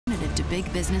to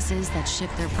big businesses that ship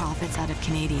their profits out of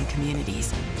Canadian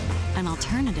communities. An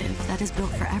alternative that is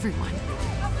built for everyone.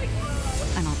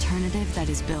 An alternative that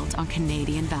is built on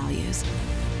Canadian values.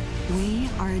 We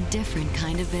are a different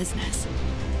kind of business.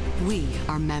 We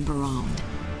are member-owned.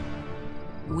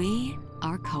 We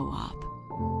are Co-op.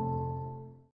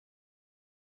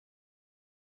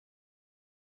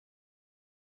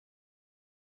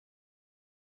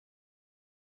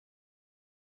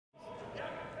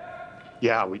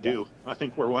 Yeah, we do. I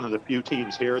think we're one of the few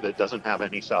teams here that doesn't have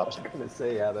any subs. I was going to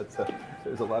say, yeah,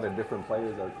 there's a lot of different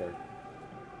players out there.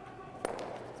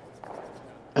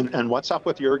 And what's up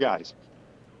with your guys?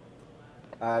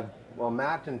 Well,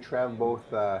 Matt and Trev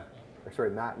both,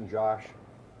 Matt and Josh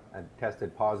had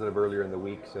tested positive earlier in the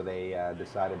week, so they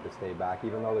decided to stay back,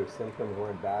 even though their symptoms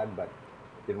weren't bad, but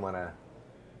didn't want to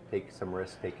take some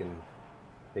risk taking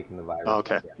the virus.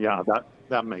 Okay, yeah,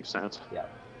 that makes sense. Yeah.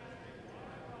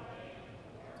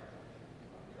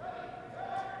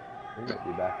 We might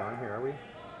be back on here, are we?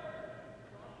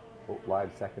 Oh, live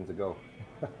seconds ago.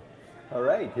 All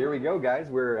right, here we go, guys.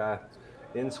 We're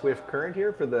in Swift Current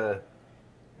here for the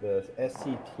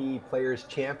SCT Players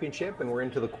Championship, and we're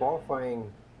into the qualifying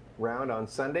round on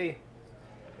Sunday.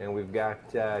 And we've got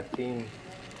Team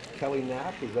Kelly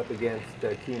Knapp is up against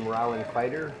Team Rylan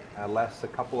Kleiter, less a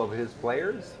couple of his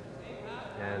players.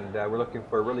 And we're looking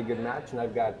for a really good match. And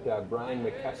I've got Brian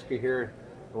McCusker here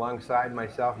alongside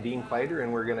myself, Dean Kleiter,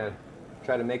 and we're going to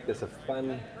try to make this a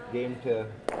fun game to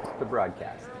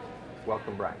broadcast.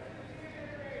 Welcome, Brian.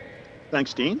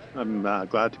 Thanks, Dean. I'm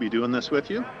glad to be doing this with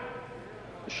you.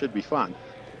 It should be fun.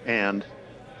 And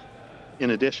in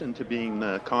addition to being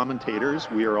the commentators,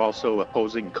 we are also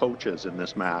opposing coaches in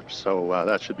this match, so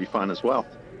that should be fun as well.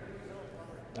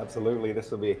 Absolutely.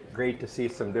 This will be great to see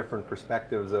some different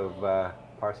perspectives of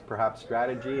perhaps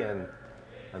strategy, and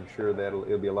I'm sure that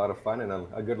it'll be a lot of fun and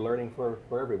a good learning for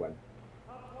everyone.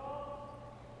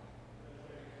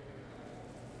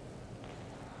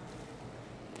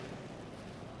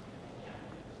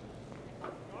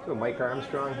 So Mike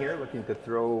Armstrong here, looking to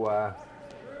throw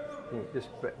just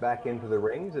back into the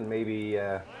rings and maybe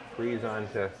freeze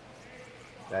onto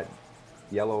that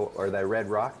yellow or that red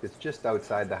rock that's just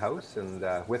outside the house. And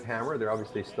with hammer, they're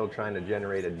obviously still trying to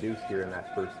generate a deuce here in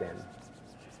that first end.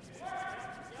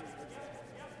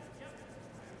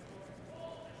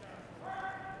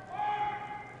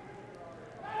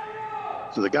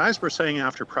 So the guys were saying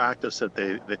after practice that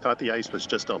they thought the ice was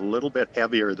just a little bit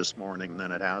heavier this morning than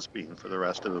it has been for the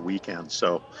rest of the weekend.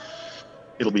 So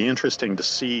it'll be interesting to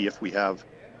see if we have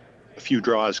a few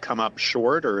draws come up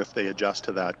short or if they adjust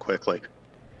to that quickly.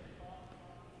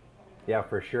 Yeah,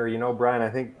 for sure. You know, Brian, I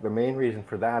think the main reason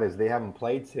for that is they haven't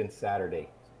played since Saturday.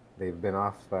 They've been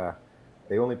off,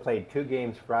 they only played 2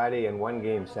 games Friday and 1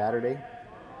 game Saturday.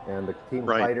 And the team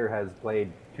Fighter has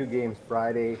played 2 games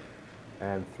Friday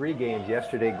and 3 games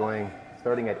yesterday,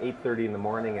 starting at 8:30 in the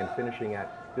morning and finishing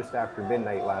at just after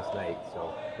midnight last night.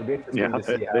 So it'll be interesting to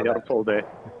see how they got a full day.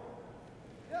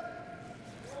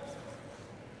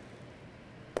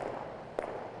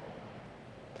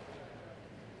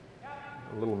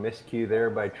 A little miscue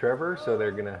there by Trevor, so they're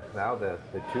gonna now the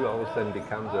 2 all of a sudden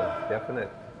becomes a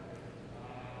definite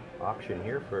option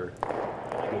here for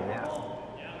Team Knapp.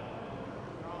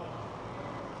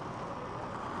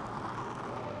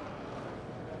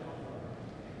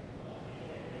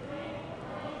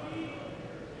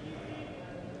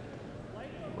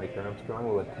 Mike Armstrong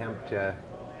will attempt to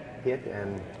hit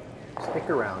and stick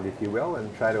around, if you will,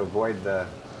 and try to avoid the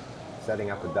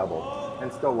setting up a double.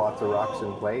 And still lots of rocks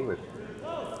in play, with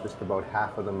just about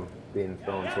half of them being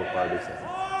thrown so far this end.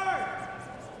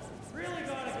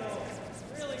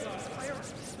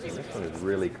 And this one is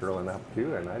really curling up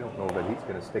too, and I don't know that he's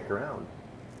going to stick around.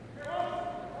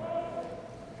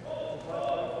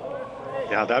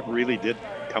 Yeah, that really did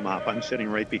come up. I'm sitting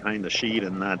right behind the sheet,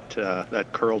 and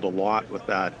that curled a lot with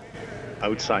that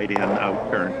outside in out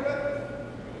turn.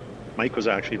 Mike was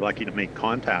actually lucky to make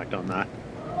contact on that.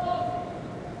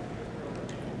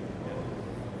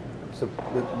 So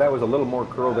that was a little more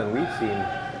curl than we've seen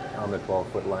on the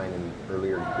 12-foot line in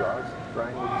earlier draws,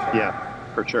 Brian, would you say?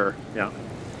 Yeah, for sure, yeah.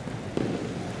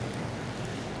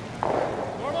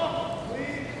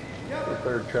 The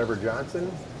third, Trevor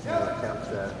Johnson, attempts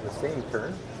the same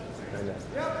turn. Trying to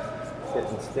hit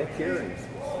and stick here, and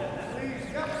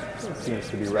it seems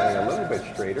to be running a little bit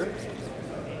straighter.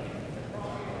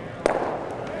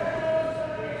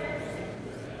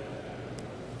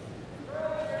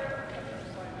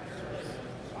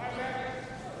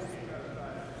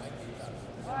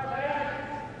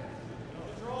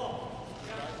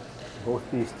 Both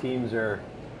these teams are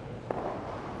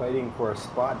fighting for a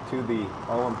spot to the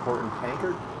all-important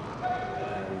tankard.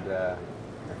 And I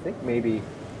think maybe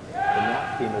the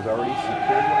Knapp team has already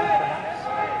secured one, perhaps?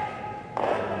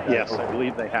 And, yes, I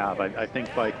believe they have. I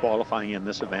think by qualifying in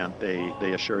this event,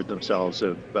 they assured themselves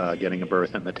of getting a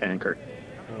berth in the tankard.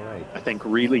 All right. I think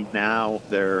really now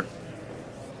they're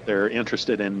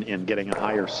interested in getting a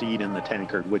higher seed in the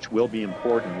tankard, which will be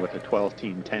important with a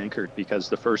 12-team tankard, because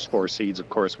the first 4 seeds, of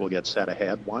course, will get set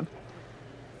ahead one.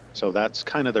 So that's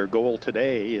kind of their goal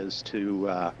today, is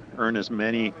to earn as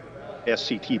many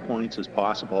SCT points as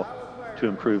possible to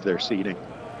improve their seeding.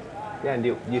 Yeah, and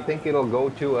do you think it'll go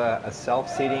to a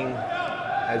self-seeding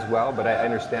as well? But I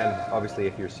understand, obviously,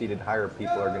 if you're seated higher,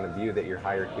 people are going to view that you're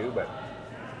higher too, but...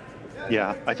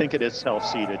 Yeah, I think it is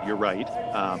self-seeded, you're right.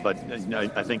 But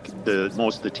I think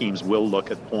most of the teams will look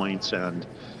at points, and,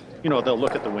 you know, they'll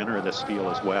look at the winner of this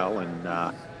field as well,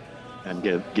 and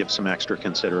give some extra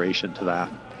consideration to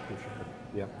that.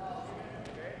 Yeah.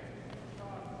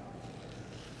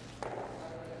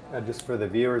 Just for the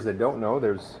viewers that don't know,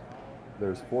 there's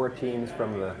 4 teams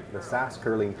from the Sask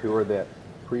Curling Tour that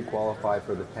pre-qualify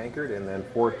for the tankard, and then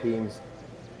 4 teams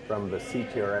from the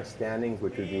CTRS standings,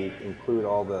 which would include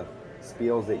all the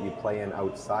spiels that you play in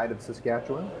outside of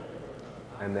Saskatchewan.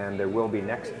 And then there will be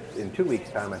in 2 weeks'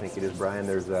 time, I think it is, Brian,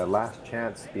 there's a last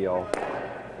chance spiel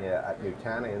at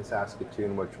Nutana in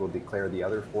Saskatoon, which will declare the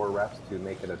other 4 reps to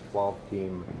make it a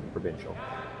 12-team provincial.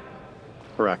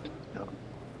 Correct. Yeah.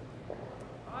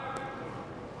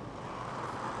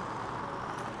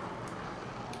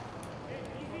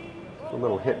 A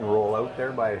little hit and roll out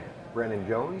there by Brennan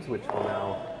Jones, which will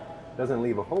now doesn't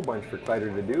leave a whole bunch for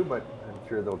Kleiter to do, but I'm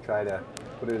sure they'll try to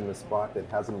put it in the spot that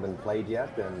hasn't been played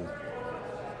yet, and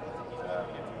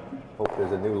hope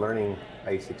there's a new learning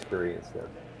ice experience there.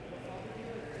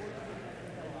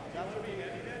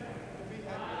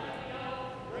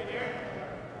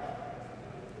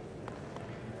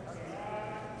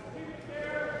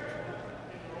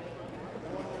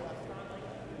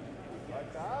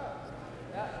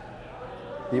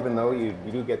 Even though you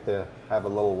do get to have a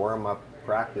little warm-up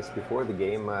practice before the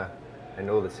game, I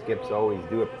know the skips always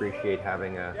do appreciate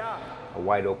having a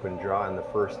wide open draw in the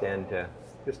first end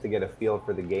just to get a feel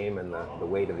for the game and the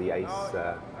weight of the ice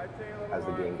as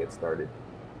the game gets started.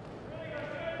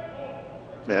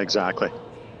 Yeah, exactly.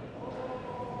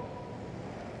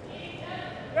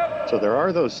 So there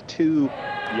are those 2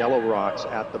 yellow rocks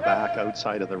at the back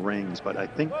outside of the rings, but I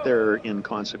think they're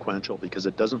inconsequential because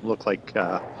it doesn't look like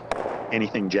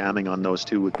anything jamming on those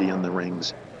 2 would be in the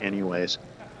rings anyways.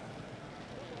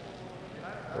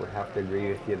 I would have to agree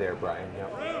with you there, Brian.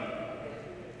 Yep.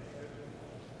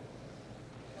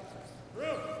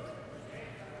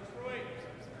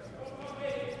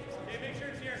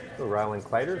 So Rylan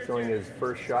Kleiter throwing his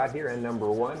first shot here, and number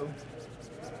 1.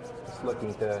 Just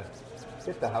looking to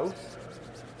hit the house.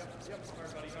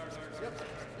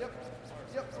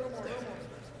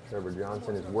 Trevor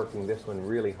Johnson is working this one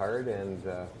really hard, and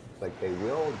like they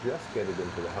will just get it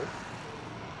into the house.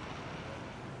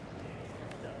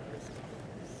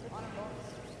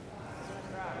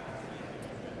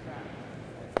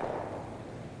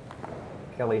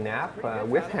 Kelly Knapp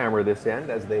with hammer this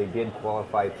end, as they did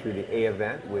qualify through the A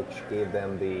event, which gave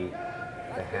them the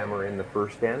hammer in the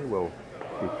first end. Will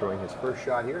be throwing his first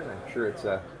shot here, and I'm sure it's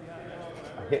a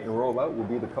hit and roll out will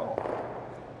be the call.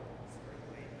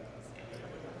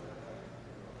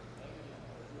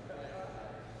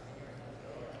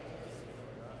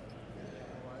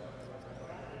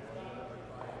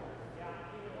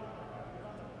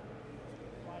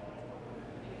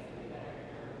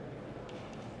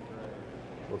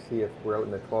 We'll see if we're out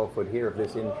in the 12-foot here, if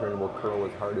this in-turn will curl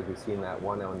as hard as we've seen that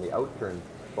one on the out-turn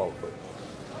 12-foot.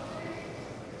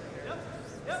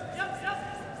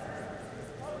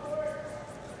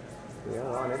 Yeah,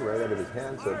 on it right out of his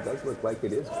hand, so it does look like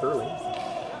it is curling.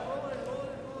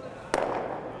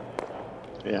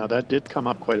 Yeah, that did come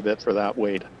up quite a bit for that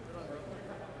weight.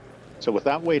 So with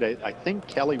that weight, I think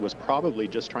Kelly was probably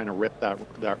just trying to rip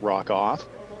that rock off.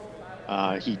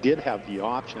 He did have the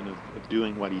option of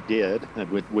doing what he did,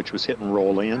 which was hit and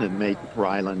roll in and make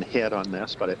Rylan hit on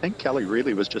this, but I think Kelly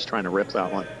really was just trying to rip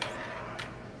that one.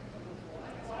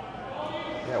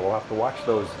 Yeah, we'll have to watch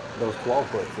those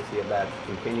 12-foots to see if that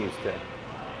continues to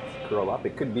curl up.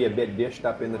 It could be a bit dished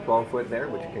up in the 12-foot there,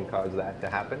 which can cause that to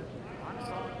happen.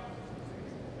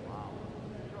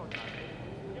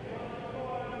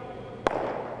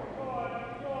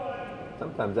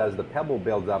 Sometimes as the pebble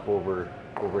builds up over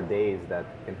days, that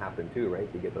can happen too, right?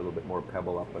 You get a little bit more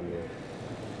pebble up on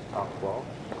the top ball.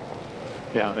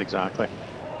 Yeah, exactly.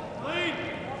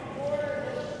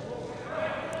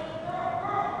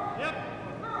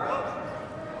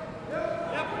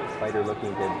 Kleiter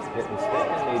looking to hit and stick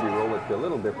and maybe roll it to a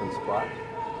little different spot.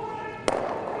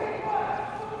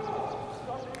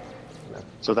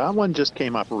 So that one just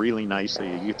came up really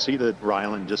nicely. You could see that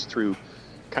Rylan just threw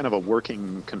kind of a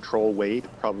working control weight,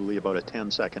 probably about a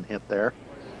 10-second hit there.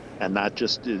 And that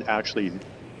just actually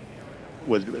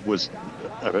was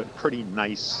a pretty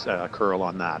nice curl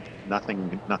on that.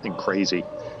 Nothing crazy.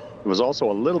 It was also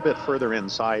a little bit further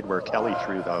inside where Kelly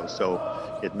threw though.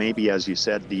 So it may be, as you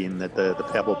said, Dean, that the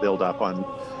pebble buildup on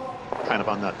kind of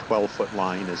on that 12-foot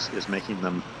line is making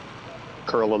them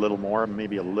curl a little more,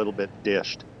 maybe a little bit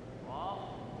dished.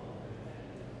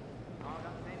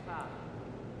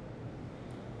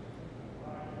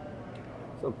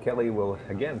 So Kelly will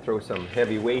again throw some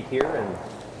heavy weight here and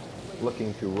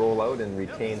looking to roll out and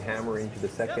retain hammer into the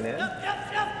second end.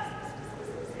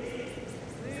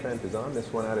 Trent is on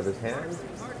this one out of his hand.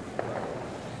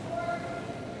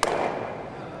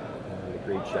 And a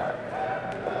great shot.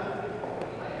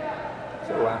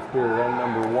 So after end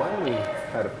number one, we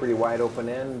had a pretty wide open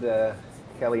end.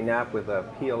 Kelly Knapp with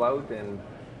a peel out, and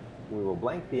we will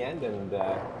blank the end and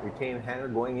retain hammer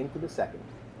going into the second.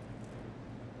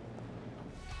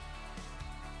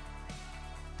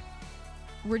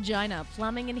 Regina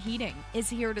Plumbing and Heating is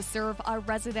here to serve our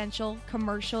residential,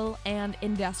 commercial, and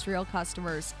industrial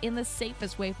customers in the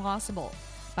safest way possible.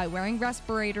 By wearing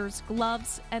respirators,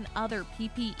 gloves, and other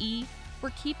PPE,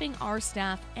 we're keeping our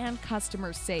staff and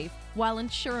customers safe while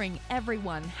ensuring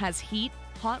everyone has heat,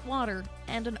 hot water,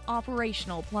 and an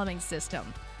operational plumbing system.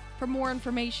 For more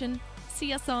information,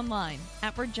 see us online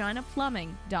at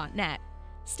reginaplumbing.net.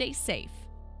 Stay safe.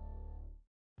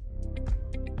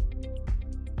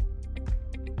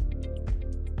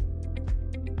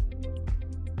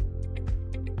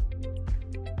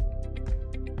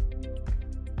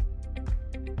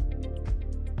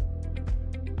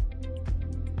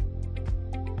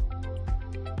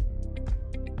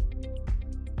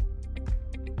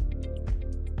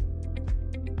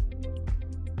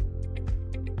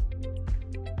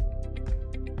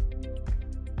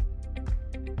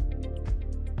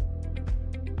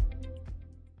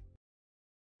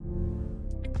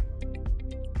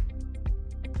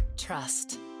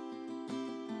 Trust.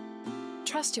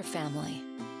 Trust your family,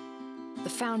 the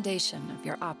foundation of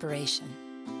your operation.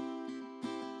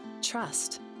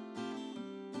 Trust.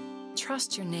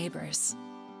 Trust your neighbors,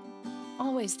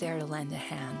 always there to lend a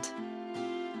hand.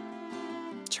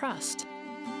 Trust.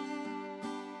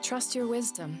 Trust your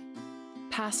wisdom,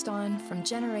 passed on from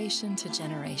generation to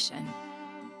generation.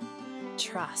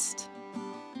 Trust.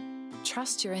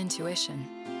 Trust your intuition.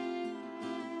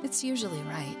 It's usually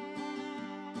right.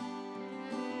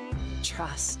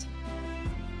 Trust.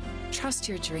 Trust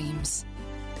your dreams,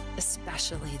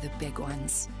 especially the big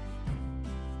ones.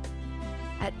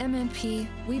 At MNP,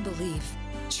 we believe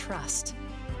trust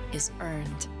is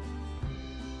earned.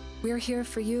 We're here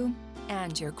for you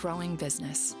and your growing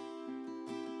business.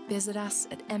 Visit us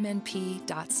at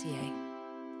mnp.ca.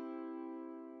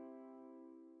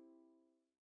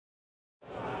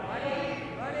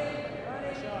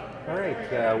 All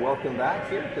right, welcome back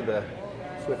here to the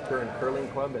Swift Current Curling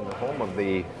Club in the home of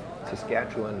the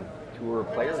Saskatchewan Tour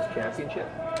Players Championship.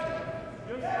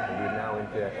 We're now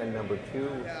into end number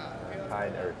two,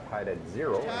 tied at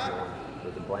 0.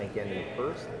 There's a blank end in the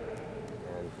first,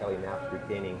 and Kelly Knapp's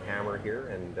retaining hammer here,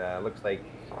 and looks like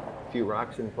a few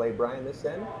rocks in play, Brian, this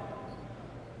end.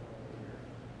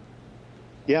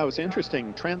 Yeah, it was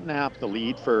interesting. Trent Knapp, the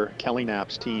lead for Kelly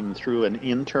Knapp's team, threw an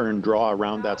in-turn draw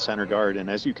around that center guard,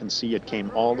 and as you can see, it came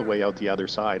all the way out the other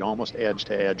side, almost edge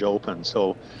to edge open.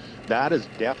 So that is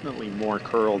definitely more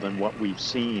curl than what we've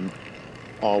seen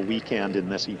all weekend in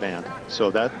this event.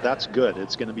 So that's good.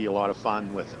 It's going to be a lot of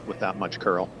fun with that much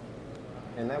curl.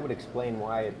 And that would explain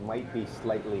why it might be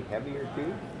slightly heavier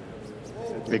too?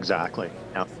 Exactly,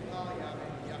 yeah.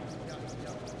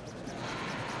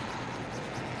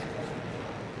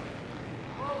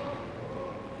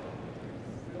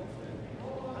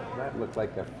 That looked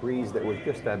like a freeze that was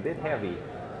just a bit heavy.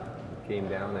 It came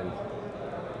down and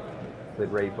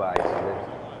slid right by. So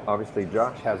obviously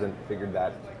Josh hasn't figured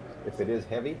that if it is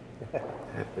heavy,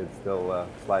 it's still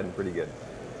sliding pretty good.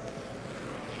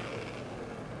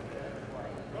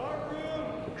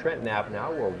 So Trent Knapp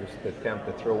now will just attempt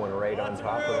to throw one right on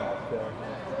top of that.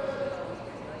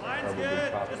 Probably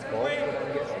top fault,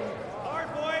 I'm guessing. Hard,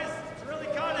 boys. It's really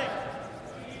cutting.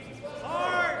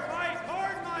 Hard, Mike.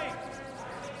 Hard, Mike.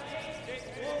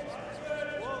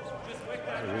 Whoa. Just wick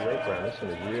that. You're right, Brian. This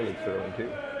one is really curling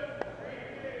too.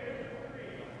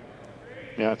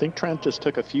 Yeah, I think Trent just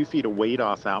took a few feet of weight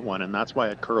off that one, and that's why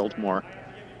it curled more.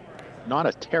 not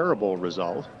a terrible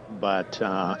result, but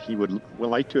he would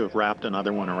like to have wrapped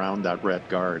another one around that red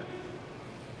guard.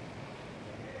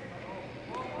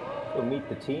 We'll meet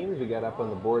the teams. We got up on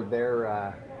the board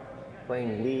there.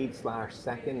 Playing lead /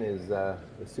 second is the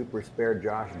super spare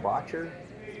Josh Botcher,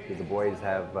 who the boys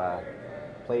have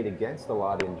played against a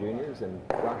lot in juniors, and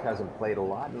Josh hasn't played a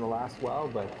lot in the last while,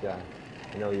 but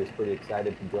I know he was pretty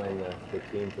excited to join the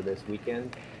team for this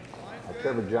weekend.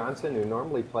 Trevor Johnson, who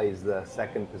normally plays the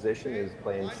second position, is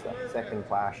playing second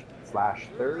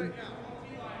 / third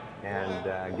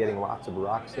and getting lots of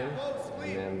rocks in.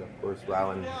 And then, of course,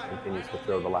 Rylan continues to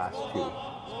throw the last two.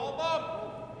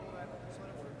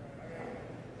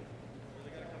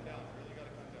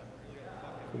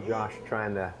 So Josh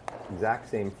trying the exact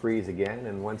same freeze again,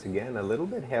 and once again a little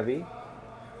bit heavy.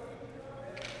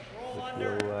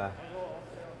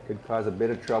 Could cause a bit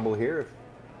of trouble here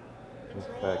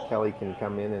if Kelly can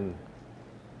come in and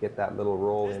get that little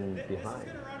roll in behind.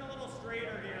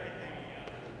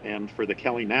 And for the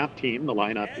Kelly Knapp team, the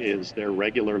lineup is their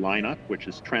regular lineup, which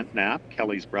is Trent Knapp.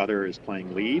 Kelly's brother is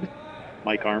playing lead.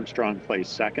 Mike Armstrong plays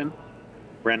second.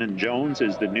 Brennan Jones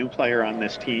is the new player on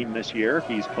this team this year.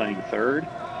 He's playing third.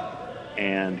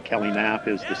 And Kelly Knapp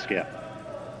is the skip.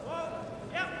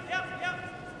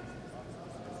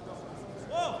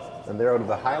 And they're out of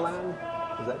the Highland,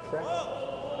 is that correct?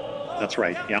 That's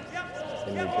right, yeah.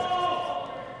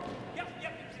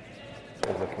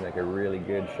 It's looking like a really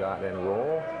good shot and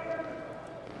roll.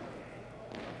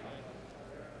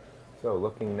 So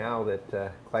looking now that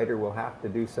Kleiter will have to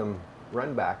do some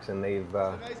run backs, and they've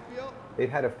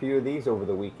had a few of these over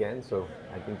the weekend, so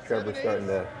I think Trevor's starting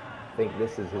to think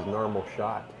this is his normal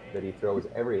shot that he throws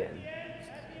every end.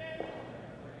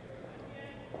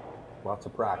 Lots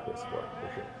of practice for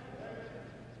sure.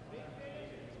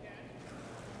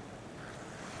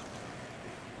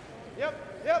 Yep.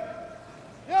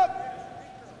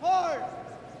 Hard.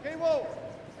 Okay, whoa.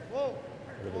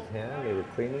 With his hand, they were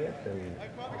cleaning it, and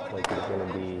looks like he's going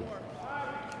to be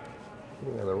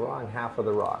hitting on the wrong half of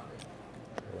the rock.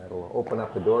 And that'll open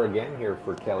up the door again here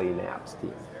for Kelly Knapp's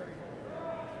team.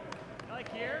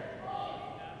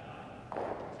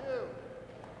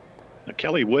 Now,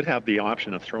 Kelly would have the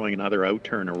option of throwing another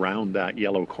outturn around that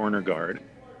yellow corner guard,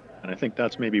 and I think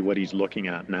that's maybe what he's looking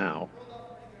at now.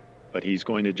 But he's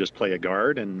going to just play a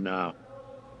guard and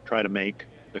try to make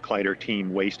the Kleiter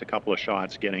team waste a couple of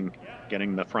shots getting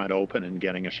the front open and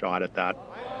getting a shot at that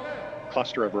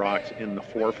cluster of rocks in the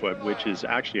 4-foot, which is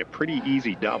actually a pretty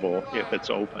easy double if it's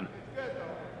open.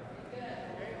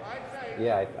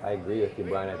 Yeah, I agree with you,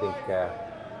 Brian. I think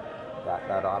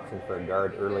that option for a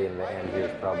guard early in the end here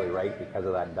is probably right because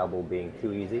of that double being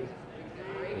too easy,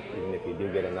 even if you do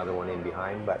get another one in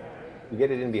behind. But you get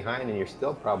it in behind and you're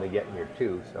still probably getting your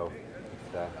two, so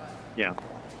it's, yeah.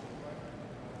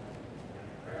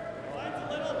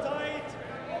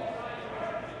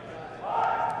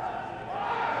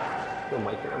 So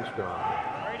Mike Armstrong,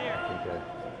 Right here. I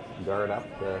think guard up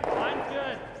the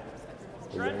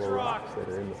yellow rocks that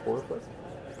are in the 4-foot.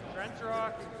 Trent's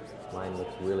rock. Line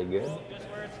looks really good. Just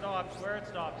where it stops.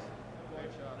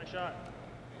 Nice shot.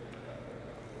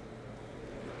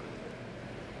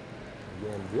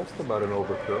 Again, just about an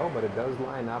overthrow, but it does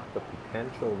line up the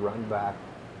potential run back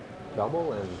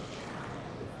double. And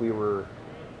if we were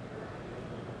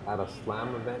at a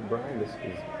slam event, Brian, this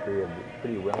is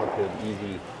pretty relative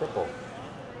easy triple.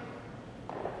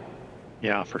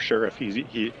 Yeah, for sure. If he's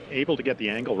able to get the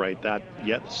angle right, that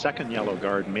second yellow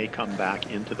guard may come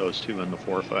back into those two in the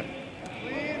 4-foot.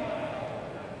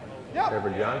 Trevor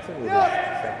Johnson with his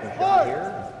second shot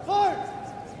here.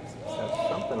 That's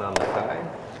something on the side.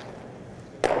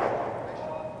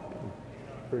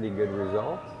 Pretty good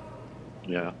result.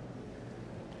 Yeah.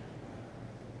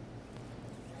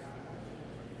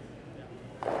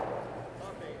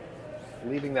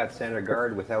 Leaving that center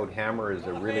guard without hammer is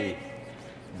a really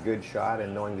good shot,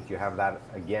 and knowing that you have that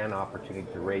again opportunity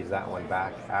to raise that one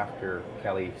back after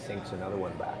Kelly sinks another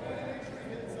one back.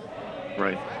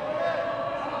 Right.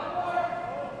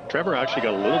 Trevor actually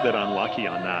got a little bit unlucky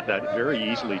on that. That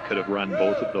very easily could have run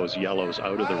both of those yellows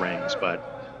out of the rings, but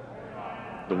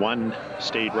the one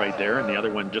stayed right there and the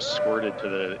other one just squirted to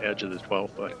the edge of the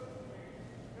 12-foot.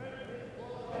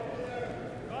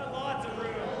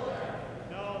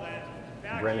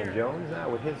 Brennan Jones now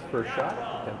with his first shot,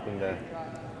 attempting to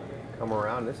come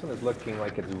around. This one is looking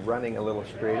like it's running a little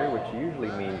straighter, which usually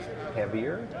means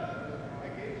heavier.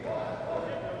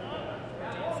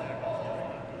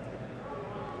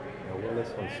 Now will this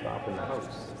one stop in the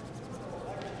house?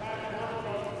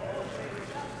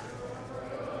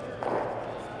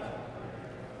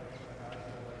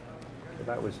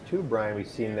 That was two, Brian, we've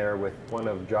seen there with one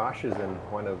of Josh's and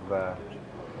one of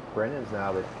Brennan's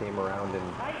now that came around and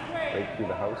right through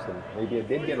the house, and maybe it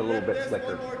did get a little bit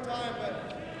slicker.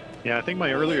 Yeah, I think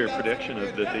my earlier prediction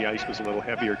of that the ice was a little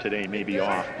heavier today may be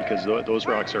off, because those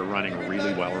rocks are running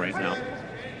really well right now.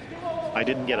 I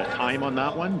didn't get a time on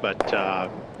that one, but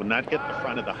when that hit the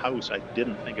front of the house, I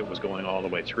didn't think it was going all the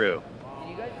way through.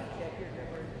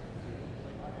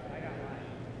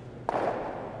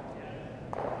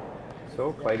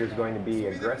 So Kleiter's going to be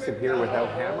aggressive here without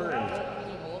hammer,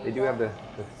 and they do have the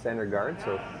center guard,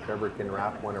 so Trevor can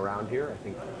wrap one around here. I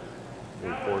think we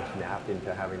force Knapp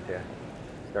into having to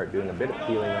start doing a bit of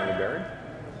peeling on the guard.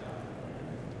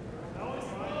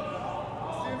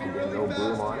 Again, no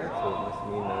broom on it, so it must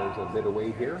mean there's a bit of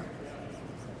weight here.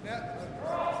 That's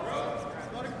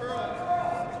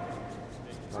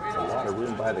a lot of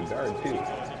room by the guard too.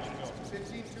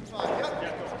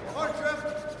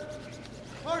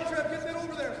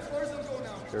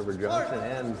 Trevor Johnson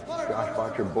and Josh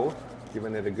Botcher both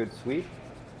giving it a good sweep.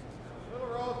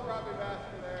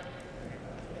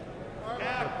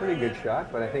 A pretty good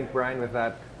shot, but I think, Brian, with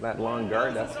that long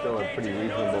guard, that's still a pretty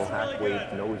reasonable halfway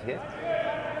nose hit.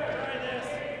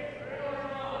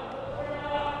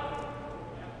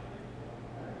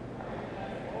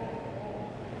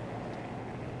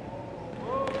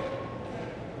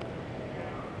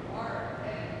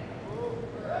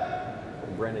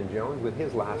 Brennan Jones with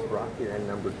his last rock here in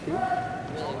number 2. And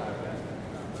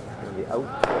the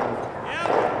out tap.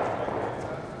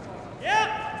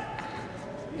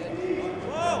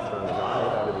 Turns on it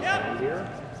out of his hands here.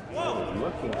 He's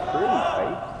looking pretty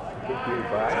tight.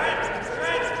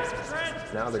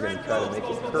 55. Now they're going to try to make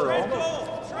it curl.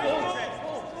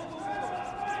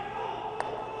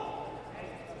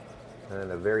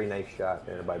 And a very nice shot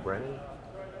there by Brennan.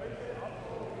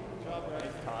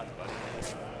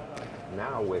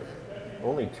 Now with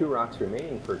only 2 rocks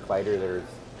remaining for Kleiter,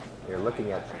 they're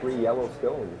looking at 3 yellow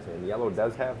stones, and yellow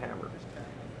does have hammer.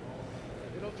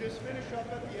 It'll just finish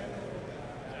up at the end.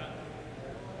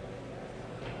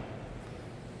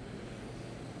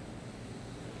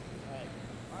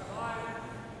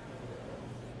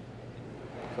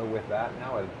 So with that,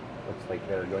 now it looks like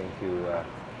they're going to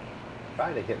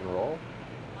try to hit and roll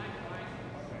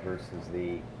versus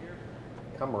the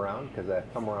come around, because that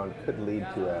come around could lead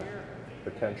to a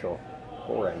potential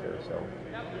 4-ender. So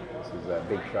this is a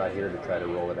big shot here to try to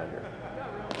roll it under.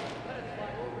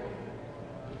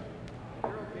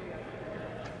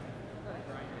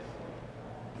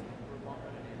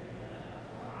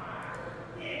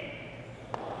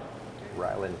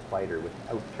 Rylan Kleiter with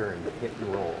out-turn hit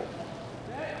and roll.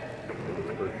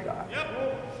 His first shot.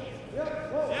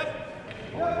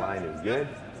 Long line is good.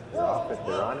 They're off it,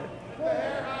 they're on it.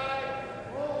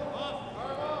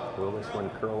 Will this one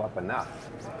curl up enough?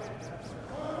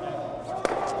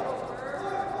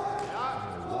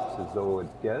 And it looks as though it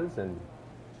does, and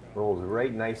rolls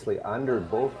right nicely under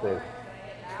both the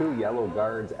 2 yellow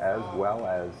guards as well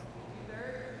as.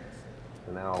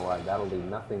 So now that'll be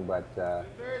nothing but an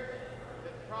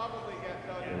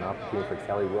opportunity for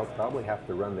Kelly. We'll probably have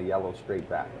to run the yellow straight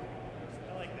back.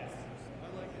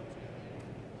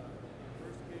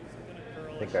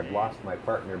 I think I've lost my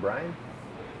partner, Brian.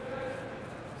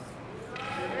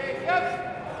 So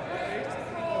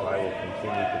I will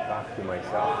continue to talk to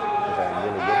myself because I'm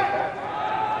really good at that.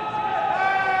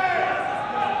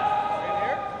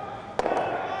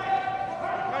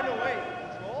 Kind of weight.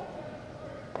 Control.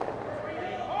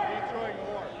 Are you throwing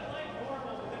more?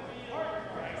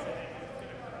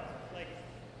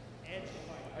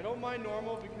 I don't mind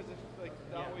normal because it's like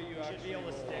that way you actually should be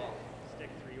able to stick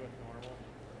 3 with normal.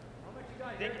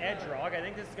 I think edge rog. I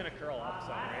think this is going to curl up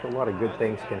some. Right? So a lot of good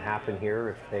things can happen here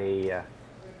if they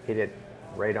hit it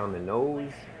right on the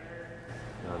nose.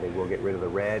 They will get rid of the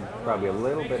red. Probably a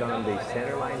little bit on the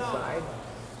center line side.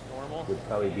 Normal would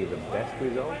probably be the best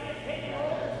result.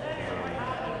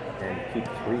 And keep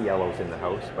 3 yellows in the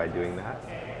house by doing that.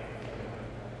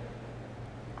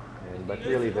 But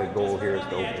really the goal here is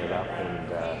to open it up and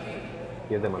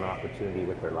give them an opportunity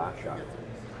with their last shot. It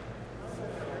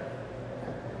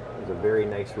was a very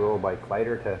nice roll by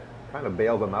Kleiter to kind of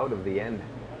bail them out of the end,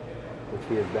 which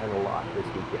he has done a lot this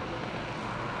weekend.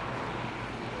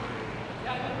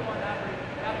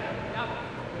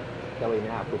 Kelly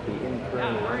Knapp with the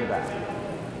in-turn run back.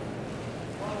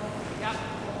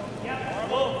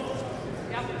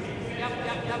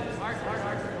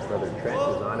 Brother Trent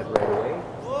is on it right away.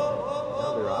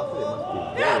 Now they're off it. It must be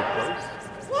very close.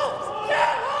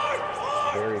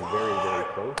 Very, very, very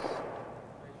close.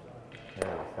 And a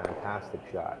fantastic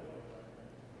shot.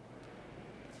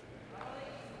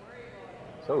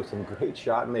 So So some great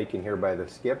shot making here by the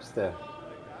skips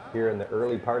here in the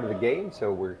early part of the game.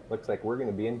 So looks like we're going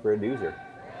to be in for a doozer.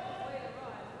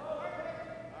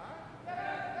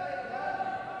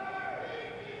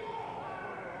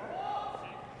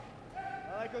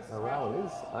 Rylan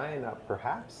is eyeing up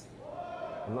perhaps.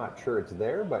 I'm not sure it's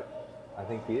there, but I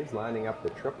think he is lining up the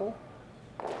triple.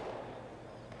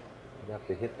 You have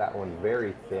to hit that one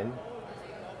very thin,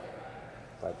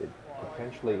 but it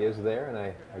potentially is there, and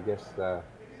I guess the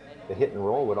hit and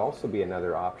roll would also be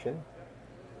another option.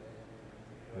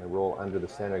 And roll under the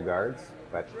center guards,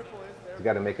 but he's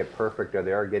got to make it perfect, or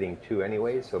they are getting two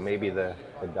anyway, so maybe the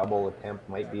double attempt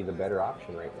might be the better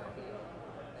option right now.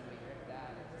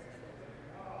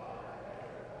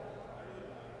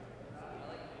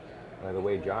 By the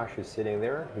way Josh is sitting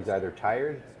there, he's either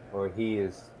tired or he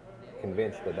is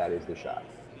convinced that that is the shot.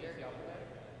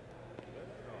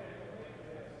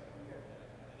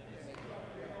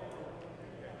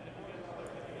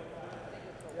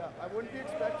 Yeah, I wouldn't be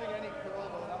expecting any curl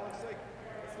though. That looks like,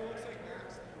 it still looks like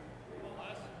max.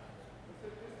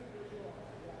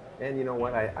 And you know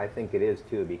what, I think it is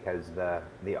too, because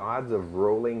the odds of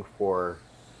rolling for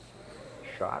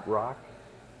shot rock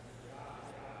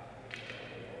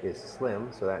is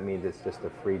slim, so that means it's just a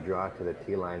free draw to the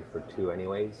tee line for two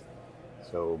anyways.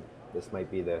 So this might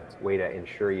be the way to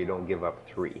ensure you don't give up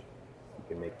three. You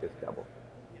can make this double.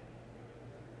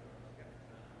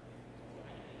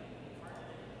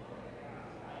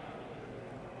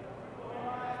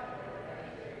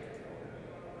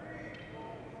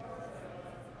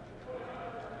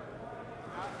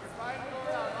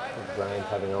 Brian's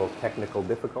having a little technical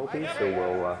difficulties, so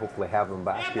we'll hopefully have him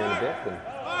back here in a bit. And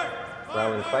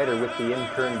Rylan Kleiter with the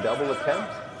in-turn double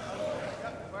attempt.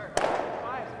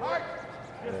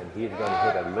 And he's going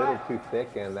to hit a little too thick,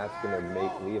 and that's going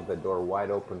to leave the door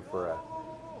wide open for a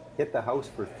hit the house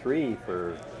for three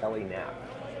for Kelly Knapp.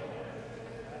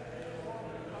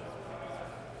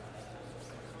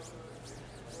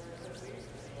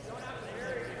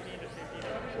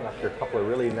 So after a couple of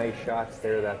really nice shots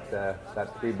there,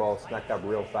 that three ball snuck up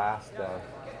real fast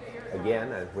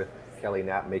again, and with Kelly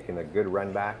Knapp making a good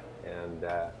run back. And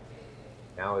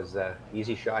now is an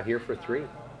easy shot here for three.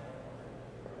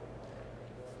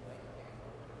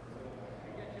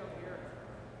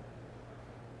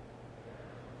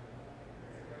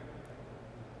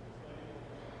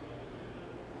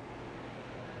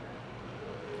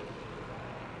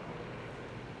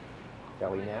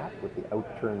 Kelly Knapp with the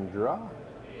out-turn draw.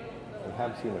 I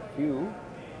have seen a few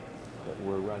that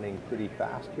were running pretty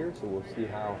fast here, so we'll see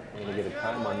how we're going to get a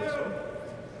time on this one.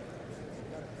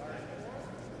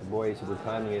 The boys were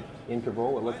timing it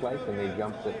interval, it looked like, and they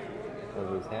jumped it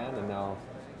over his hand, and now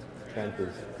Trent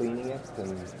is cleaning it,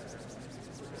 and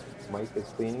Mike is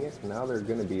cleaning it, and now they're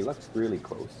going to be, looks really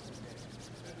close.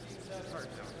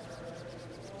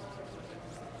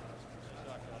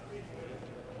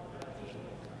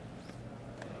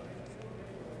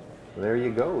 There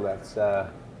you go. That's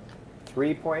a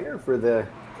three-pointer for the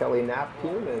Kelly Knapp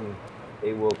team, and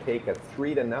they will take a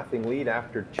 3-0 lead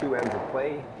after 2 ends of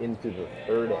play into the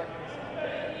third end.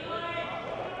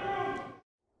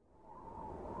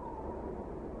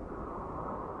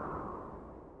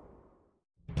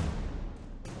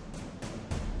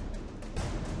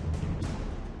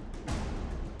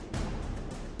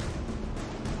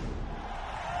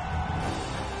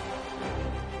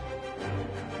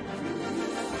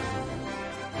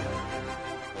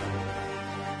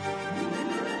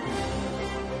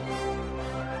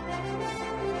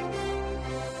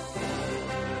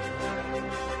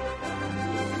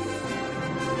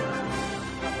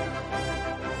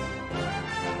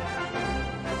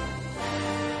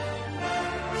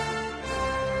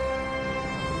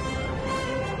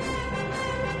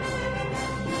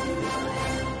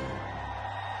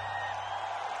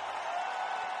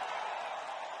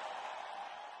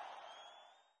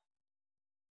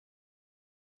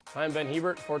 Hi, I'm Ben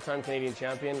Hebert, 4-time Canadian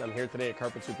champion. I'm here today at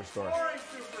Carpet Superstore.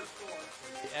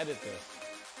 To edit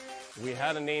this, we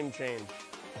had a name change.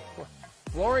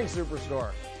 Flooring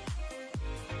Superstore.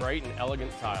 Bright and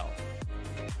elegant tile.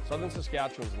 Southern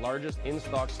Saskatchewan's largest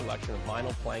in-stock selection of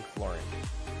vinyl plank flooring.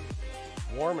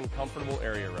 Warm and comfortable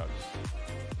area rugs.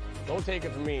 Don't take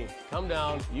it from me. Come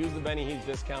down, use the Benny Heath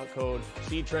discount code,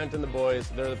 see Trent and the boys.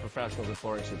 They're the professionals at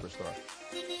Flooring Superstore.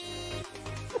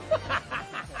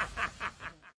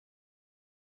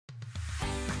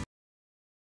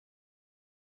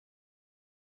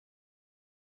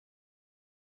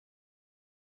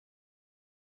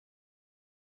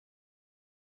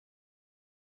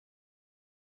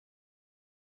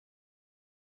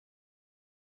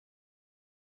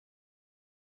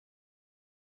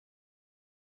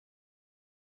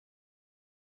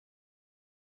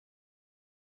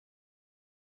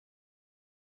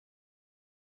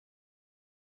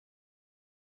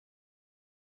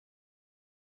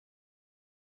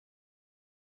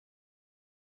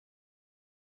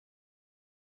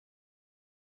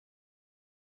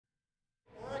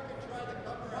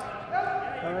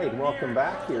 right, welcome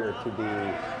back here to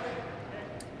the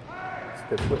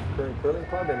Swift Current Curling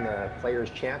Club in the Players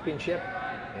Championship.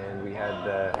 And we had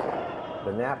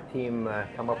the Knapp team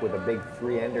come up with a big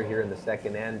 3-ender here in the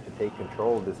second end to take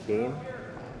control of this game.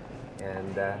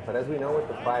 And but as we know with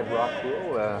the 5-rock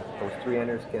rule, those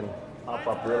 3-enders can pop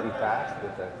up really fast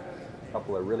with a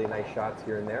couple of really nice shots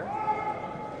here and there.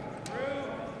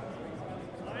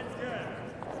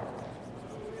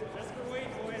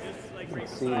 You can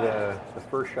see the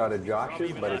first shot of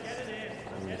Josh's, but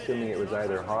I'm assuming it was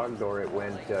either hogged or it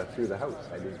went through the house.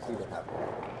 I didn't see that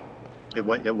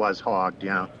happen. It was hogged,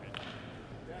 yeah.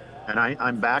 And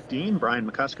I'm back, Dean. Brian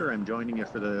McCusker. I'm joining you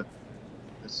for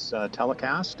this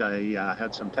telecast. I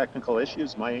had some technical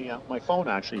issues. My phone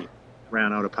actually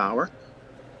ran out of power.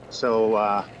 So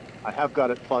I have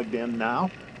got it plugged in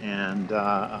now, and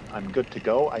I'm good to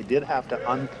go. I did have to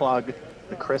unplug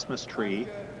the Christmas tree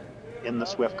in the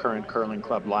Swift Current Curling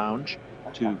Club lounge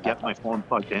to get my phone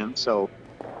plugged in. So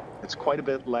it's quite a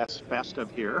bit less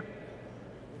festive here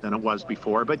than it was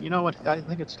before. But you know what? I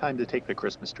think it's time to take the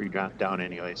Christmas tree down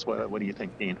anyways. What do you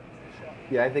think, Dean?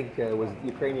 Yeah, I think was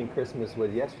Ukrainian Christmas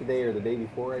was yesterday or the day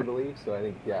before, I believe. So I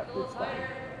think, yeah, it's time.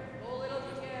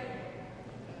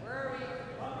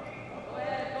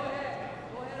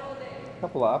 A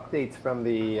couple of updates from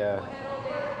the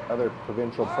other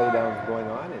provincial playdowns going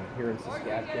on, and here in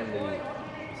Saskatchewan the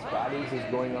Scotties is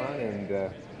going on, and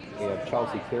we have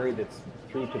Chelsea Carey that's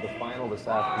through to the final this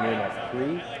afternoon at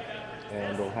 3,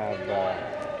 and we'll have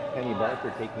Penny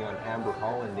Barker taking on Amber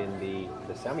Holland in the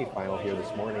semifinal here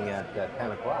this morning at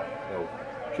 10 o'clock. So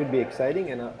should be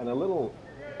exciting, and a little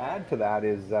add to that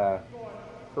is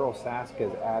Pearl Sask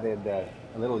has added a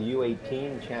little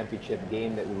U18 championship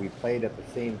game that will be played at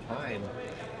the same time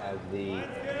as the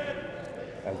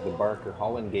Barker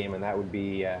Holland game, and that would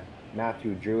be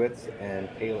Matthew Drewitz and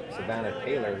Savannah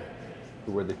Taylor,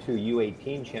 who were the 2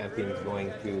 U18 champions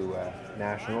going to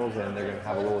nationals, and they're going to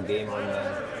have a little game on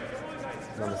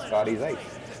the Scotties ice.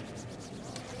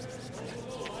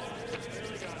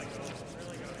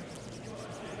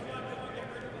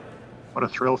 What a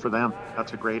thrill for them.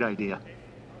 That's a great idea.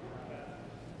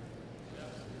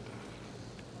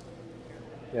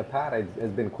 Yeah, Pat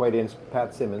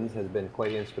Simmons has been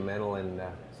quite instrumental in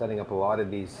setting up a lot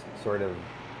of these sort of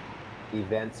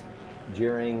events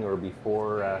during or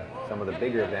before some of the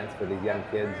bigger events for these young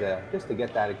kids, just to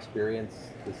get that experience,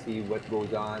 to see what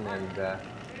goes on. And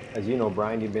as you know,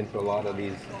 Brian, you've been to a lot of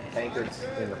these tankards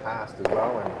in the past as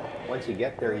well, and once you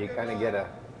get there, you kind of get a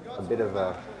bit of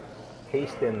a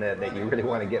taste in that you really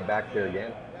want to get back there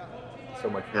again. So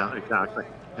much fun. Yeah, exactly.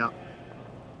 Yeah.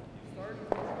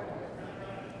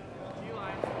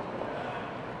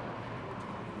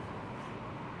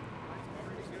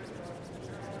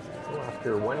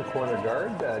 After one corner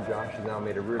guard, Josh has now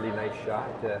made a really nice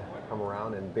shot to come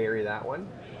around and bury that one.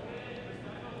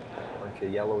 A bunch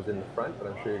of yellows in the front, but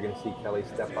I'm sure you're going to see Kelly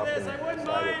step up and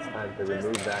decide it's time to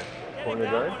remove that corner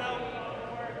guard.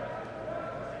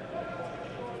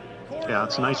 Yeah,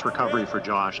 it's a nice recovery for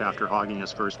Josh after hogging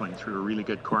his first one through a really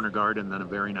good corner guard and then a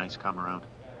very nice come around.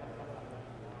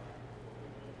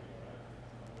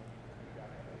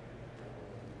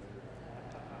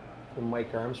 And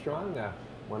Mike Armstrong,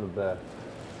 one of the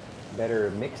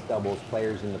better mixed doubles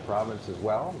players in the province as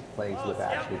well, plays with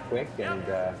Ashley Quick, and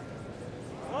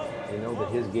you know that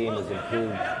his game has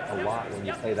improved a lot when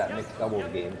you play that mixed doubles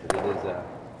game, because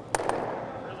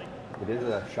it is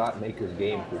a shot maker's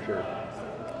game for sure.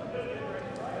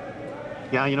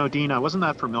 Yeah, you know, Dean, I wasn't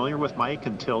that familiar with Mike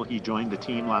until he joined the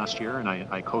team last year, and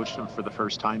I coached him for the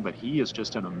first time, but he is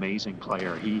just an amazing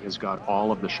player. He has got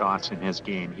all of the shots in his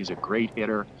game. He's a great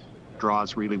hitter,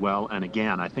 draws really well, and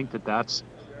again, I think that's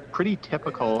pretty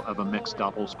typical of a mixed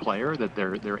doubles player, that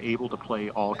they're able to play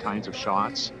all kinds of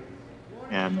shots.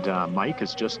 And Mike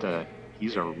is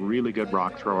he's a really good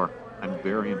rock thrower. I'm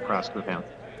very impressed with him.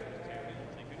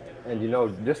 And you know,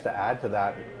 just to add to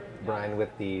that, Brian, with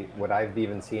what I've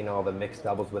even seen all the mixed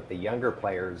doubles with the younger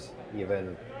players,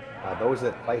 even those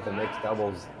that play the mixed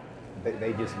doubles,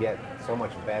 they just get so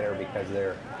much better because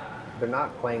they're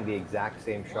not playing the exact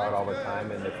same shot all the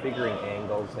time, and they're figuring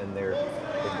angles, and they've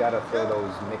got to throw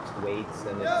those mixed weights,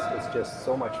 and it's just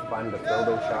so much fun to throw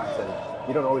those shots, and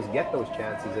you don't always get those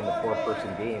chances in the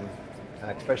 4-person game,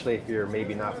 especially if you're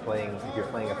maybe not playing, if you're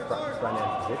playing a front end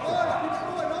position.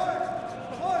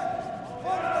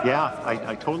 Yeah,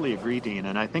 I totally agree, Dean.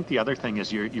 And I think the other thing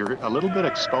is you're a little bit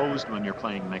exposed when you're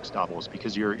playing mixed doubles,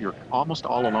 because you're almost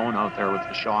all alone out there with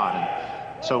the shot. And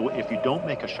so if you don't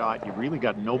make a shot, you really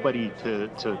got nobody to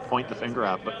point the finger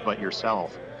at but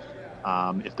yourself.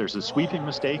 If there's a sweeping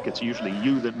mistake, it's usually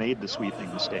you that made the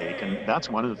sweeping mistake. And that's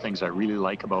one of the things I really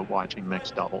like about watching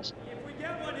mixed doubles.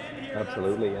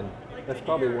 Absolutely, and that's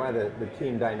probably why the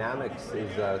team dynamics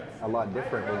is a lot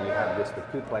different when you have just the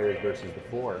 2 players versus the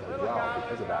 4 as well,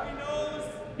 because of that.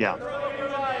 Yeah.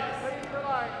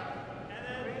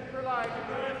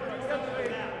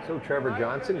 So Trevor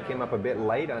Johnson came up a bit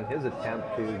light on his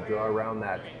attempt to draw around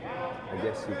that, I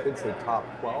guess you could say, top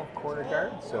 12 corner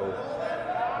guard. So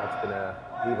that's going to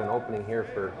leave an opening here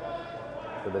for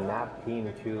the Knapp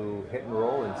team to hit and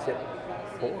roll and sit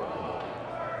 4.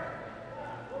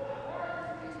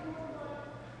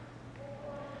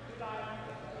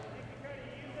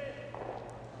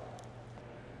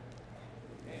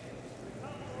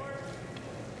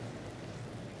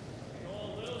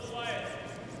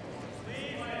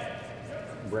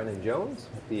 Brennan Jones,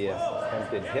 the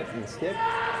attempted hit and stick.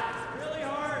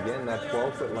 Again, that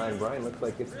 12-foot line, Brian, looks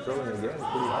like it's throwing again pretty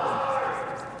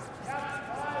hard.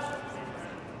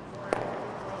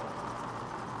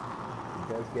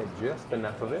 He does get just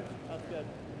enough of it. That's good.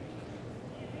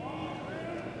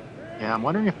 Yeah, I'm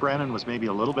wondering if Brennan was maybe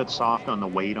a little bit soft on the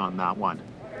weight on that one.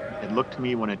 It looked to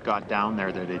me when it got down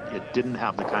there that it didn't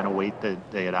have the kind of weight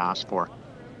that they had asked for.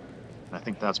 And I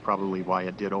think that's probably why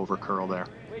it did over curl there.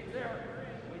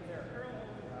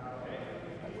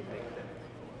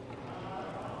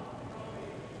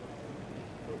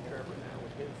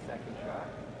 Second shot.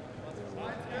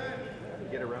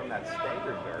 Get around that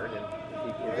staggered guard, and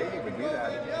if he is able to do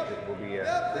that, it will be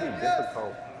a pretty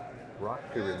difficult rock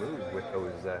to remove with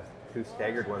those 2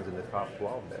 staggered ones in the top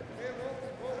 12 there.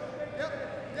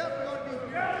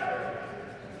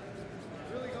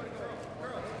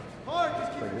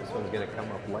 So this one's going to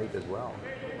come up light as well.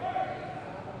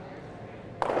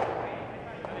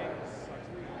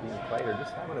 Team Kleiter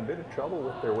just having a bit of trouble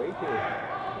with their weight here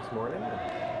this morning.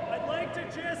 I'd like to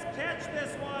just catch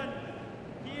this one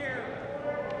here.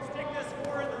 Stick this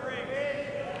 4 in the ring.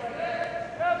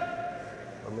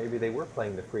 Or maybe they were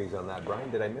playing the freeze on that. Brian,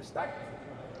 did I miss that?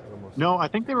 No, I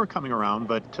think they were coming around,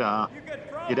 but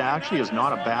it actually is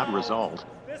not a bad result.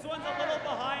 This one's a little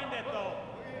behind it, though.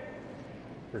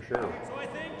 For sure. So I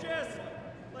think just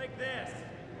like this.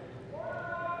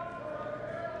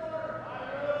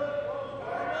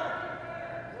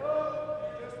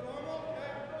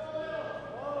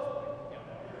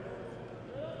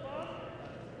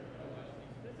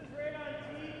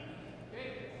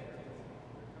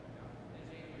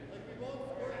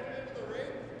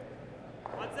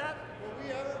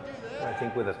 I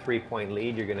think with a 3-point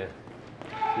lead, you're going to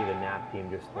see the Knapp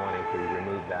team just wanting to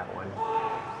remove that one.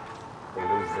 They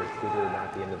lose their shooter,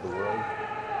 not the end of the world.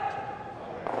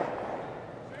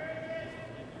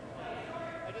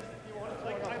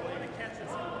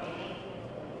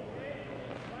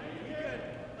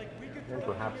 And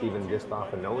perhaps even just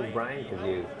off a nose, Brian, because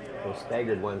those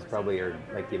staggered ones probably are,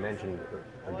 like you mentioned,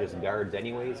 are just guards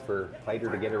anyways for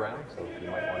Kleiter to get around. So you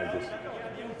might want to just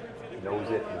nose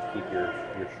it and keep your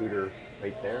shooter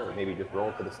right there, or maybe just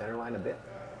roll to the center line a bit.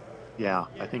 Yeah,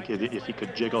 I think if he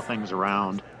could jiggle things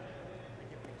around.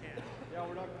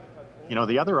 You know,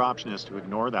 the other option is to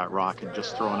ignore that rock and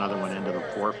just throw another one into the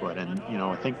 4-foot. And, you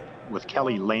know, I think with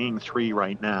Kelly laying 3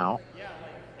 right now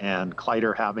and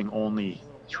Kleiter having only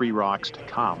 3 rocks to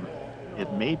come,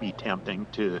 it may be tempting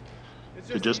to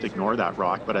just ignore that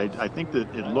rock. But I think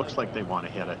that it looks like they want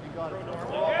to hit it.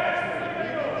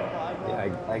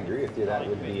 Yeah, I agree with you. That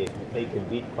would be, if they could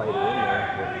beat Kleiter in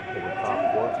there with the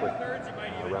top 4-foot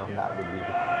around, that would be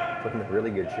putting in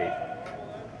really good shape.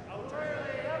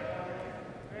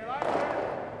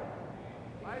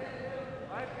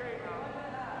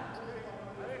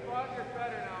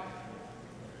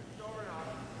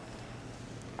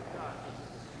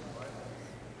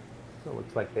 So it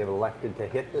looks like they've elected to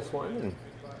hit this one, and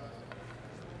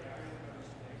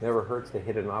never hurts to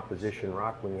hit an opposition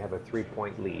rock when you have a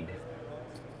 3-point lead.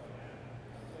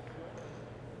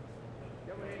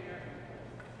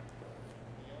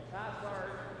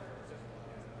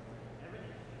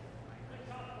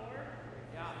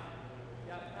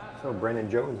 So Brennan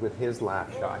Jones with his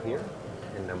last shot here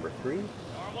in number 3.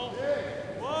 Whoa,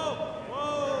 whoa,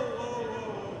 whoa, whoa.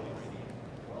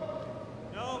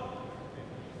 No.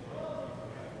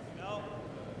 No.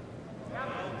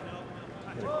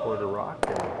 And a quarter rock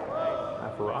and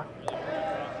half a rock.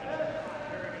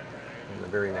 And a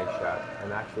very nice shot.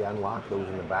 And actually unlocked those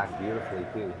in the back beautifully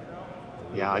too.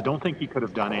 Yeah, I don't think he could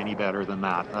have done any better than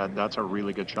that. That's a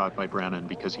really good shot by Brennan,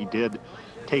 because he did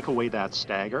take away that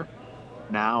stagger.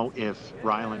 Now, if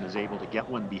Rylan is able to get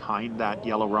one behind that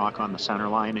yellow rock on the center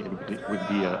line, it would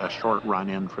be a short run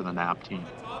in for the Knapp team.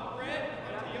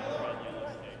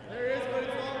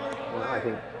 I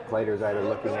think Kleiter's either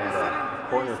looking at a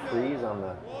corner freeze on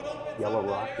the yellow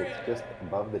rock that's just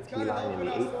above the tee line in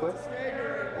the 8-foot,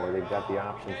 or they've got the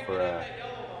option for an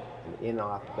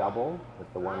in-off double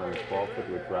with the one on the 12-foot,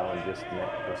 which Rylan just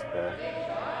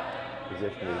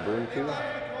positioned his boom to.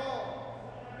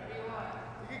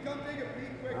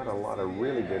 Not a lot of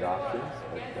really good options,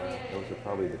 but those are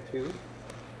probably the two.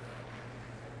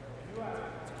 Do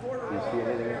you see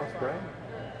anything else, Brian?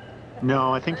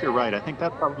 No, I think you're right. I think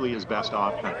that's probably his best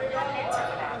option.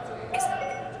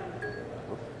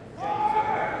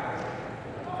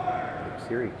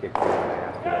 Siri kicked in when I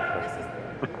asked her that question.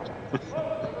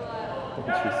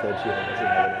 She said she doesn't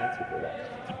have an answer for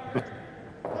that.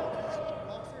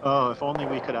 Oh, if only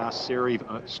we could ask Siri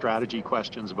strategy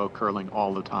questions about curling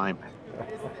all the time.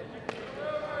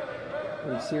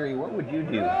 Hey Siri, what would you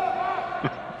do? I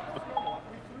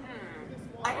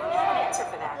don't have an answer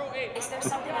for that. Is there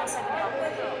something else I can help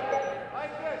with?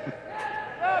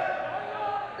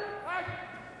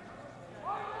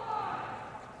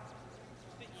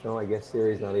 So I guess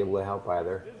Siri's not able to help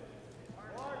either.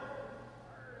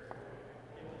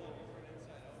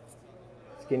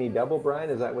 Skinny double, Brian?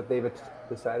 Is that what they've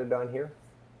decided on here?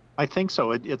 I think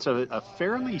so. It's a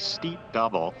fairly steep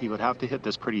double. He would have to hit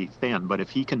this pretty thin, but if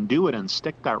he can do it and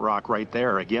stick that rock right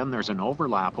there, again, there's an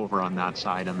overlap over on that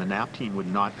side, and the Knapp team would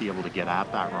not be able to get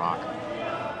at that rock.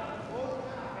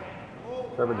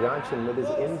 Trevor Johnson with his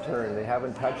intern. They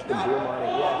haven't touched the boom on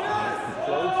it yet. It's too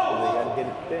close, so they got to hit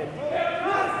it thin.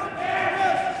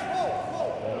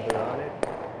 Now they're on it.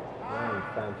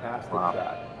 Fantastic shot.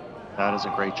 That is a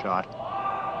great shot.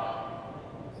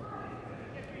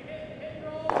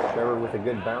 Trevor with a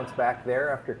good bounce back there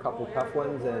after a couple tough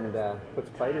ones, and puts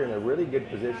Kleiter in a really good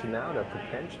position now to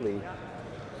potentially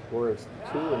score his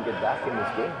 2 and get back in this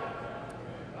game.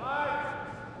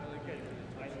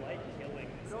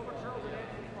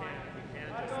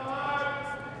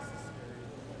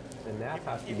 And Knapp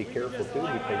has to be careful too,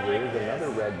 because there is another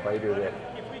red biter that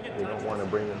they don't want to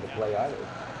bring into play either.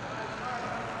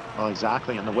 Well,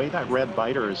 exactly, and the way that red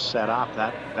biter is set up,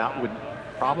 that would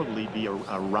probably be a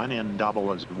run-in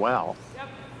double as well.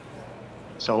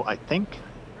 So I think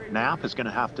Knapp is going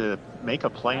to have to make a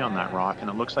play on that rock, and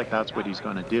it looks like that's what he's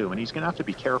going to do. And he's going to have to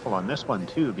be careful on this one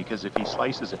too, because if he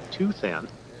slices it too thin,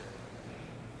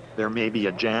 there may be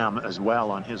a jam as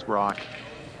well on his rock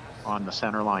on the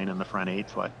center line in the front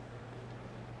 8-foot.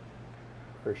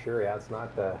 For sure, yeah, it's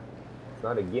not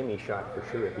a gimme shot for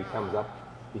sure. If he comes up,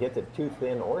 he hits it too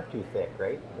thin or too thick,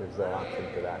 right? There's an option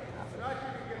for that to happen.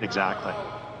 Exactly.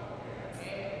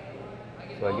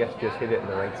 So I guess just hit it in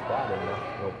the right spot and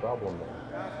no problem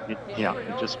there. Yeah,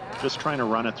 just trying to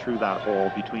run it through that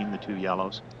hole between the two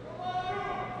yellows.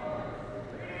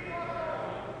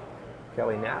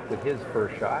 Kelly Knapp with his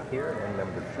first shot here, and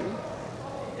number 3.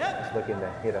 Just looking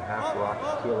to hit a half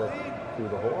rock, peel it through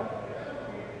the hole.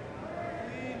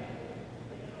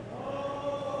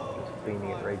 Just cleaning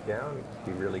it right down. It's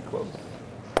be really close.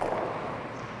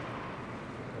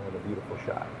 What a beautiful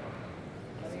shot.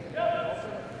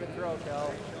 Good throw,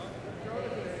 Kel.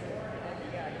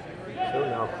 So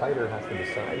now Kleiter has to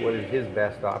decide what is his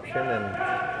best option, and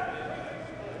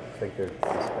looks like they're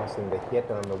discussing the hit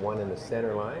on the one in the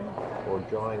center line or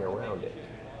drawing around it.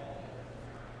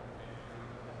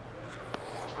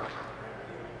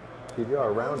 If you draw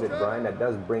around it, Brian, that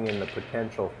does bring in the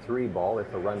potential 3 ball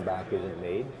if a run back isn't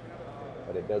made,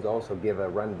 but it does also give a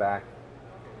run back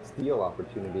steal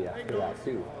opportunity after that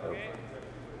too. So.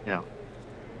 Yeah.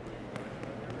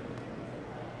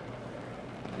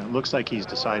 It looks like he's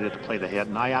decided to play the hit,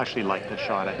 and I actually like this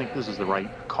shot. I think this is the right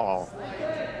call.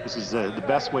 This is the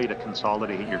best way to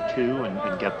consolidate your 2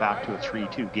 and get back to a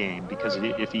 3-2 game, because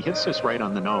if he hits this right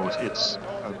on the nose, it's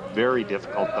a very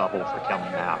difficult double for Kelly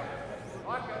Knapp.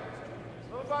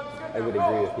 I would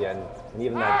agree with you, and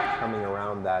even that coming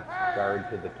around that guard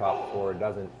to the top 4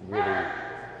 doesn't really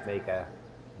make a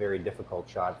very difficult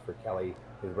shot for Kelly.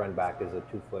 His run back is a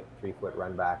 2-foot, 3-foot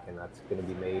run back, and that's going to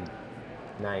be made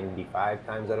 95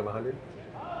 times out of 100.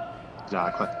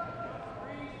 Exactly.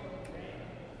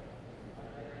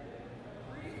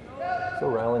 So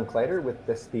Rylan Kleiter with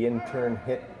the in-turn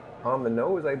hit on the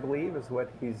nose, I believe, is what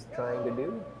he's trying to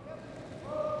do.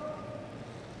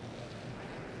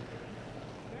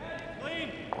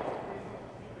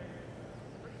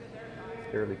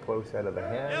 Fairly close out of the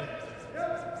hand.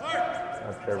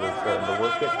 Now Trevor's starting to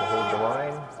work it to hold the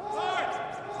line.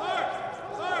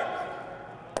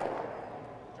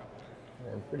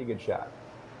 And pretty good shot.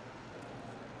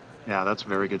 Yeah, that's a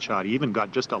very good shot. He even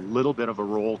got just a little bit of a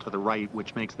roll to the right,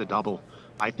 which makes the double,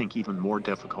 I think, even more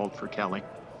difficult for Kelly.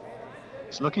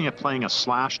 He's looking at playing a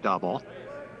slash double.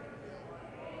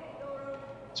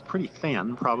 It's pretty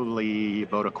thin, probably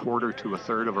about a quarter to a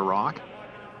third of a rock.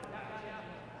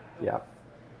 Yeah.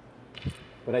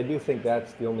 But I do think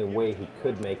that's the only way he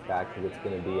could make that, because it's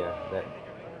going to be that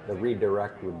the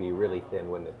redirect would be really thin,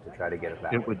 wouldn't it, to try to get it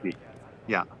that way? It would be,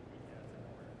 yeah.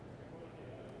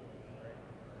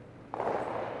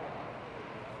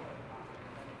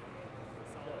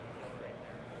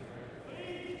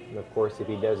 And of course, if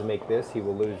he does make this, he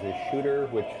will lose his shooter,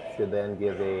 which should then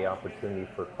give a opportunity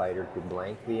for Kleiter to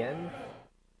blank the end.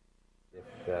 If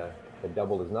the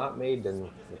double is not made, then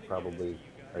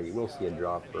you will see a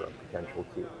draw for a potential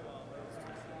two.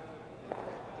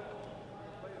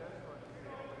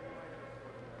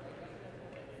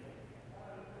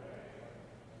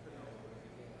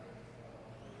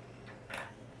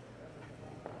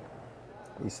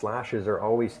 These slashes are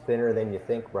always thinner than you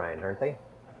think, Brian, aren't they?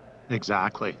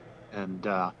 Exactly. And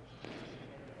the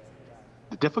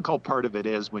difficult part of it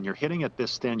is when you're hitting it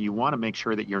this thin, you want to make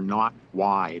sure that you're not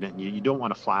wide, and you don't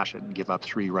want to flash it and give up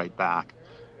three right back.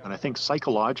 And I think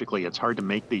psychologically it's hard to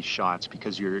make these shots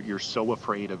because you're so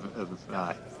afraid of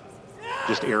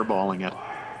just airballing it.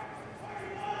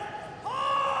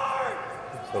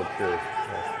 So true.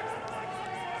 Yeah.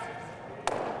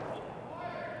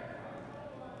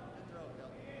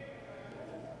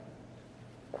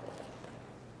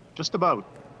 Just about.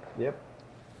 Yep.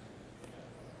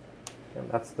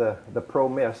 And that's the pro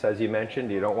miss, as you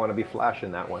mentioned. You don't want to be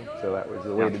flashing that one, so that was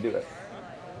the way to do it.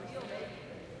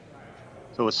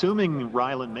 So assuming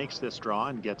Rylan makes this draw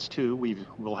and gets two,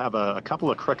 we'll have a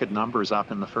couple of crooked numbers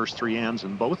up in the first three ends,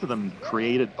 and both of them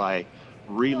created by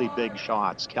really big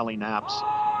shots. Kelly Knapp's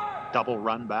double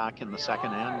run back in the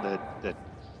second end that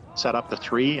set up the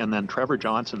three, and then Trevor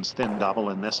Johnson's thin double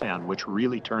in this end, which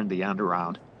really turned the end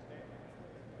around.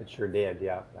 It sure did,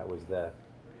 yeah. That was the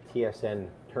TSN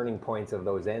turning points of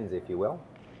those ends, if you will.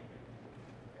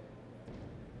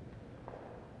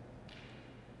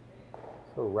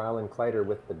 So Rylan Kleiter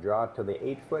with the draw to the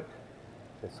 8-foot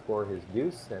to score his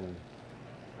deuce, and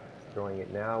throwing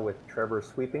it now with Trevor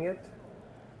sweeping it.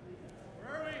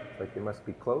 Looks like it must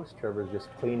be close. Trevor's just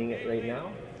cleaning it right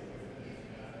now.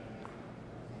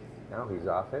 Now he's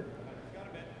off it.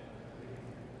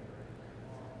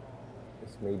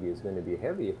 This maybe is going to be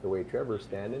heavy if the way Trevor's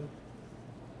standing.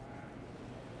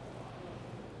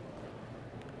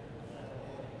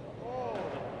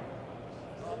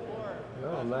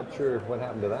 No, I'm not sure what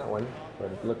happened to that one,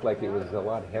 but it looked like it was a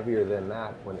lot heavier than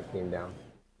that when it came down.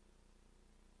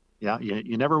 Yeah,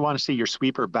 you never want to see your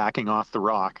sweeper backing off the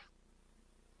rock.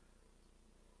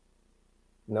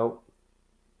 Nope.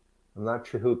 I'm not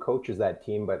sure who coaches that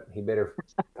team, but he better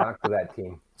talk to that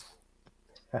team.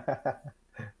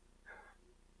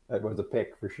 That was a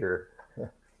pick for sure,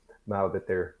 now that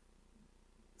they're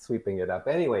sweeping it up.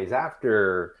 Anyways,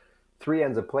 after three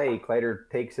ends of play, Kleiter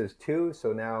takes his two,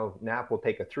 so now Knapp will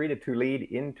take a 3-2 lead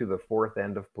into the fourth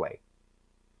end of play.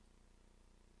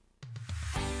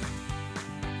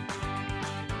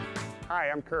 Hi,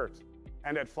 I'm Kurt,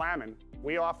 and at Flamin,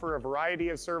 we offer a variety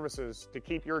of services to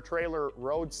keep your trailer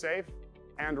road safe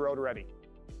and road ready.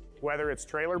 Whether it's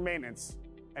trailer maintenance,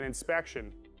 an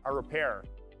inspection, a repair,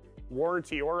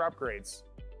 warranty, or upgrades,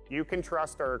 you can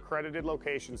trust our accredited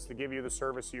locations to give you the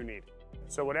service you need.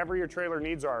 So whatever your trailer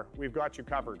needs are, we've got you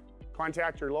covered.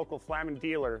 Contact your local Flamin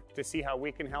dealer to see how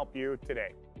we can help you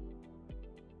today.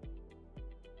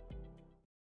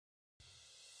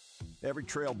 Every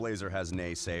trailblazer has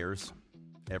naysayers.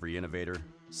 Every innovator,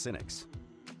 cynics.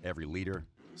 Every leader,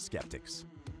 skeptics.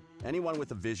 Anyone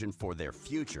with a vision for their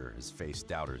future has faced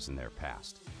doubters in their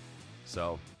past.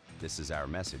 So, this is our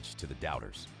message to the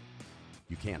doubters.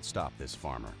 You can't stop this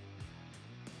farmer.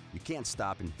 You can't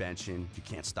stop invention. You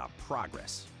can't stop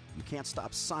progress. You can't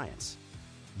stop science.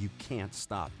 You can't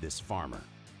stop this farmer.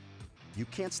 You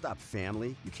can't stop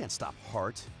family. You can't stop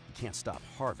heart. You can't stop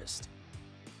harvest.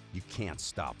 You can't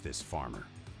stop this farmer.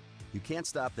 You can't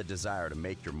stop the desire to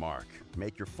make your mark,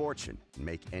 make your fortune, and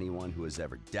make anyone who has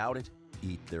ever doubted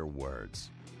eat their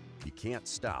words. You can't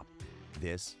stop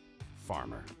this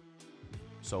farmer.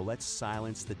 So let's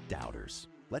silence the doubters.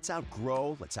 Let's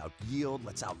outgrow, let's outyield,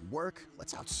 let's outwork,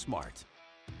 let's outsmart.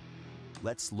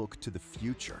 Let's look to the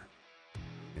future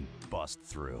and bust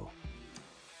through.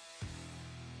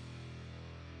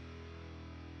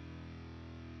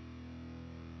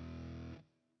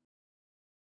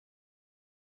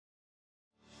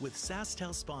 With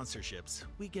SaskTel sponsorships,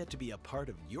 we get to be a part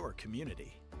of your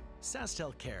community.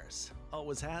 SaskTel cares,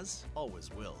 always has,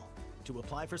 always will. To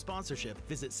apply for sponsorship,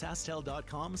 visit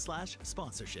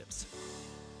SaskTel.com/sponsorships.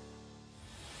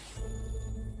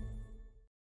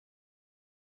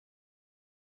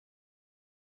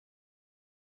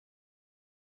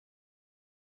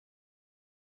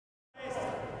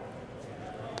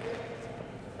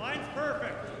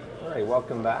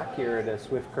 welcome back here at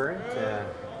Swift Current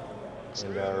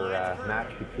and our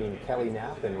match between Kelly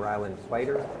Knapp and Rylan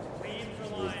Kleiter.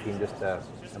 We've seen just a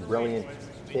brilliant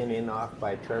pin in off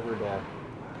by Trevor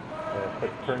to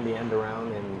turn the end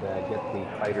around and get the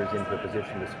Kleiters into a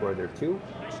position to score their 2.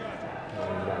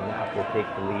 And Knapp will take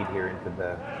the lead here into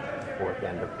the 4th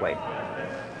end of play.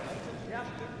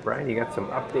 Brian, you got some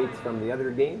updates from the other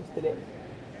games today?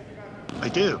 I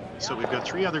do. So we've got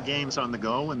 3 other games on the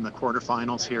go in the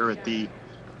quarterfinals here at the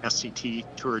SCT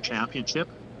Tour Championship.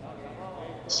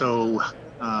 So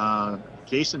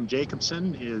Jason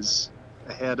Jacobson is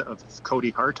ahead of Cody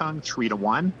Hartung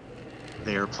 3-1.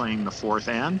 They are playing the 4th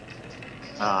end.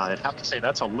 I'd have to say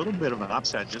that's a little bit of an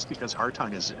upset just because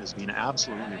Hartung has been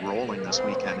absolutely rolling this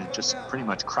weekend and just pretty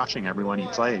much crushing everyone he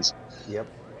plays. Yep.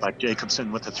 But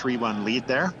Jacobson with a 3-1 lead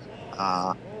there.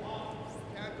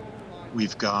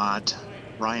 We've got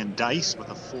Ryan Dice with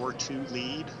a 4-2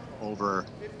 lead over,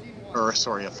 or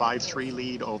sorry, a 5-3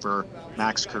 lead over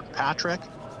Max Kirkpatrick.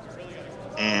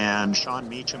 And Sean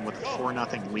Meacham with a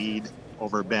 4-0 lead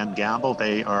over Ben Gamble.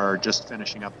 They are just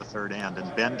finishing up the 3rd end.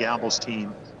 And Ben Gamble's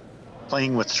team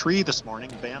playing with 3 this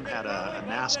morning. Ben had a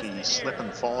nasty slip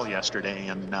and fall yesterday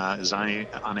and is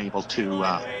unable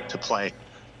to play.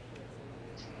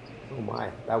 Oh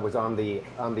my, that was on the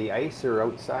ice or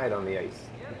outside on the ice?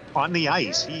 On the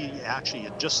ice. He actually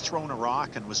had just thrown a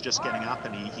rock and was just getting up,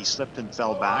 and he slipped and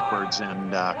fell backwards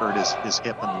and hurt his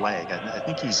hip and leg. I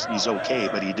think he's okay,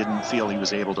 but he didn't feel he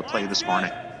was able to play this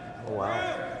morning. Oh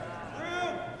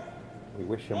wow. We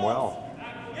wish him well.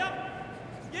 Yep.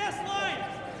 Yes, line.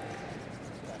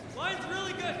 Line's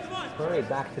really good. Come on. All right,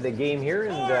 back to the game here,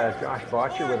 and Josh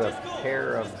Botcher with a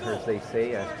pair of, as they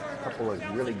say, a couple of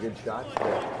really good shots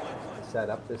to set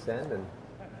up this end, and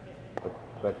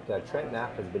but Trent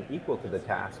Knapp has been equal to the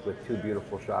task with 2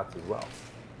 beautiful shots as well.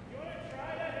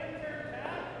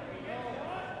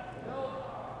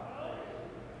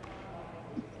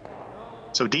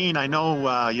 So Dean, I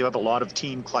know you have a lot of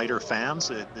Team Kleiter fans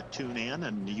that tune in,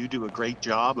 and you do a great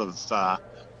job of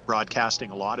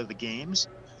broadcasting a lot of the games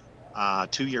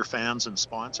to your fans and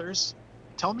sponsors.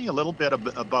 Tell me a little bit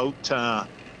about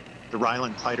the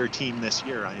Rylan Kleiter team this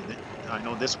year. I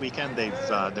know this weekend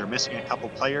they're missing a couple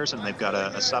players and they've got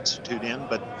a substitute in,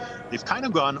 but they've kind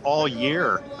of gone all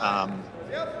year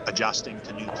adjusting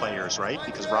to new players, right?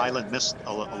 Because Rylan missed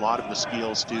a lot of the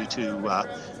Spiels due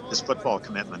to his football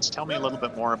commitments. Tell me a little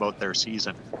bit more about their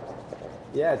season.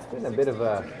 Yeah, it's been a bit of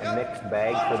a mixed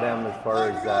bag for them as far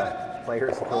as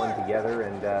players going together,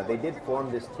 and they did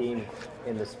form this team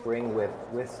in the spring with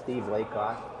Steve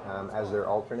Laycock as their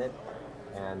alternate,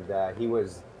 and he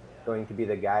was going to be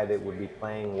the guy that would be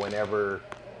playing whenever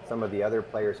some of the other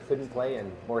players couldn't play,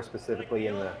 and more specifically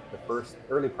in the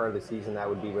early part of the season, that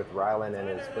would be with Rylan and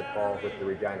his football with the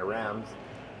Regina Rams.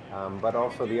 But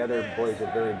also the other boys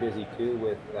are very busy too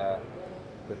with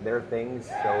their things.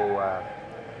 So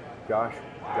Josh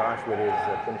with his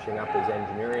finishing up his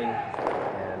engineering,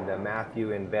 and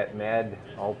Matthew and Vet Med,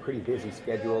 all pretty busy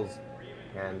schedules.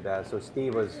 And so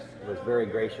Steve was very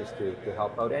gracious to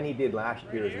help out, and he did last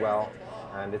year as well.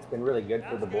 And it's been really good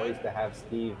for the boys to have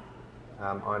Steve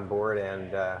on board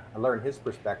and learn his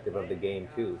perspective of the game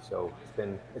too. So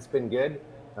it's been good.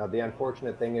 The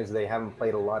unfortunate thing is they haven't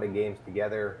played a lot of games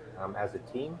together as a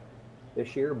team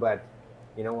this year. But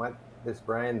you know what,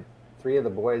 Brian, 3 of the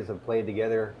boys have played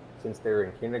together since they were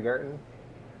in kindergarten.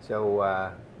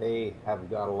 So they have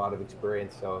got a lot of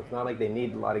experience. So it's not like they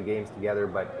need a lot of games together,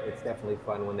 but it's definitely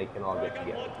fun when they can all get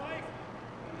together.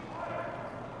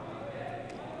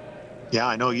 Yeah,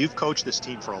 I know you've coached this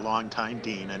team for a long time,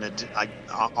 Dean, and I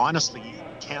honestly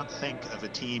can't think of a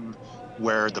team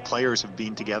where the players have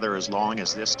been together as long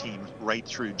as this team right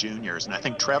through juniors. And I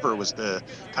think Trevor was the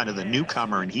kind of the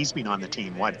newcomer, and he's been on the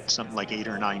team, something like 8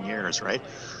 or 9 years, right?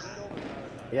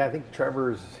 Yeah, I think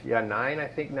Trevor's 9, I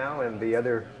think now, and the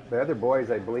other boys,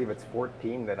 I believe it's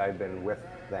 14 that I've been with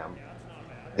them.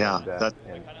 Yeah,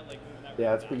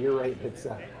 yeah, you're right. It's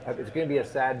going to be a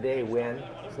sad day when.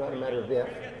 It's not a matter of if.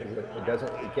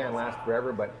 It can't last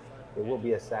forever, but it will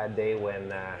be a sad day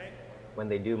when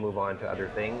they do move on to other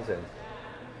things.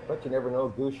 But you never know.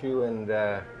 Gushu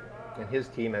and his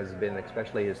team has been,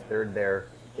 especially his third there,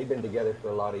 they've been together for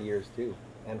a lot of years too,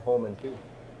 and Holman too.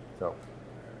 So.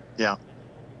 Yeah.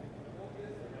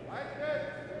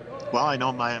 Well, I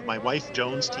know my wife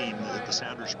Joan's team, the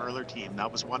Sandra Schmerler team, that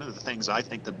was one of the things I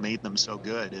think that made them so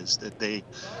good, is that they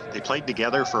played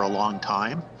together for a long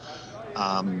time.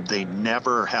 They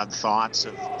never had thoughts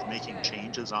of making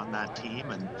changes on that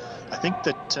team, and I think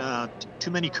that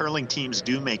too many curling teams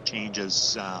do make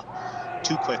changes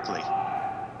too quickly.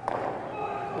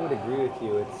 I would agree with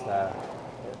you. It's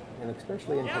and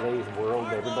especially in today's world,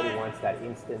 everybody wants that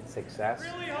instant success.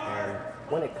 And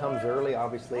when it comes early,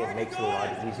 obviously, it makes it a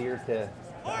lot easier to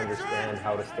understand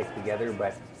how to stick together.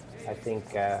 But I think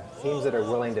teams that are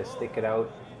willing to stick it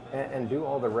out and do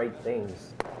all the right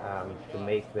things to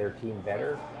make their team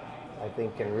better, I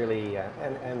think can really,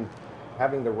 and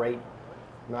having the right,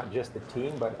 not just the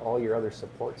team, but all your other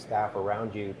support staff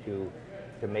around you to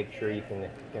make sure you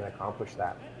can accomplish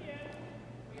that.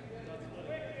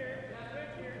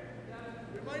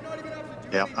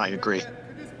 Yeah, I agree.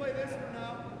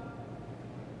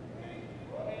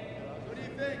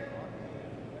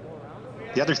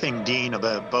 The other thing, Dean,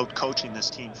 about coaching this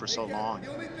team for so long,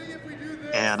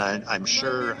 and I'm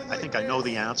sure, I think I know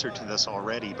the answer to this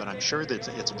already, but I'm sure that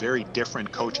it's very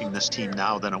different coaching this team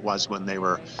now than it was when they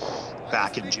were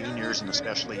back in juniors, and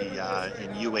especially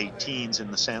in U18s,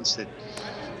 in the sense that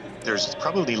there's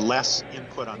probably less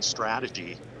input on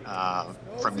strategy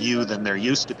from you than there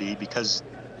used to be, because,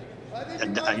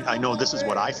 and I know this is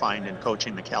what I find in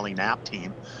coaching the Kelly Knapp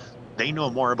team, they know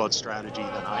more about strategy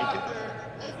than I do.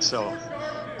 So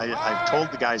I've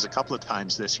told the guys a couple of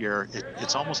times this year,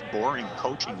 it's almost boring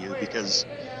coaching you, because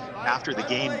after the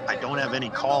game, I don't have any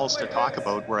calls to talk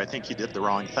about where I think you did the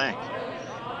wrong thing.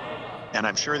 And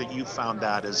I'm sure that you've found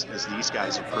that as these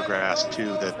guys have progressed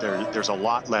too, that there's a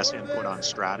lot less input on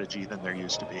strategy than there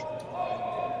used to be.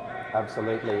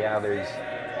 Absolutely, yeah.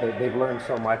 They've learned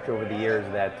so much over the years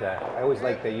that I always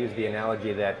like to use the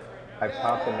analogy that I've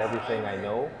taught them everything I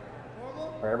know,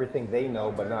 or everything they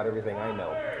know, but not everything I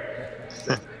know.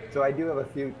 So I do have a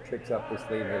few tricks up the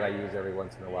sleeve that I use every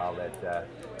once in a while that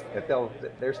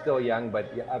they're still young,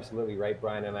 but you're absolutely right,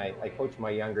 Brian. And I coach my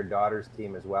younger daughter's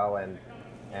team as well, and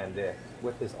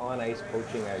with this on-ice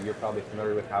coaching, you're probably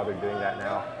familiar with how they're doing that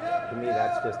now. To me,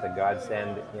 that's just a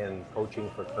godsend in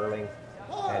coaching for curling,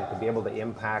 and to be able to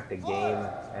impact a game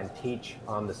and teach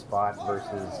on the spot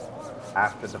versus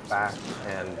after the fact,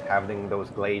 and having those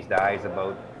glazed eyes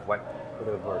about what could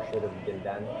have or should have been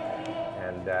done.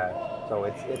 And so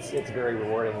it's very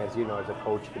rewarding, as you know, as a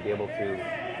coach, to be able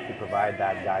to provide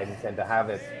that guidance and to have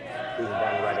it being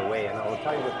done right away. And I'll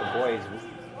tell you, with the boys,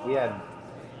 we had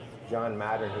John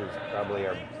Madden, who's probably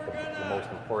the most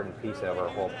important piece of our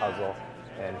whole puzzle,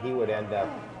 and he would end up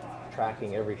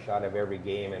tracking every shot of every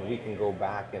game, and we can go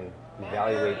back and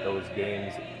evaluate those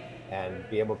games and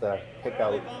be able to pick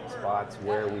out spots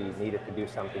where we needed to do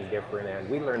something different. And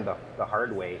we learned the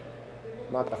hard way,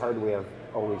 not the hard way of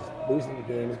always losing the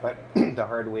games, but the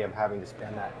hard way of having to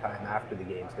spend that time after the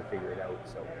games to figure it out.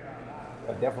 So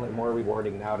but definitely more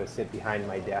rewarding now to sit behind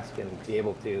my desk and be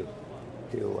able to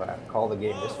call the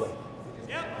game this way.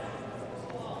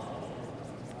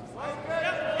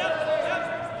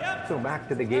 So back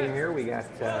to the game here, we got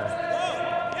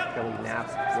Kelly Knapp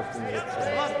looking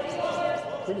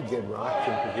at pretty good rocks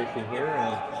in position here,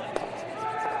 and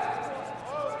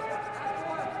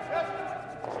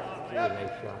a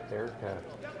nice shot there to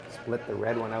split the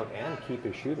red one out and keep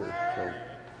his shooter. So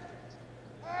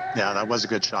yeah, that was a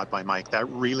good shot by Mike. That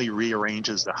really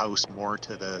rearranges the house more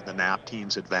to the Knapp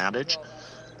team's advantage.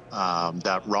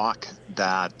 That rock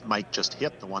that Mike just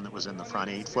hit, the one that was in the front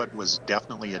 8 foot, was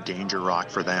definitely a danger rock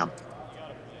for them.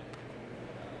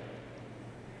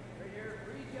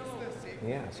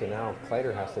 Yeah, so now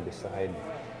Kleiter has to decide,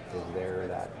 is there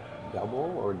that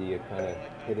double, or do you kind of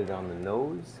hit it on the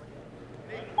nose?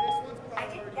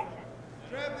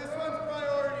 Trev, this one's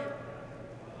priority.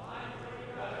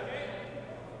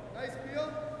 Nice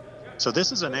field. So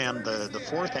this is an end, the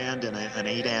fourth end in an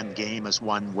 8-end game is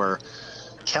one where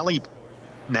Kelly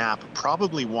Knapp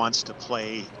probably wants to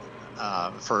play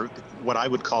for what I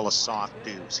would call a soft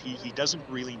deuce. He doesn't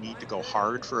really need to go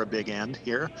hard for a big end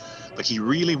here, but he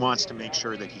really wants to make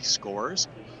sure that he scores.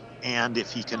 And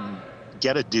if he can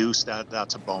get a deuce,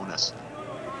 that's a bonus.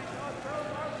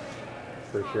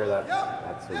 For sure,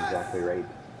 that's exactly right.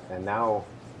 And now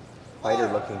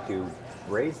Kleiter looking to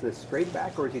raise this straight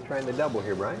back, or is he trying to double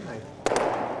here, Brian?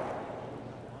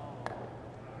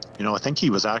 You know, I think he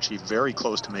was actually very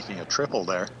close to making a triple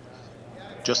there.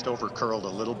 Just over curled a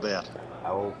little bit.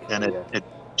 Okay, and it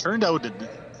turned out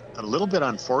a little bit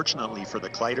unfortunately for the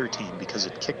Kleiter team, because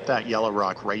it kicked that yellow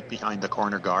rock right behind the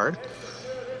corner guard.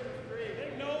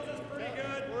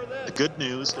 The good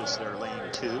news is they're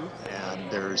laying 2, and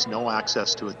there's no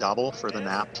access to a double for the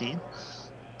Knapp team.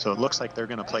 So it looks like they're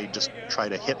going to try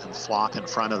to hit and flop in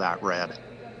front of that red.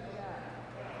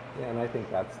 Yeah, and I think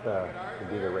that's would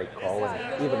be the right call.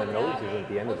 And even the nose isn't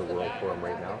the end of the world for him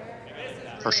right now.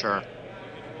 For sure.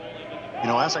 You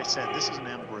know, as I said, this is an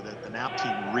end where the Knapp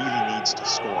team really needs to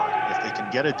score. If they can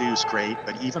get a deuce, great,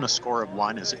 but even a score of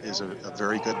 1 is a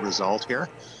very good result here.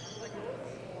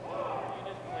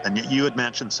 And you had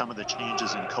mentioned some of the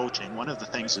changes in coaching. One of the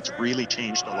things that's really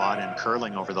changed a lot in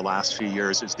curling over the last few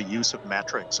years is the use of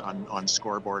metrics on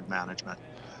scoreboard management.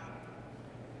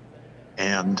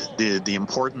 And the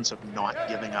importance of not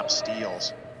giving up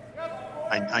steals.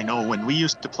 I know when we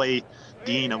used to play,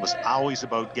 Dean, it was always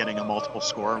about getting a multiple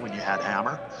score when you had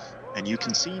hammer. And you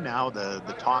can see now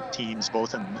the top teams,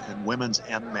 both in women's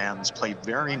and men's, play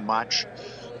very much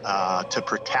to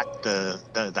protect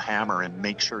the hammer and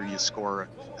make sure you score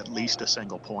at least a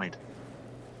single point.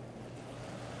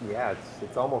 Yeah,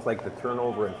 it's almost like the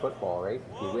turnover in football, right?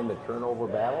 If you win the turnover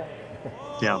battle,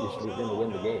 yeah, you're going to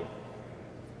win the game.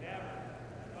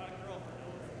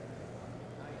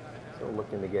 So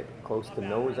looking to get close to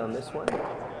nose on this one.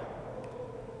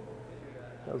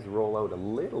 Does roll out a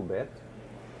little bit.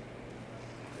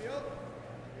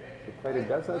 So Kleiter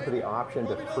does have the option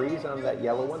to freeze on that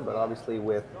yellow one, but obviously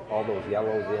with all those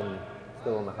yellows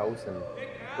still in the house and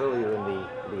earlier in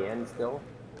the end still,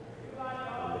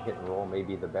 the hit and roll may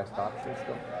be the best option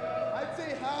still. I'd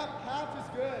say half is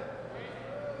good.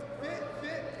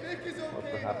 Thick is okay.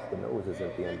 Well, perhaps the nose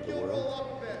isn't the end of the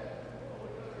world.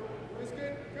 It was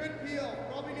good peel.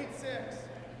 Probably need 6.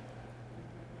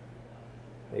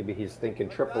 Maybe he's thinking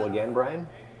triple again, Brian?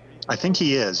 I think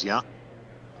he is, yeah.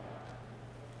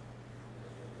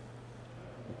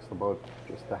 It's about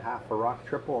just a half a rock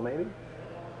triple, maybe?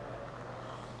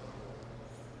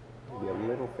 Maybe a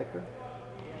little thicker.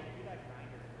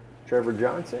 Trevor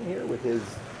Johnson here with his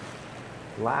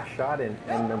last shot in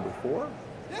end number 4.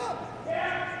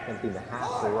 Attempting the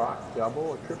half a rock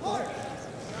double, a triple.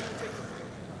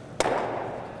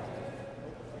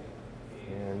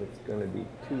 And it's going to be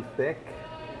too thick.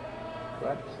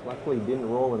 But luckily didn't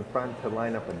roll in front to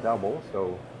line up a double,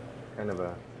 so kind of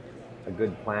a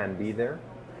good plan B there.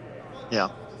 Yeah.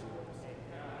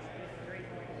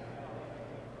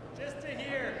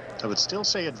 I would still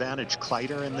say advantage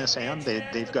Kleiter in this end.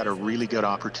 They've got a really good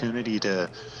opportunity to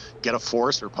get a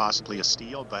force or possibly a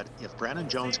steal, but if Brennan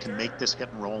Jones can make this hit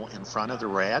and roll in front of the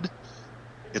red,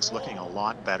 it's looking a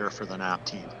lot better for the Knapp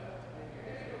team.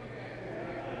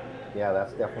 Yeah,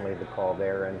 that's definitely the call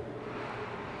there, and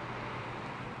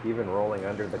even rolling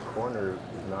under the corner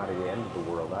is not at the end of the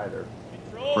world either.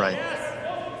 Right.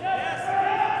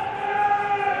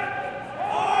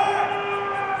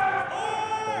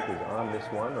 He's on this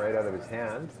one right out of his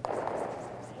hand.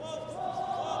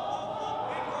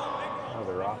 Now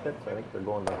they're off it, so I think they're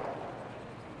going to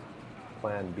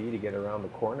plan B to get around the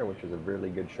corner, which is a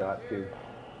really good shot too.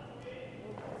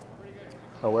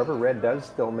 However, red does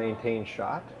still maintain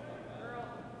shot.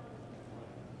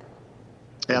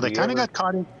 Yeah, they kind of got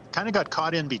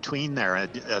caught in between there.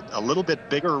 A little bit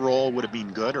bigger roll would have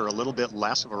been good, or a little bit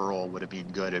less of a roll would have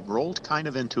been good. It rolled kind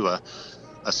of into a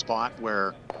spot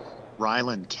where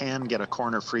Rylan can get a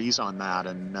corner freeze on that,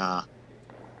 and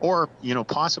or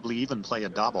possibly even play a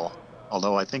double.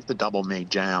 Although I think the double may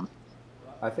jam.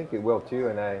 I think it will too,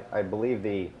 and I believe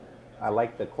I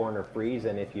like the corner freeze.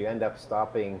 And if you end up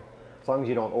stopping, as long as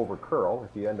you don't over curl,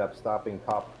 if you end up stopping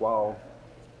top 12,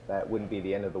 that wouldn't be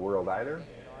the end of the world either.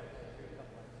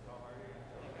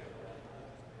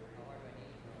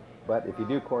 But if you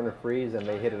do corner freeze and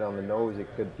they hit it on the nose, it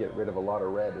could get rid of a lot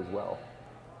of red as well.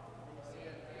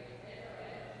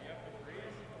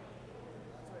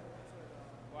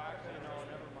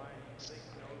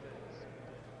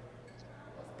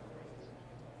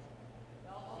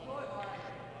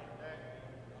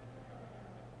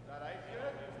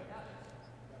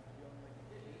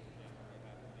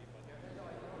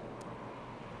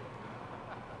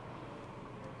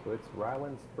 So it's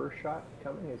Rylan's first shot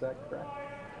coming, is that correct?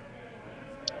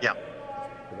 Yeah.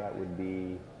 So that would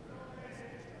be...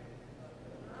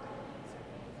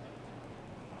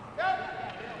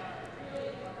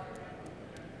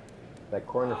 That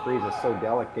corner freeze is so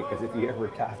delicate because if you ever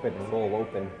tap it and roll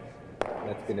open,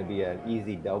 that's going to be an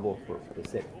easy double for the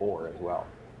sit 4 as well.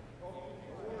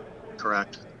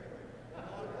 Correct.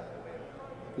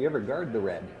 Do you ever guard the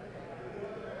red?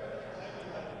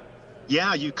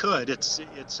 Yeah, you could. It's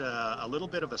a little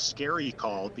bit of a scary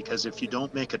call because if you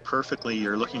don't make it perfectly,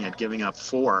 you're looking at giving up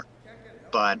 4.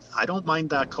 But I don't mind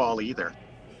that call either.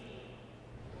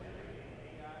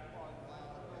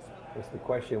 Guess the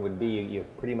question would be, you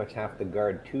pretty much have to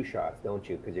guard 2 shots, don't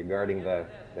you? Because you're guarding the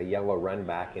yellow run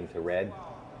back into red,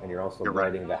 and you're also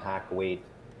guarding the hack weight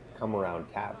come around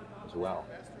tap as well.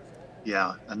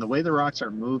 Yeah, and the way the rocks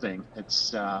are moving,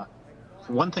 it's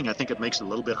for one thing, I think it makes it a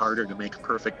little bit harder to make a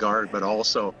perfect guard, but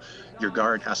also your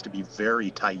guard has to be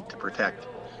very tight to protect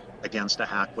against a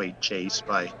hack weight chase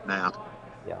by Knapp.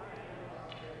 Yeah.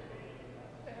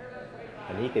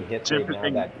 And he can hit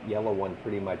right now that yellow one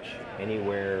pretty much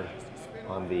anywhere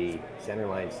on the center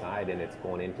line side, and it's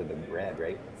going into the red,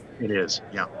 right? It is,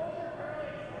 yeah.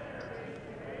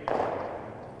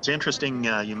 It's interesting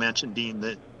you mentioned, Dean,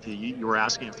 that you were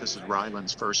asking if this is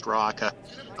Rylan's first rock. I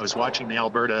was watching the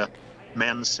Alberta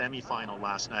men's semifinal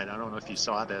last night. I don't know if you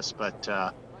saw this, but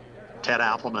Ted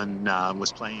Appleman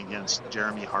was playing against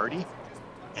Jeremy Hardy,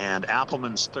 and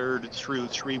Appleman's third threw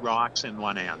 3 rocks in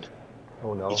one end.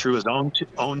 Oh no. He threw his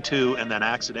own 2 and then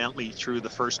accidentally threw the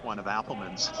first one of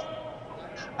Appleman's.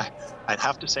 I'd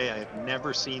have to say I've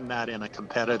never seen that in a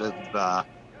competitive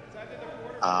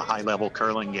high-level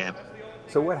curling game.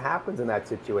 So what happens in that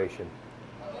situation?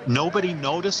 Nobody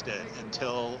noticed it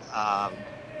until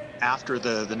after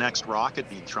the next rock had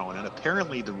been thrown. And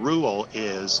apparently the rule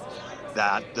is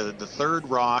that the third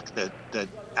rock that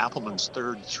Appleman's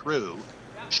third threw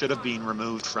should have been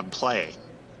removed from play.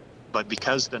 But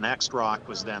because the next rock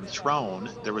was then thrown,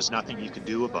 there was nothing you could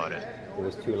do about it. It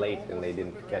was too late and they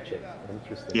didn't catch it.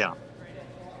 Interesting. Yeah.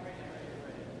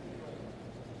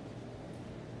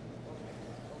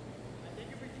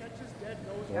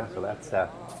 Yeah, so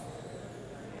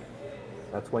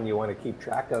that's when you want to keep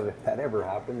track of if that ever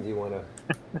happens. You want to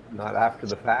not after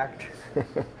the fact.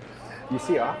 You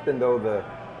see often though the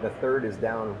third is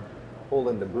down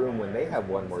holding the broom when they have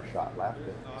one more shot left.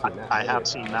 I have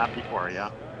seen that before,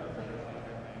 yeah.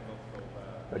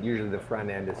 But usually the front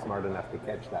end is smart enough to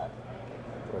catch that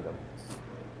for them.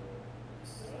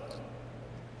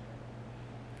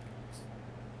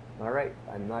 All right,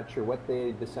 I'm not sure what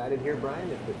they decided here, Brian,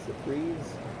 if it's a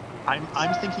freeze. I'm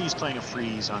thinking he's playing a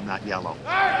freeze on that yellow.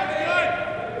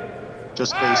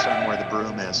 Just based on where the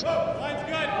broom is. Line's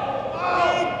good.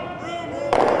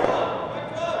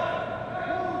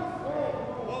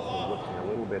 It's looking a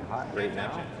little bit hot right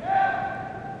now.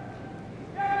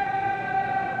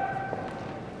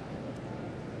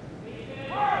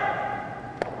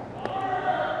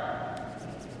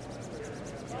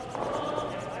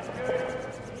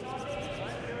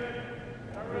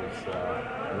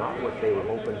 They were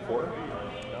hoping for.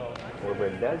 Or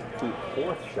it does keep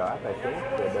 4th shot, I think.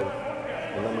 It does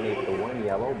eliminate the 1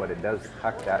 yellow, but it does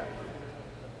tuck that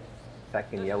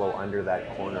 2nd yellow under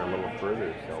that corner a little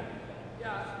further. So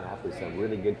Knapp is in a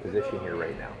really good position here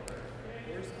right now.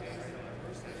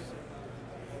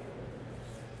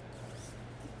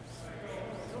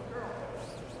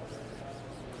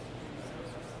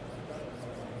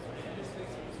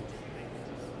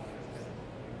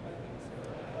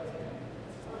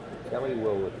 Kelly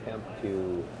will attempt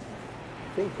to,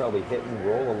 I think, probably hit and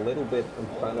roll a little bit in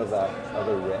front of that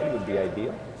other red would be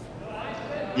ideal.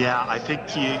 Yeah, I think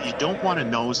you don't want to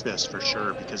nose this for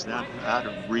sure, because that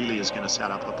really is going to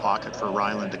set up a pocket for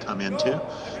Rylan to come into.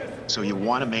 So you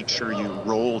want to make sure you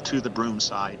roll to the broom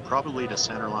side, probably to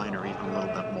center line or even a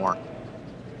little bit more.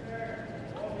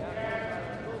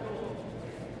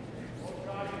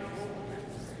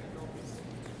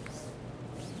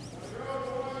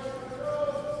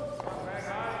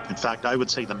 In fact, I would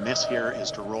say the miss here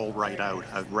is to roll right out.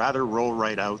 I'd rather roll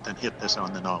right out than hit this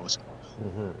on the nose.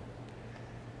 Mm-hmm.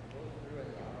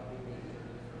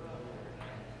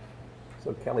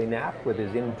 So Kelly Knapp with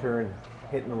his in-turn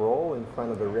hit and roll in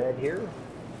front of the red here.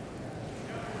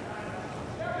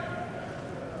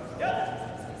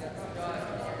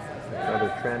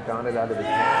 Another Trent on it out of his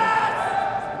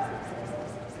hand.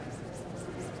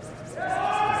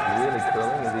 He's really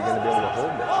curling. Is he going to be able to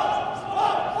hold this?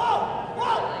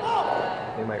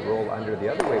 They might roll under the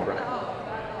other way, Brian,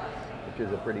 which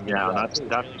is a pretty good Yeah, shot.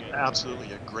 that's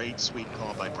absolutely a great sweet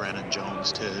call by Brennan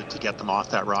Jones to get them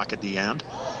off that rock at the end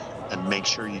and make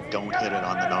sure you don't hit it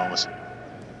on the nose.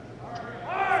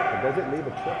 But does it leave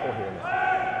a triple here now?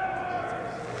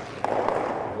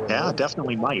 Yeah,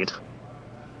 definitely might.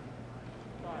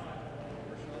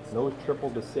 Nose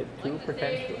triple to sit 2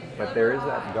 potentially, but there is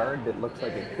that guard that looks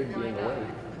like it could be in the way.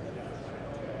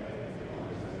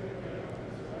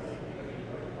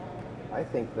 I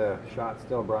think the shot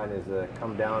still, Brian, is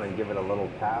come down and give it a little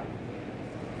tap.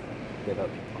 Get a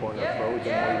corner frozen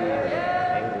maybe, or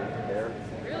angle there.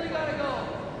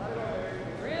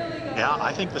 Yeah,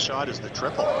 I think the shot is the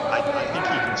triple. I think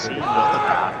he can see both of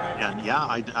that. And yeah,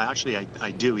 I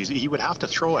do. He would have to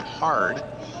throw it hard,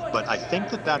 but I think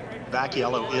that back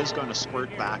yellow is going to squirt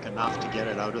back enough to get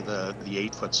it out of the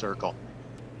 8-foot circle.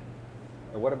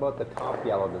 And what about the top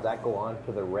yellow? Does that go on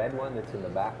to the red one that's in the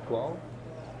back 12?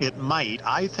 It might.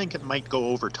 I think it might go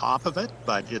over top of it,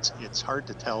 but it's hard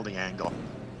to tell the angle.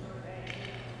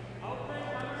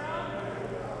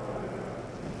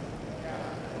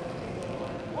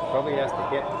 Probably has to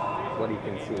hit what he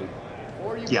can see.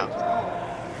 Yeah.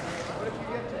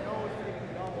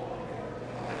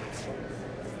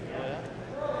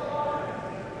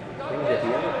 Things if you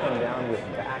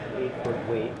 8-foot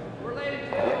weight,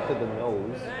 get to the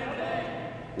nose,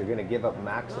 you're going to give up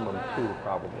maximum 2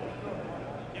 probably.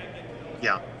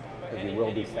 Yeah. Because you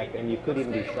will be second, and you could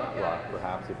even be shot rock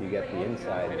perhaps if you get the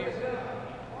inside,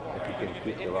 if you can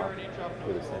keep the rock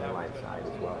to the center line side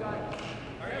as well.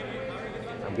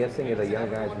 I'm guessing the young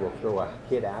guys will throw a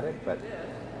hit at it, but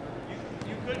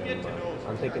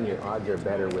I'm thinking your odds are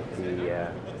better with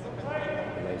the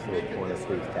nice little corner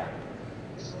freeze tap.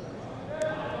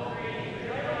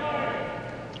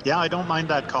 Yeah, I don't mind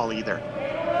that call either.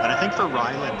 And I think for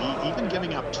Rylan, even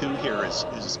giving up 2 here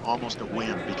is almost a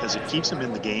win because it keeps him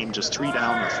in the game, just 3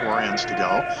 down with 4 ends to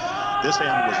go. This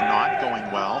end was not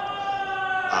going well.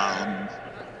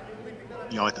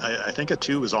 You know, I think a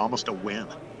 2 is almost a win.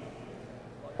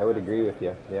 I would agree with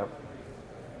you, yep.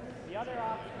 The other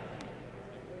option.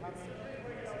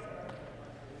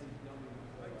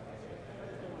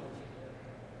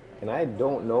 And I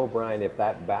don't know, Brian, if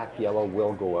that back yellow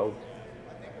will go out.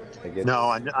 No,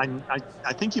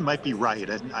 I think you might be right.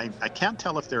 I can't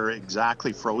tell if they're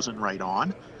exactly frozen right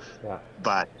on. Yeah.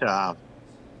 But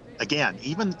again,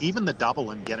 even the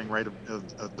double and getting rid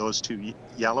of those 2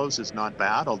 yellows is not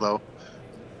bad. Although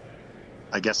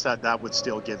I guess that would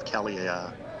still give Kelly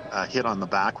a hit on the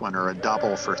back one or a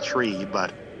double for 3.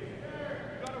 But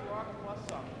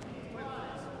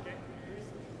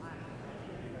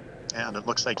and it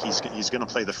looks like he's going to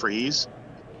play the freeze.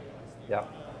 Yeah.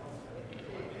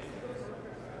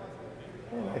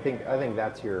 I think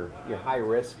that's your high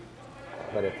risk,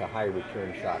 but it's a high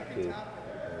return shot too.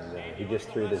 And he just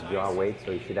threw this draw weight,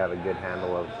 so he should have a good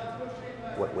handle of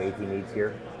what weight he needs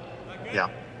here. Yeah.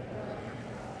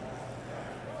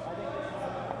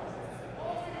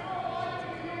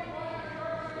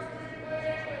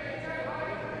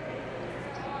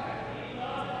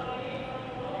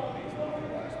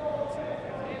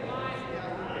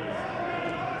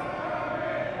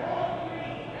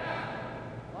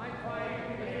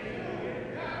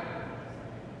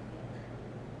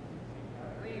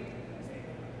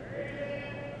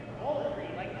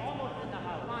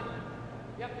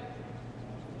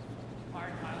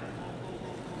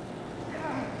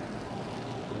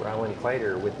 Rylan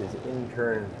Kleiter with his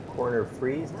in-turn corner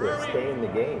freeze to stay in the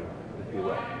game, if you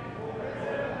will.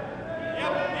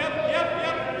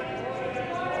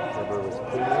 Trevor was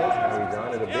cleaning it, now he's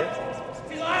on it a bit.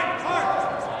 And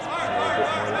a bit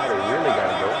more now, they really got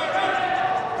to go.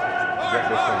 Get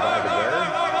this one by the guard.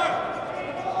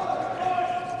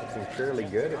 Looking fairly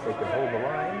good if they can hold the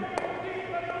line.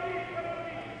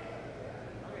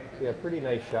 So yeah, pretty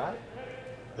nice shot.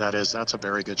 That's a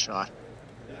very good shot.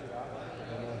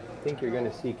 I think you're going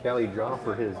to see Kelly draw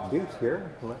for his deuce here,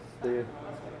 unless they...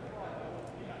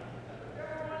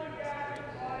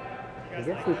 I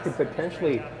guess we could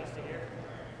potentially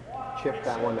chip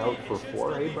that one out for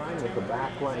 4, hey Brian, with the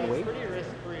back line weight?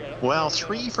 Well,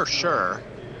 3 for sure.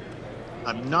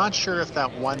 I'm not sure if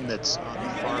that one that's on the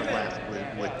far left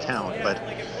would count, but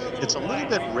it's a little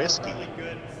bit risky.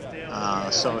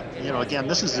 So, you know, again,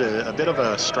 this is a bit of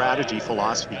a strategy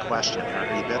philosophy question. Are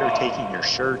you better taking your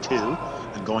sure 2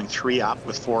 and going 3 up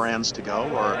with 4 ends to go,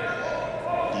 or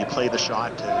do you play the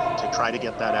shot to try to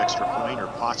get that extra point or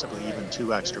possibly even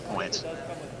 2 extra points?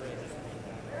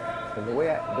 And the way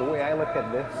I look at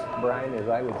this, Brian, is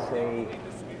I would say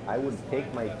I would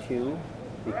take my 2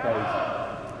 because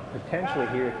potentially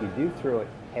here, if you do throw it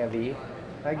heavy,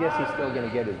 I guess he's still going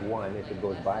to get his 1 if it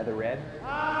goes by the red. He's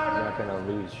not going to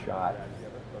lose shot.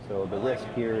 So the risk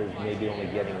here is maybe only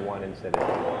getting 1 instead of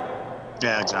 2.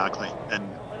 Yeah, exactly. And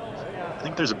I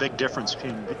think there's a big difference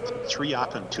between 3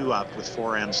 up and 2 up with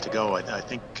 4 ends to go. I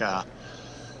think,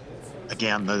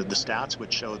 again, the stats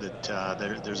would show that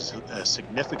there's a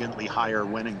significantly higher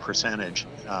winning percentage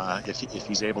if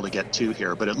he's able to get 2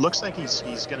 here. But it looks like he's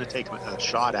going to take a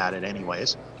shot at it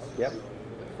anyways. Yep.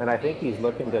 And I think he's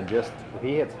looking to just, if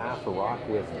he hits half a rock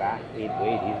with back 8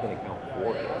 weight, he's going to count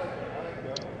 4 here.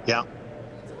 Yeah.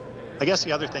 I guess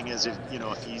the other thing is, you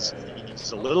know, if he's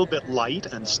a little bit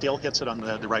light and still hits it on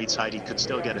the right side, he could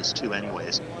still get his 2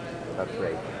 anyways. That's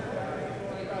right.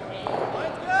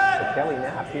 So Kelly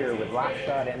Knapp here with last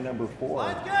shot end number 4.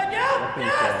 Looking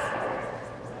to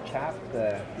chap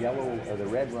the yellow or the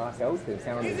red rock out and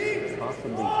count as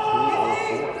possibly 3 or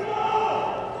 4.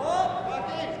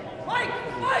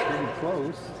 Pretty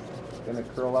close. Gonna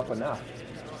curl up enough.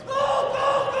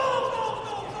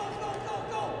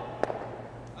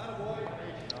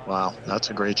 Wow, that's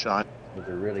a great shot. It's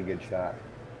a really good shot.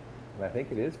 And I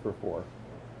think it is for 4.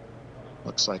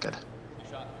 Looks like it.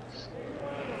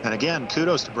 And again,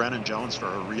 kudos to Brennan Jones for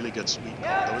a really good sweep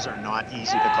call. Those are not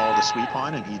easy to call the sweep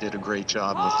on, and he did a great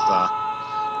job with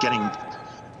getting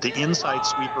the inside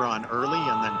sweeper on early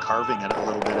and then carving it a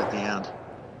little bit at the end.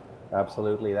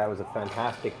 Absolutely, that was a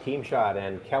fantastic team shot,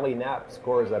 and Kelly Knapp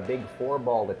scores a big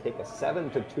 4-ball to take a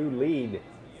 7-2 lead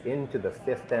into the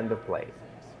 5th end of play.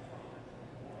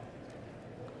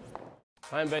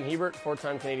 Hi, I'm Ben Hebert,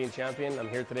 4-time Canadian champion. I'm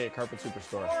here today at Carpet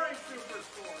Superstore.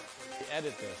 To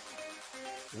edit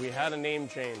this, we had a name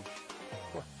change.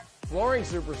 Flooring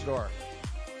Superstore.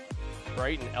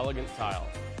 Bright and elegant tile.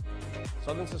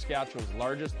 Southern Saskatchewan's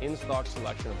largest in-stock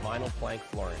selection of vinyl plank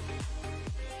flooring.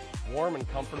 Warm and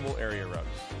comfortable area rugs.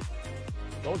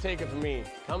 Don't take it from me.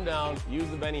 Come down, use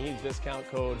the Benny Heath discount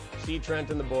code, see Trent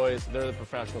and the boys. They're the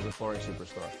professionals at Flooring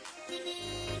Superstore.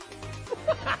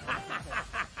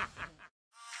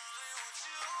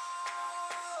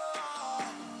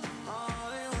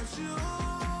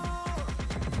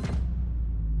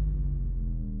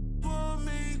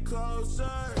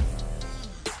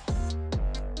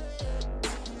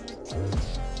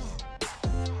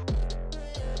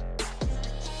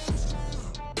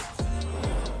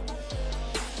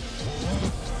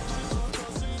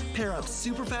 Pair up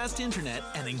super fast internet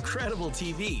and incredible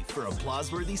TV for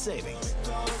applause-worthy savings.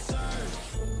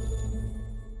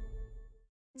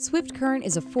 Swift Current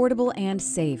is affordable and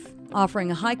safe, offering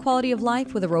a high quality of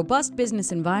life with a robust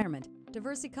business environment,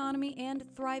 diverse economy, and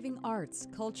thriving arts,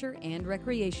 culture, and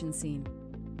recreation scene.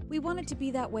 We want it to be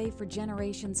that way for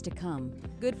generations to come.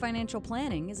 Good financial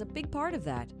planning is a big part of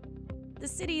that. The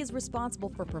city is responsible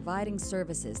for providing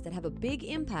services that have a big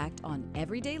impact on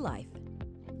everyday life.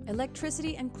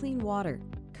 Electricity and clean water,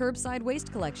 curbside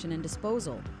waste collection and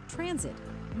disposal, transit,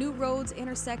 new roads,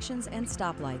 intersections, and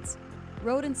stoplights,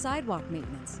 road and sidewalk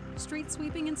maintenance, street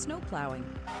sweeping and snow plowing,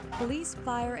 police,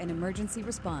 fire, and emergency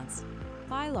response,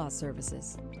 bylaw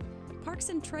services, parks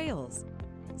and trails,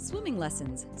 swimming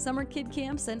lessons, summer kid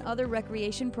camps, and other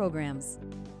recreation programs,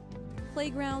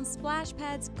 playgrounds, splash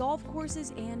pads, golf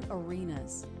courses, and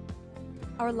arenas,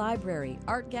 our library,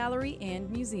 art gallery, and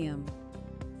museum,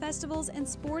 festivals and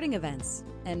sporting events,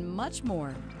 and much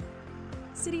more.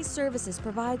 City Services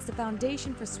provides the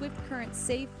foundation for Swift Current's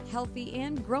safe, healthy,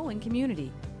 and growing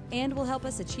community, and will help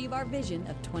us achieve our vision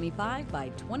of 25 by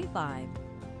 25.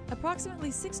 Approximately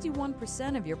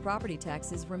 61% of your property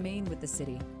taxes remain with the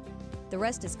city. The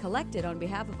rest is collected on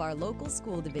behalf of our local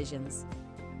school divisions.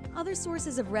 Other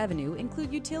sources of revenue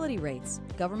include utility rates,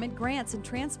 government grants and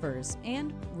transfers,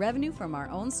 and revenue from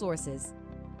our own sources.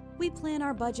 We plan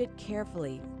our budget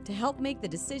carefully to help make the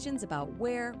decisions about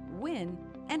where, when,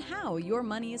 and how your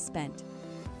money is spent.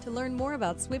 To learn more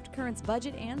about Swift Current's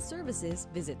budget and services,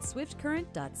 visit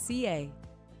swiftcurrent.ca.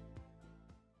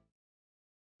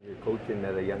 You're coaching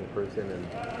as a young person, and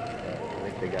I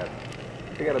think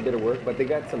they got a bit of work, but they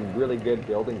got some really good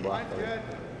building blocks.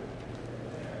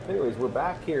 Anyways, we're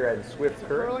back here at Swift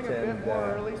Current, and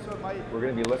we're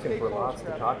going to be looking for lots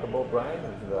to talk about, Brian.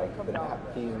 The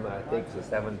Knapp team takes a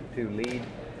 7-2 lead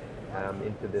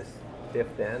into this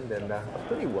 5th end, and a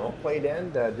pretty well played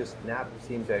end. Just Knapp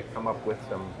seemed to come up with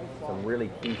some really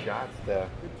key shots to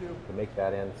make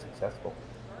that end successful.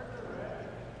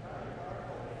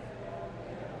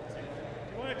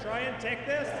 You want to try and take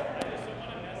this?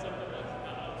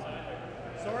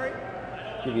 Sorry?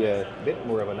 Give you a bit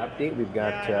more of an update. We've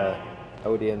got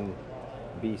out in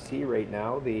BC right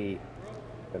now, the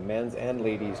men's and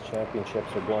ladies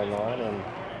championships are going on, and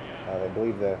I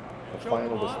believe the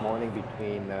final this morning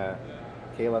between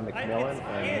Kayla McMillan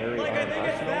and Mary Ann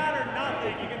Arsenault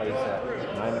taking place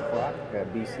at 9 o'clock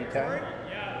BC time.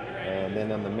 And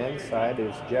then on the men's side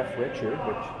is Jeff Richard,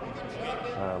 which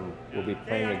will be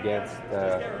playing against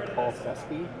Paul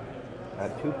Seski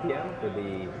at 2 p.m. for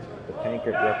the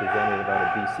tankard representative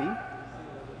out of BC.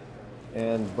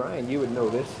 And Brian, you would know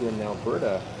this in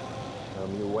Alberta.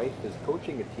 Your wife is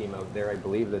coaching a team out there, I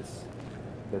believe, that's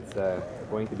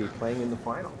going to be playing in the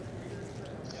final.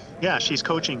 Yeah, she's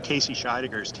coaching Casey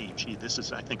Scheidegger's team. This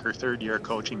is, I think, her 3rd year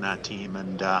coaching that team,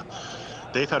 and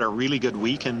they've had a really good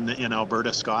week in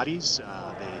Alberta Scotties.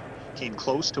 They came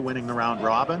close to winning the round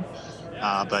robin,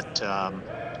 but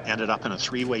ended up in a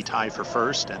 3-way tie for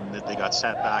first, and they got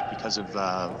set back because of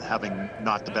having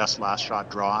not the best last shot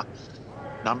draw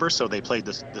number. So they played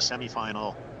the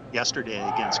semifinal yesterday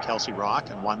against Kelsey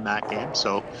Rock and won that game.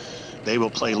 So they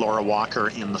will play Laura Walker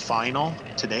in the final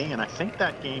today, and I think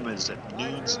that game is at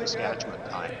noon Saskatchewan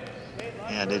time,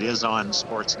 and it is on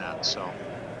Sportsnet. So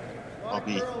I'll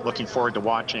be looking forward to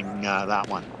watching that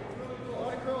one.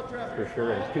 For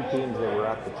sure, and 2 teams that were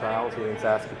at the trials here in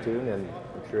Saskatoon, and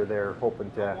I'm sure they're hoping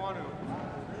to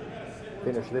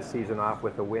finish this season off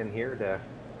with a win here.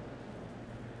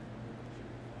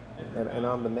 And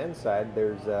on the men's side,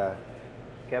 there's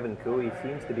Kevin Cooey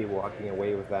seems to be walking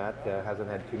away with that. Hasn't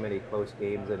had too many close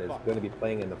games and is going to be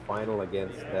playing in the final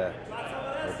against,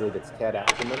 I believe it's Ted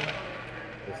Ackerman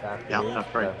this afternoon. Yeah,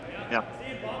 that's right. Yeah.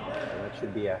 That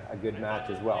should be a good match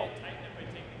as well.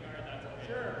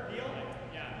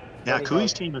 Yeah,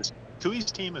 Cooey's team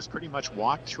has pretty much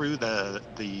walked through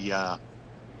the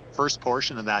first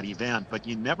portion of that event, but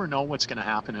you never know what's going to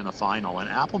happen in a final. And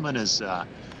Appelman is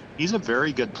he's a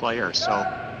very good player, so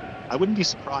I wouldn't be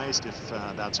surprised if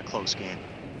that's a close game.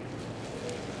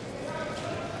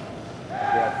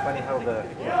 Yeah, it's funny how the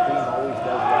team always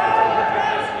does rise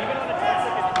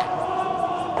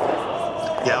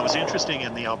to the Yeah, it was interesting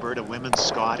in the Alberta Women's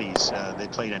Scotties. They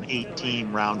played an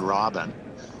 8-team round robin,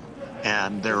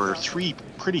 and there were 3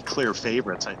 pretty clear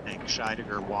favorites, I think,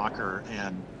 Scheidegger, Walker,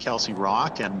 and Kelsey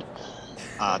Rock, and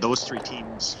those 3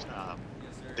 teams,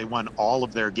 they won all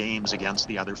of their games against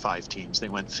the other 5 teams. They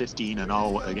went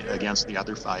 15-0 against the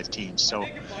other 5 teams, so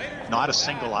not a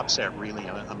single upset really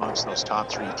amongst those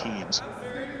top 3 teams.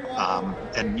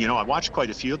 And you know, I watched quite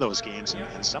a few of those games,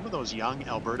 and some of those young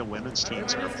Alberta women's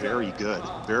teams are very good,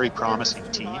 very promising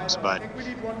teams, but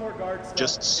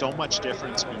just so much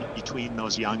difference between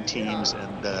those young teams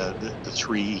and the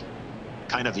 3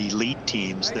 kind of elite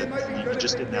teams that you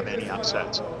just didn't have any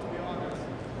upsets.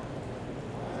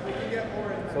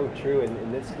 So true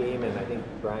in this game, and I think,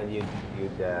 Brian, you'd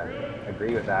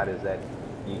agree with that, is that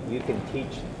you can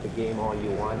teach the game all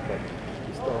you want, but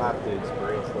you still have to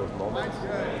experience those moments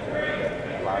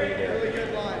that allow you to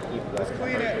keep the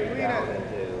heart rate down and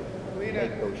to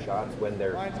make those shots when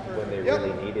they're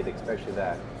really needed, especially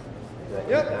the 8,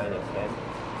 9, and 10.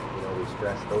 You know, we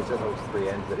stress those are those 3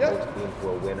 ends that most teams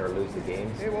will win or lose the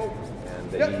games,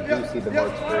 and you do see the more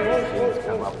experienced teams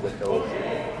come up with those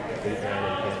 8, 9,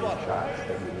 and 10 shots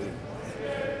that you need.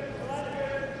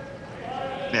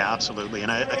 Yeah, absolutely.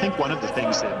 And I think one of the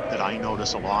things that I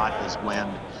notice a lot is when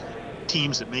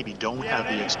teams that maybe don't have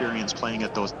the experience playing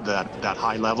at that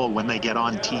high level, when they get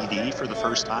on TV for the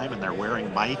first time and they're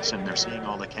wearing mics and they're seeing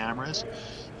all the cameras,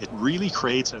 it really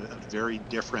creates a very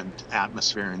different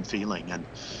atmosphere and feeling. And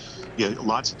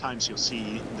lots of times you'll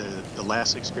see the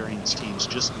less experienced teams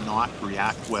just not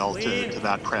react well to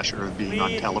that pressure of being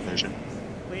on television.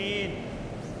 Clean.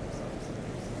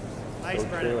 Nice, so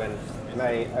Brennan. true, and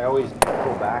I always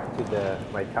go back to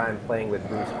my time playing with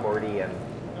Bruce Cordy, and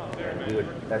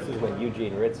this is when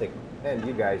Eugene Ritzik and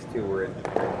you guys too were in the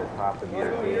top of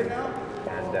your game,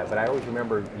 and but I always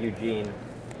remember Eugene,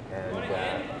 and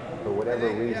for whatever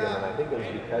reason, and I think it was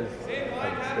because of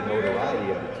the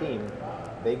notoriety of the team,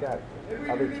 they got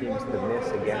other teams to miss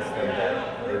against them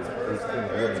that these teams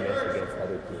wouldn't miss against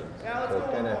other teams. So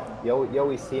it kind of, you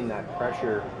always seen that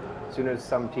pressure. As soon as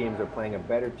some teams are playing a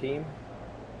better team,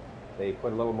 they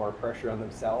put a little more pressure on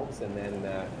themselves, and then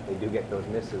they do get those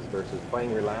misses versus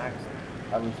playing relaxed,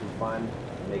 having some fun,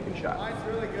 and making shots.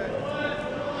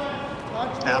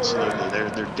 Absolutely.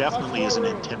 There definitely is an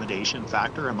intimidation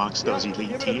factor amongst those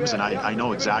elite teams, and I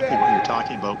know exactly what you're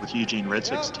talking about with Eugene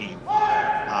Ritzik's team.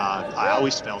 I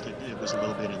always felt it was a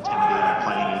little bit intimidating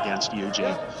playing against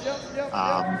Eugene.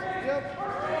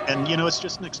 And, you know, it's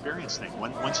just an experience thing.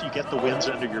 Once you get the wins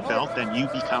under your belt, then you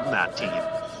become that team.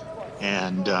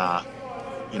 And,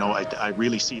 you know, I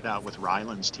really see that with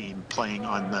Rylan's team playing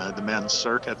on the men's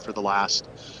circuit for the last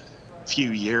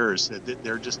few years. That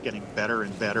they're just getting better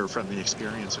and better from the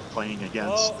experience of playing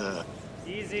against the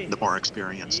more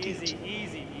experienced teams.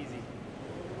 Easy.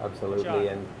 Absolutely.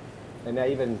 And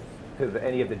even to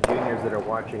any of the juniors that are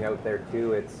watching out there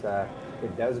too, it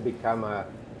does become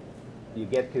you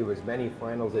get to as many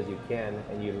finals as you can,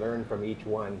 and you learn from each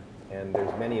one. And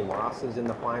there's many losses in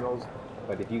the finals,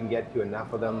 but if you can get to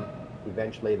enough of them,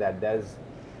 eventually that does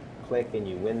click and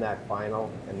you win that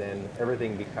final, and then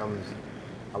everything becomes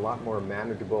a lot more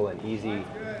manageable and easy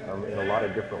in a lot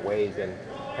of different ways. And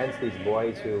hence these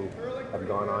boys who have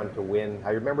gone on to win.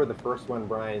 I remember the first one,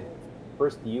 Brian,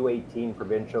 first U18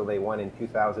 provincial they won in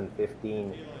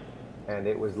 2015, and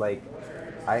it was like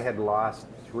I had lost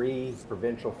 3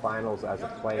 provincial finals as a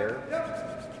player.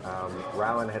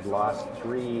 Rylan had lost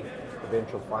 3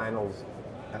 provincial finals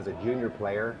as a junior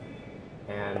player,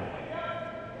 and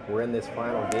we're in this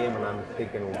final game, and I'm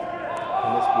thinking, can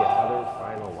this be another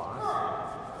final loss?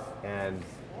 And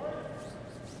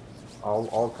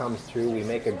all comes through. We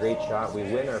make a great shot. We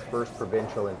win our first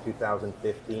provincial in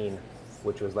 2015,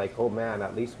 which was like, oh man,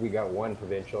 at least we got one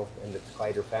provincial in the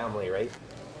Kleiter family, right?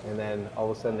 And then all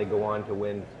of a sudden they go on to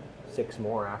win 6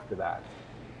 more after that.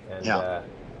 And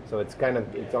so it's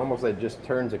almost like it just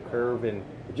turns a curve, and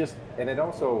it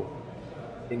also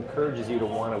encourages you to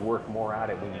want to work more at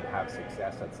it when you have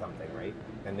success at something, right?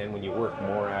 And then when you work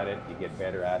more at it, you get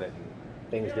better at it,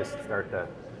 things just start to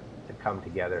come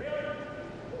together.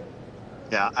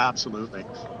 Yeah, absolutely.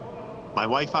 My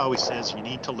wife always says you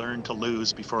need to learn to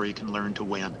lose before you can learn to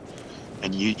win.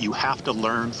 And you have to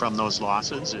learn from those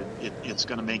losses. It's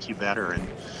going to make you better. And,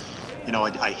 you know,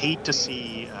 I hate to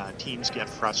see teams get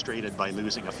frustrated by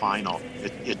losing a final.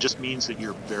 It just means that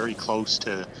you're very close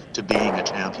to being a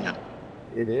champion.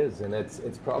 It is, and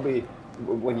it's probably,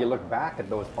 when you look back at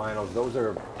those finals, those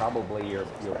are probably your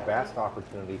best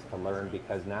opportunities to learn,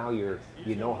 because now you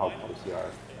know how close you are.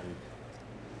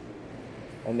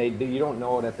 And you don't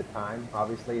know it at the time.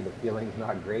 Obviously, the feeling's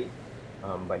not great,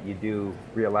 but you do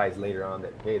realize later on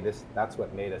that, hey, that's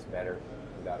what made us better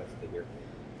and got us to here.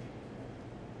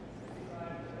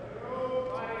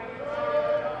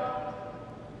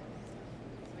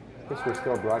 I guess we're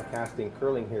still broadcasting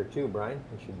curling here too, Brian.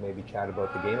 We should maybe chat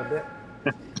about the game a bit.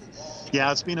 Yeah,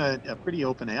 it's been a pretty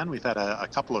open end. We've had a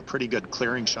couple of pretty good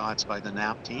clearing shots by the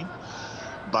Knapp team.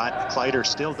 But Kleiter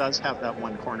still does have that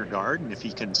one corner guard, and if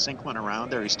he can sink one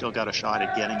around there, he's still got a shot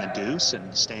at getting a deuce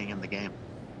and staying in the game.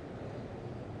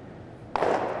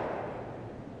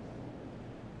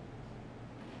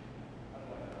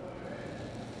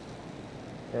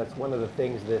 That's one of the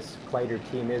things this Kleiter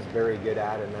team is very good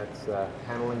at, and that's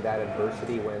handling that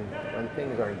adversity when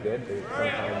things aren't good.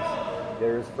 Sometimes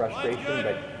there is frustration,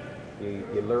 but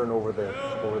you learn over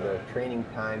the training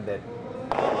time that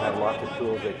you have lots of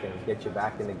tools that can get you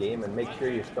back in the game, and make sure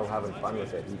you're still having fun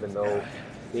with it, even though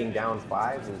being down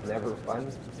 5 is never fun.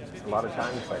 A lot of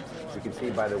times, like you can see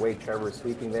by the way Trevor's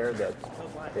sweeping there, that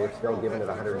they're still giving it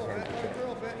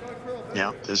 110%.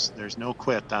 Yeah, there's no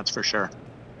quit, that's for sure.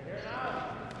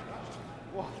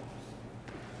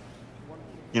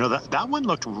 You know, that one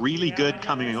looked really good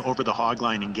coming over the hog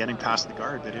line and getting past the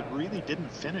guard, but it really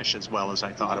didn't finish as well as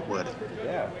I thought it would.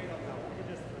 Yeah.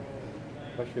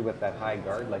 Especially with that high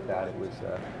guard like that, it was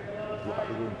a lot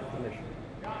of room to finish.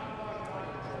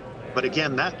 But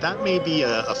again, that may be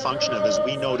a function of, as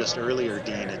we noticed earlier,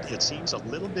 Dean, it seems a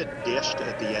little bit dished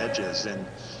at the edges, and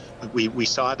we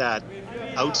saw that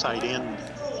outside in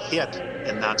hit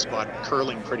in that spot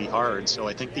curling pretty hard, so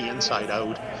I think the inside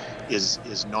out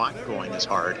is not going as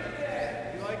hard.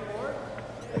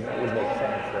 And that would make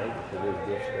sense, right? Because it is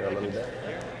dished there a little bit.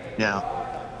 Yeah.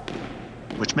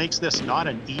 Which makes this not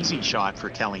an easy shot for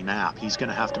Kelly Knapp. He's going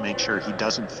to have to make sure he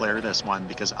doesn't flare this one,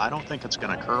 because I don't think it's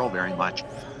going to curl very much.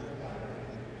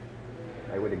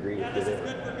 I would agree with you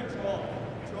there.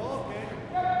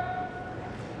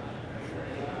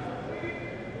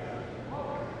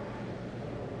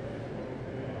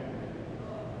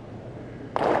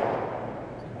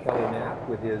 Kelly Knapp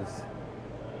with his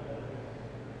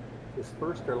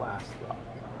first or last rock?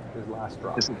 His last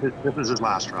rock. This is his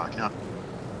last rock, yeah.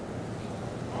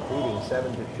 Leading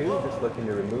 7-2, just looking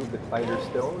to remove the Kleiter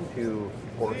stone to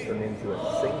force them into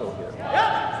a single here.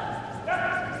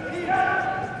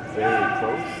 Very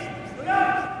close.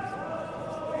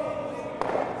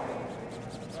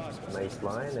 Nice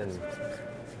line, and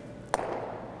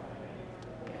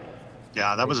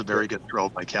yeah, that was a very good throw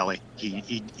by Kelly.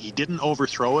 He didn't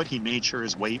overthrow it. He made sure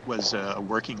his weight was a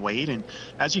working weight, and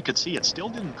as you could see, it still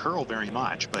didn't curl very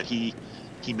much, but he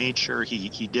made sure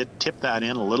he did tip that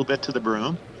in a little bit to the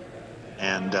broom,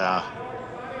 and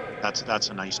that's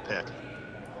a nice pick.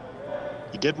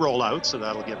 He did roll out, so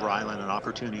that'll give Rylan an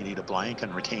opportunity to blank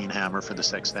and retain hammer for the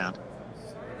 6th end.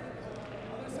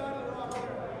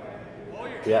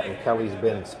 Yeah, and Kelly's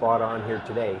been spot on here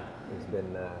today. He's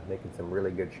been making some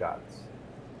really good shots,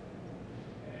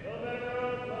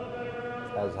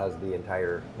 as has the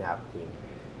entire Knapp team.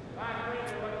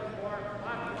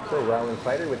 So Rylan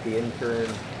Kleiter with the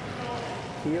intern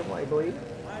heel, I believe.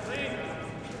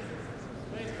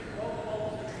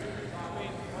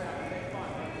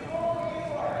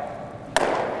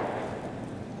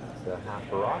 The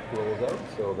half a rock rolls out,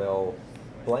 so they'll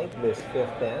blank this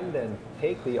 5th end and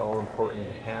take the all-important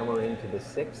hammer into the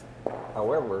 6th,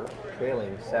 however,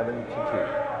 trailing 7-2.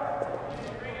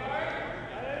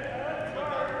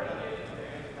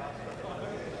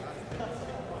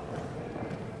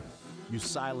 You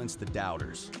silence the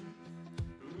doubters.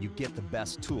 You get the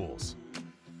best tools.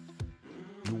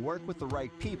 You work with the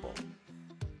right people.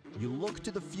 You look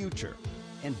to the future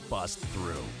and bust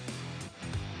through.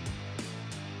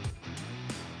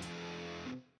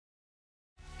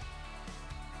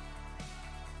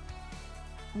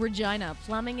 Regina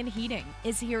Plumbing and Heating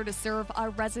is here to serve our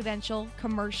residential,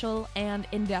 commercial, and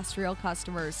industrial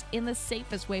customers in the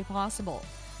safest way possible.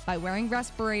 By wearing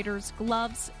respirators,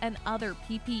 gloves, and other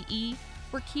PPE,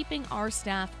 we're keeping our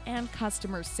staff and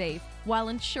customers safe while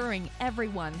ensuring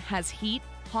everyone has heat,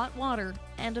 hot water,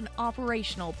 and an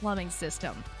operational plumbing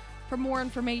system. For more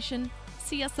information,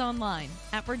 see us online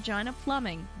at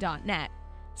reginaplumbing.net.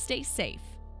 Stay safe.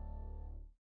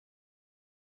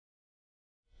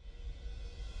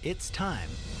 It's time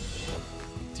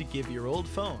to give your old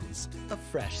phones a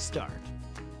fresh start.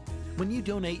 When you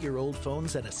donate your old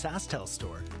phones at a SaskTel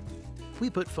store, we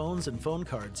put phones and phone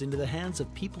cards into the hands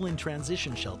of people in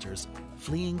transition shelters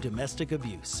fleeing domestic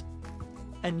abuse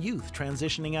and youth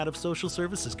transitioning out of social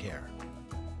services care.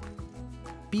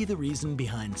 Be the reason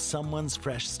behind someone's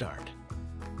fresh start.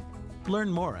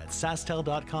 Learn more at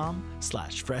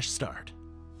sasktel.com/fresh start.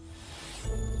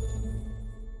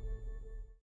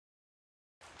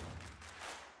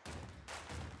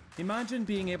 Imagine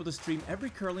being able to stream every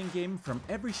curling game from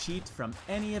every sheet from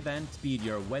any event, be it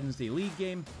your Wednesday league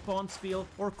game, bonspiel,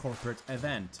 or corporate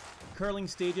event. Curling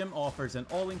Stadium offers an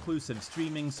all-inclusive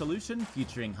streaming solution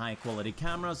featuring high-quality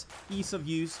cameras, ease of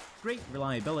use, great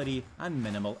reliability, and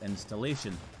minimal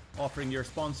installation. Offering your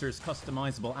sponsors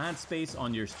customizable ad space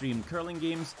on your streamed curling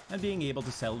games and being able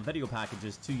to sell video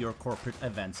packages to your corporate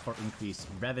events for increased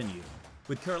revenue.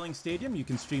 With Curling Stadium, you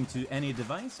can stream to any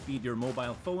device, be it your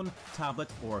mobile phone, tablet,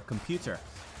 or computer.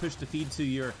 Push the feed to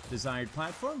your desired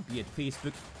platform, be it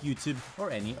Facebook, YouTube,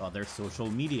 or any other social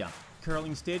media.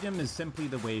 Curling Stadium is simply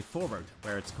the way forward.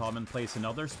 Where it's commonplace in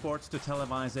other sports to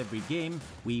televise every game,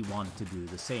 we want to do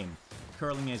the same.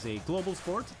 Curling is a global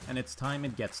sport, and it's time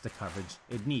it gets the coverage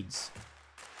it needs.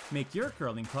 Make your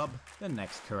curling club the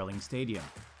next Curling Stadium.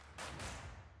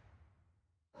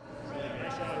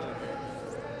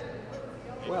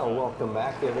 Well, welcome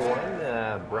back, everyone.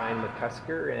 Brian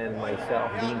McCusker and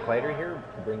myself, Dean Kleiter, here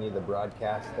to bring you the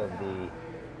broadcast of the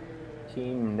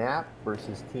Team Knapp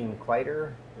versus Team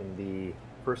Kleiter in the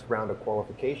first round of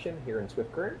qualification here in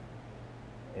Swift Current.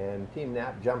 And Team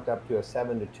Knapp jumped up to a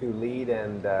 7-2 lead,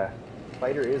 and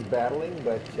Kleiter is battling,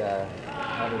 but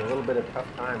having a little bit of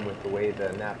tough time with the way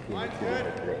the Knapp team is doing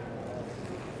it today.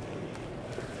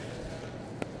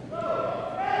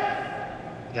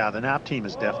 Yeah, the Knapp team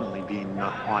has definitely been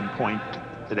on point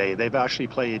today. They've actually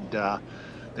played,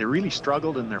 they really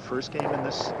struggled in their first game in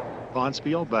this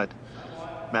bonspiel, but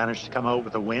managed to come out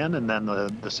with a win. And then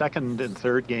the second and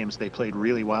third games, they played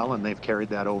really well, and they've carried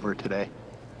that over today.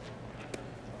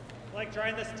 Like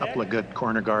trying this A couple of good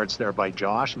corner guards there by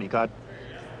Josh, and he got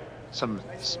some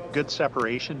good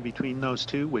separation between those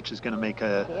two, which is going to make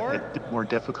it more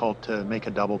difficult to make a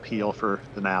double peel for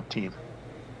the Knapp team.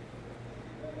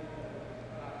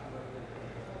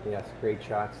 Yes, great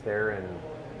shots there, and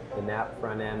the Knapp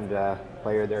front end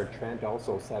player there, Trent,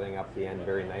 also setting up the end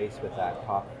very nice with that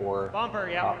top four, bumper,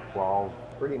 yeah. top 12,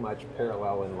 pretty much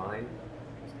parallel in line.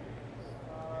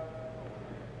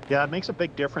 Yeah, it makes a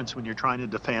big difference when you're trying to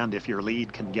defend if your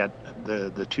lead can get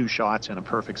the two shots in a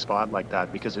perfect spot like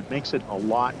that, because it makes it a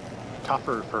lot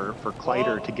tougher for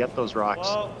Kleiter to get those rocks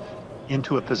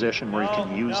into a position where he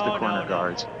can use the corner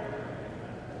guards.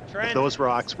 Trent. If those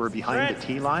rocks were behind the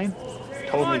tee line,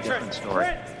 totally different story.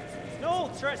 Trent. No,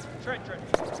 Trent. We're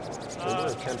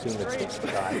attempting the kick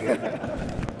shot.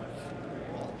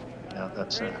 Yeah,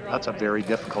 that's a very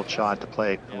difficult shot to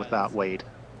play with that weight.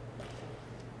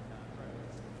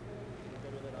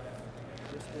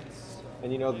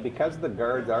 And you know, because the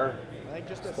guards are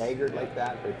staggered like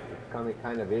that, it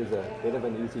kind of is a bit of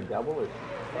an easy double. It's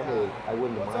probably, I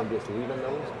wouldn't mind just leaving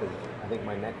those, because I think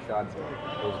my next shot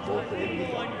those both are going to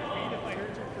be done.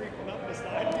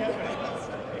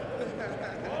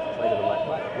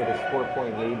 With a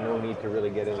 4-point lead, no need to really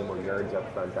get any more yards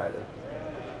up front either.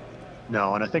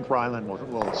 No, and I think Rylan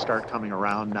will start coming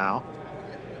around now.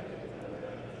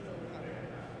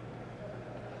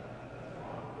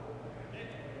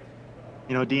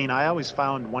 You know, Dean, I always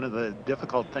found one of the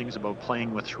difficult things about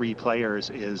playing with three players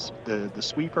is the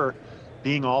sweeper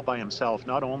being all by himself,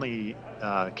 not only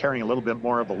carrying a little bit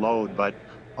more of a load, but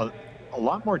a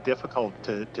lot more difficult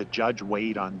to judge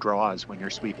weight on draws when you're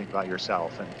sweeping by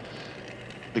yourself. And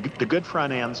the good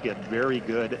front ends get very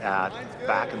good at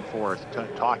back and forth,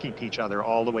 talking to each other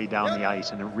all the way down the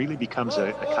ice, and it really becomes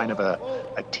a kind of a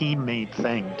teammate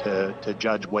thing to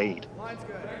judge weight.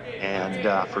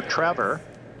 And for Trevor,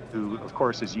 who of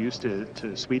course is used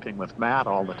to sweeping with Matt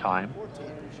all the time,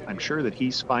 I'm sure that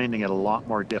he's finding it a lot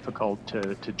more difficult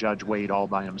to judge weight all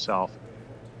by himself.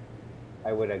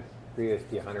 I would agree with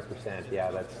you 100%.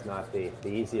 Yeah, that's not the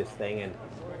easiest thing. And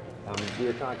we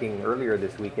were talking earlier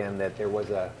this weekend that there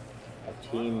was a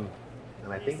team,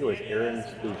 and I think it was Aaron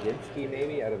Spujinski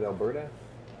maybe out of Alberta,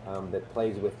 that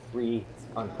plays with three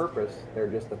on purpose. They're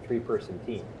just a three-person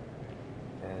team.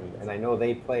 And I know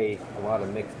they play a lot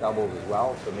of mixed doubles as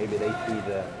well, so maybe they see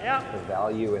the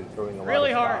value in throwing a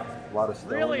lot of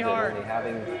stones, and only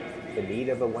having the need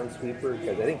of a one sweeper,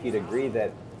 because I think you'd agree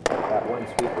that that one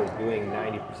sweeper is doing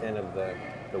 90% of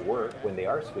the work when they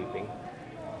are sweeping.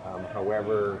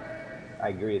 However, I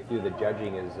agree with you, the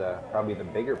judging is probably the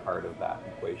bigger part of that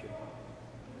equation.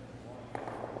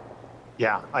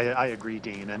 Yeah, I agree,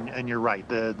 Dean, and you're right.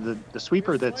 The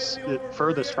sweeper that's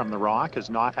furthest from the rock is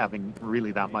not having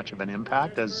really that much of an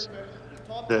impact, as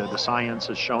the science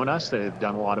has shown us. They've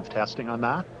done a lot of testing on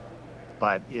that,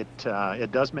 but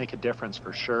it does make a difference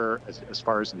for sure as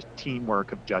far as the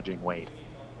teamwork of judging weight.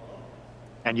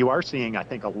 And you are seeing, I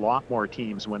think, a lot more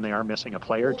teams when they are missing a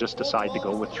player just decide to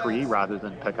go with 3 rather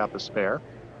than pick up a spare.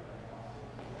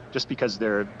 Just because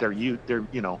you're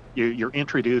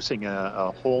introducing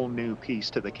a whole new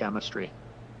piece to the chemistry.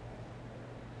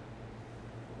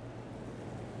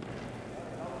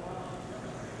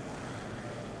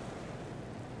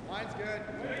 Mine's good.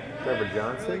 Trevor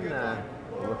Johnson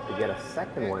will look to get a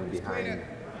second one behind.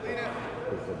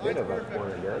 It's a bit of a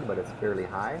corner guard, but it's fairly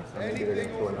high, so maybe they're going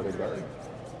to throw another guard.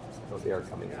 So they are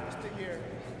coming in. Stick here.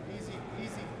 Easy,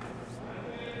 easy.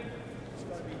 Just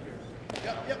gotta be here.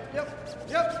 Yep, yep, yep,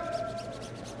 yep.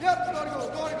 Yep, gotta go,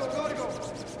 gotta go, gotta go.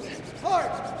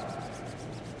 Hard.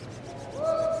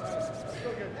 Whoa. That's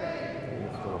still good.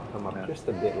 This one will come up just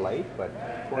a bit light, but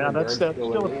yeah, that's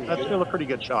still a pretty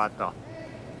good shot, though.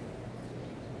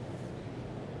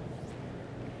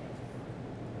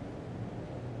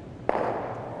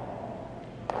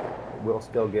 Will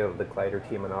still give the Kleiter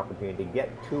team an opportunity to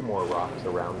get 2 more rocks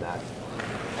around that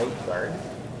tight guard.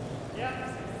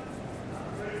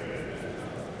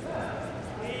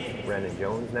 Brennan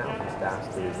Jones now just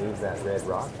asked to remove that red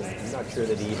rock, and I'm not sure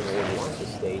that he even really wants to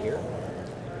stay here.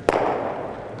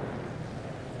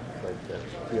 But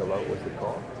peel out was the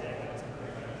call.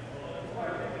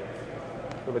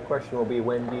 So the question will be,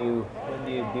 when do you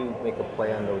make a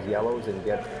play on those yellows and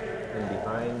get in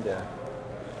behind?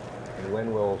 And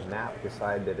when will Knapp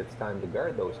decide that it's time to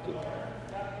guard those 2?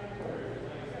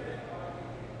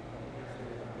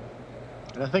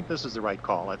 And I think this is the right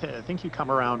call. I think you come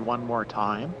around one more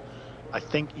time. I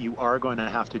think you are going to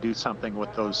have to do something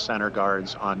with those center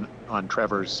guards on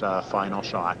Trevor's final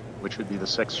shot, which would be the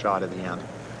 6th shot at the end.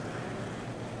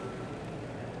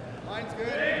 Mine's good.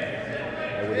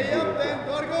 I would agree Hey, with Ben, you.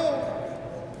 gotta go.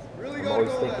 Really I'm gotta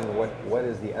always go. thinking, what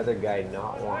does the other guy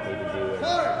not want me to do? And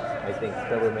I think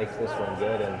Trevor makes this one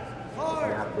good, and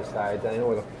Knapp decides. I know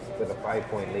with a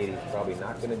 5-point lead, he's probably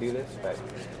not going to do this, but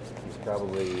he's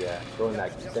probably throwing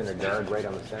that center guard right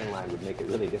on the center line would make it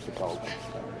really difficult.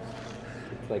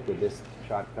 It's like with this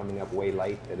shot coming up way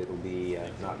light that it'll be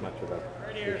not much of a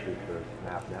issue for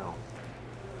Knapp now.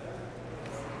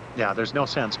 Yeah, there's no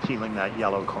sense peeling that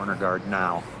yellow corner guard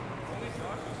now.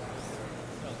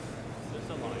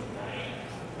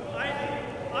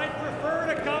 I'd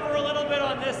prefer to cover a little bit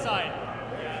on this side.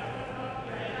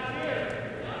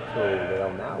 So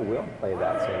they'll now will play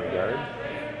that center guard,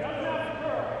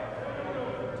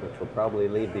 which will probably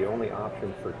leave the only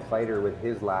option for Kleiter with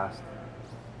his last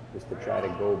is to try to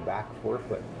go back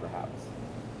 4-foot, perhaps.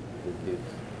 With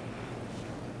Dukes.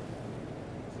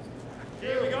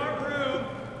 Okay, we got room.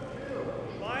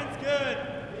 Line's good.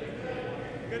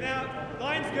 Good now.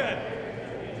 Line's good.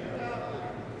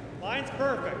 Line's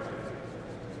perfect.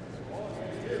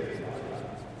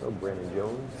 So Brennan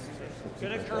Jones.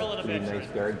 Gonna curl it a bit. Nice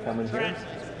guard coming Trent, here.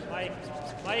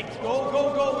 Mike,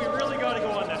 go. We really gotta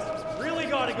go on this. Really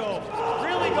gotta go.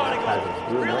 Really gotta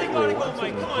go. Really gotta go,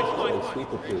 Mike. Come on.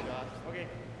 Sweep or 2. Okay.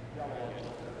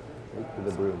 Right to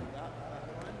the broom.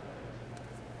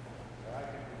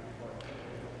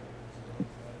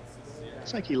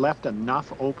 Looks like he left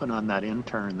enough open on that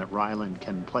in-turn that Rylan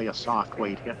can play a soft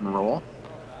weight hit and roll.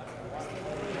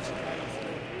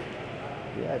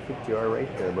 Yeah, I think you are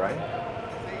right there, Brian.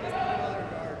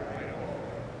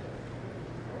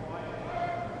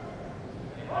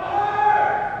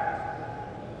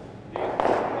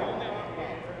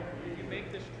 You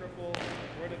make this triple,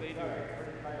 what do they do?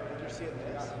 Did you see it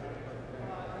this?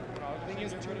 The thing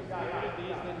is, 2 of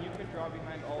these, then you can draw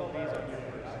behind all of these on your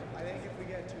first. I think if we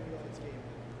get 2 goals, it's game.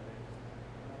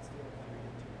 That's the only time we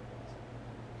get 2 goals.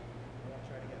 I want to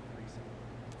try to get 3 soon.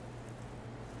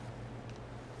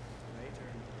 My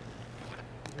turn.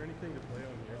 Is there anything to play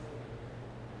on here?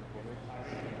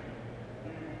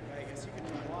 I guess you can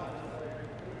try.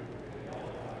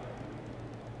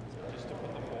 Just to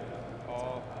put the full.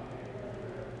 Oh.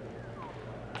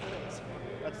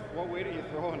 That's what weight are you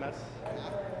throwing? That's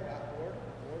Four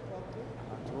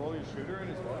probably. to roll your shooter in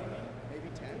as well. Maybe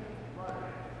 10.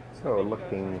 So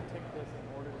looking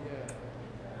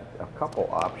at a couple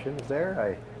options there.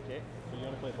 Okay, so you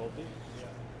want to play both these?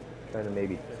 Trying to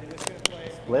maybe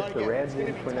split the reds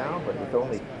in for now, but with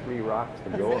only 3 rocks to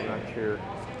go, I'm not sure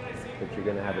but you're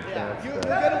going to have a chance you to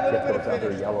get a little get bit those of other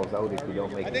finish. yellows out if you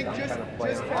don't make I think some just, kind of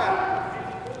play.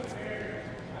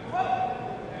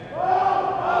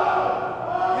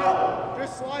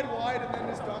 just just slide wide and then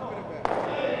just dump it a bit.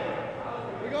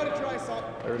 We got to try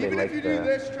something. I really Even like if you do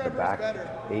this, the Trevor's back better.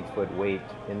 8-foot weight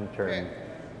in turn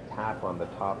tap on the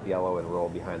top yellow and roll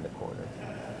behind the corner.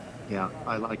 Yeah,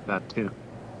 I like that too.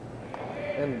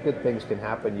 And good things can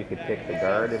happen. You could pick the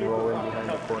guard and roll in behind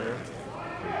the corner.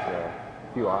 There's a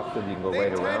few options. You can go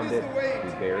right around it, be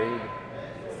buried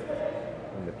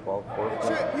in the 12th, 4th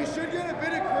foot. You should get a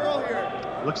bit of curl here.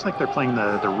 Looks like they're playing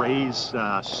the raise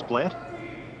split,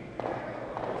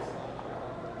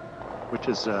 which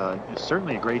is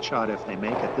certainly a great shot if they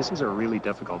make it. This is a really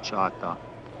difficult shot, though.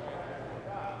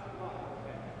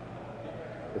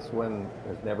 This one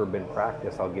has never been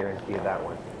practiced. I'll guarantee you that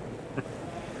one.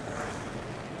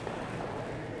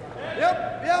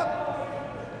 Yep.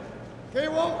 Okay,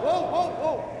 whoa.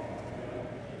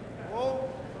 Whoa.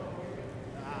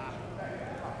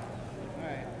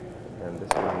 And this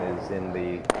one is in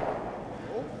the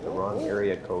wrong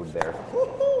area code there. Good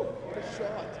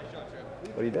shot.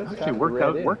 But he does Actually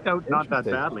worked out not that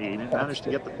badly. He managed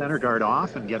to get the center guard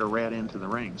off and get a red into the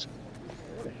rings.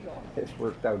 It's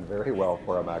worked out very well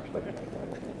for him, actually.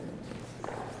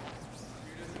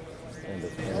 And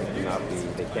this cannot be,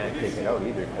 they can't take it out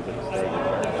either because of the staggered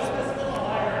guard.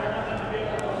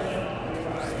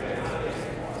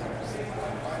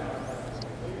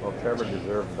 Well, Trevor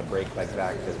deserved the break like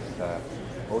that because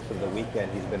most of the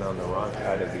weekend he's been on the wrong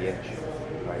side of the inch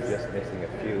by just missing a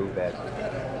few that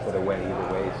could have went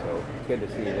either way. So it's good to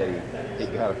see that he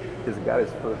got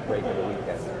his first break of the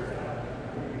weekend.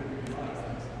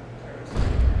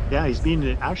 Yeah, he's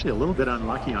been actually a little bit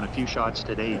unlucky on a few shots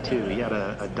today, too. He had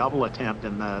a double attempt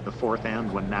in the fourth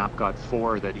end when Knapp got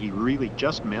 4 that he really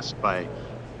just missed by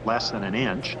less than an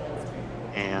inch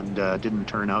and didn't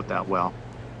turn out that well.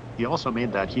 He also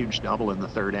made that huge double in the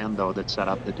third end, though, that set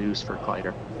up the deuce for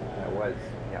Kleiter. That was,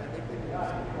 yeah.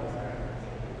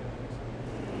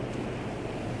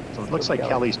 So it looks like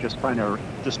Kelly's just trying to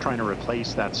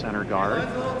replace that center guard.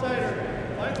 Line's a little tighter.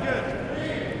 Line's good.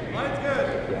 Line's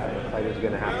good. Yeah, the Kleiter's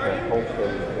going to have to hope that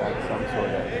he's got some sort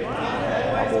of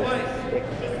double stick.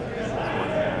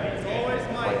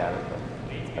 Play at it. But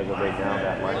as of right now,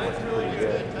 that line looks pretty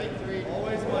good.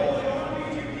 Always Mike.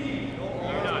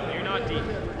 You're not deep.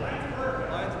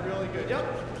 Line's really good. Yep.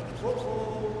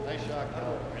 Whoa. Nice shot,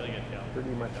 Cal. Really good, Cal.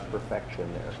 Pretty much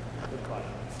perfection there. Good play.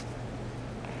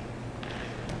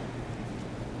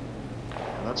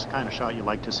 That's the kind of shot you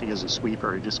like to see as a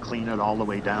sweeper. Just clean it all the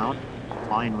way down.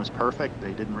 Line was perfect.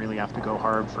 They didn't really have to go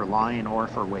hard for line or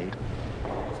for weight.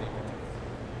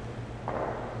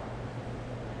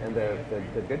 And the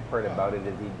good part about it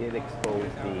is he did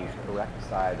expose the correct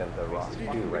side of the rock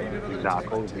too, right? If you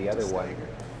expose the other one,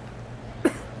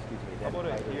 excuse me, then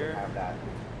Kleiter would have that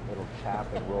little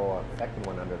chap and roll a second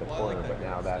one under the corner, but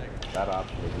now that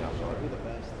option is now gone.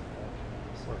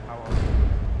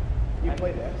 You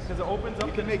play this. Because it opens up.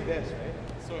 You can make this, right?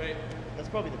 So hey, That's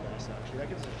probably the best, actually. That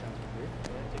gives us a chance for free.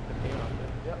 take the paint off it.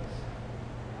 Yep. This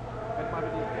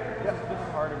is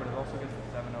harder, but it also gets the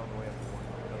 7 out of the way of the 1.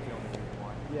 That's the only reason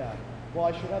why. Yeah. Well,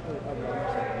 I should have a run or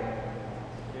something.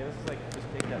 Yeah, this is like, just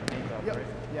take that paint off, Yep. right?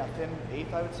 Yeah, thin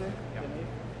 1/8, I would say. Yeah. Thin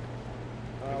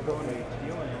 1/8. Going to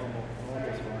steel and normal.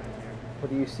 Normal's fine here. What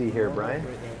do you see here, Brian?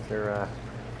 Is there a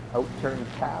out-turned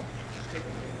tap?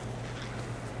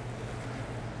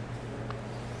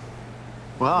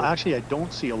 Well, actually, I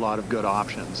don't see a lot of good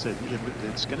options.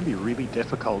 It's going to be really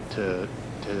difficult to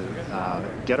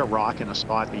get a rock in a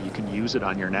spot that you can use it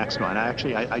on your next one.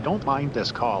 Actually, I don't mind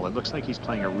this call. It looks like he's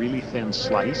playing a really thin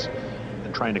slice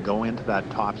and trying to go into that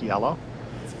top yellow.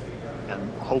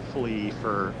 And hopefully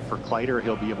for Kleiter,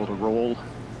 he'll be able to roll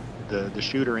the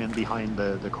shooter in behind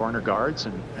the corner guards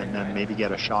and then maybe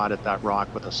get a shot at that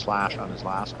rock with a slash on his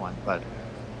last one. But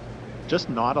just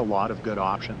not a lot of good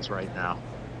options right now.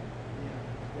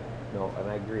 No, and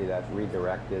I agree that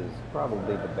redirect is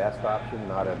probably the best option.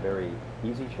 Not a very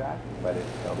easy shot, but it's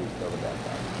probably still the best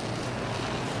option.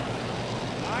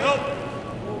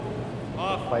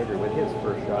 Kleiter with his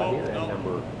first shot here, and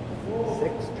number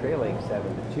 6 trailing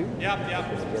 7-2. Yep.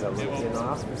 Going to get a little in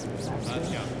off. This is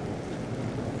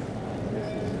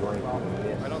going to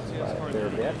miss by a fair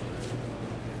bit.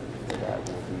 So that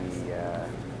will be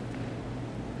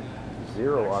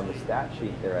 0 on the stat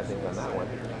sheet there, I think, on that one.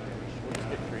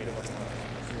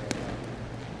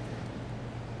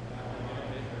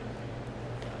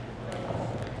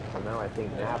 So now I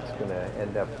think Knapp's going to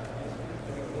end up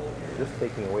just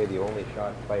taking away the only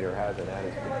shot Kleiter has, and that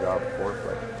is to drop 4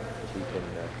 foot. He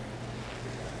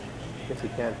guess we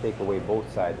can't take away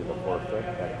both sides of the forfeit,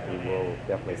 but we will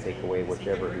definitely take away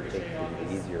whichever he thinks is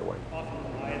the easier one. I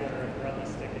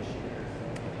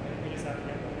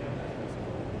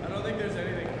don't think there's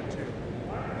anything for two.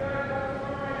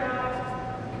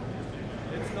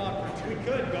 It's not for two. We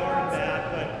could guard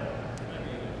that, but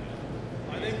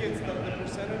I think it's the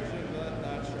percentage of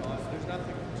that shot. There's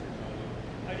nothing for two.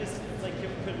 I just, like,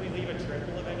 could we leave a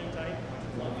triple of any type?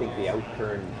 I think the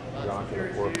outturn draw to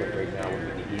the forfeit right now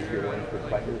would be the easier one for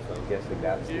Kleiter, so I'm guessing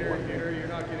that's the one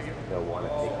that they'll want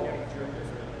to take away.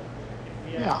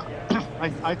 Yeah,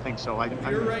 I think so.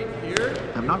 You're right here.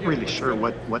 I'm not really sure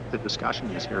what the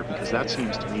discussion is here, because that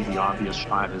seems to me the obvious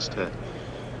shot is to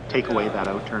take away that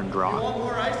outturn draw.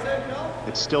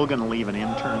 It's still going to leave an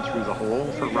in turn through the hole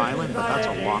for Rylan, but that's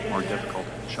a lot more difficult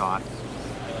shot.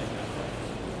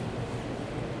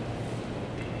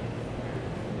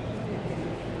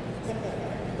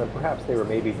 But perhaps they were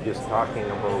maybe just talking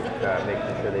about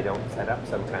making sure they don't set up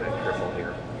some kind of triple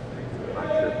here. I'm not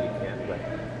sure if you can, but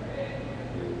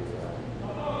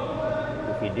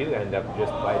if you do end up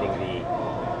just biting the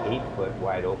 8-foot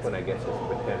wide open, I guess there's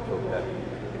potential to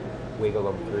wiggle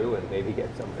them through and maybe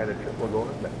get some kind of triple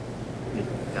going. But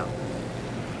yeah.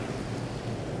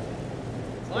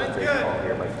 Line's good. good.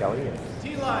 Here by Kelly.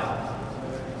 T-line.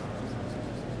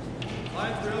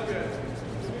 Line's real good.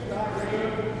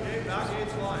 Okay, back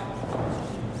eight's line.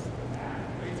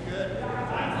 Eight's good.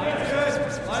 Line's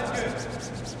good. Line's good.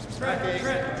 Trent.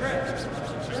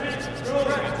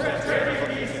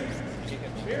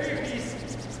 Very piece.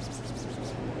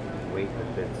 Weight has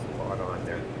been spot on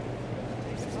there.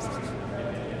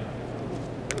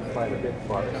 Slide a bit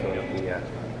far, so it'll be a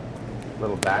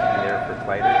little back in there for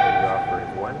Kleiter to draw for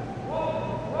his one.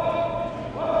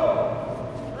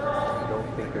 I don't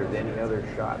think there's any other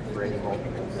shot for any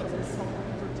multiples.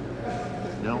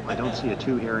 No, I don't see a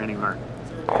 2 here anymore.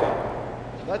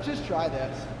 Let's just try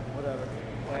this. Whatever.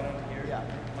 Yeah.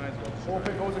 Might as well. Hope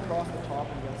it goes across the top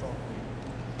and gets all.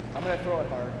 I'm going to throw it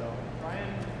hard though.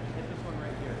 Ryan, hit this one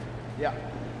right here. Yeah.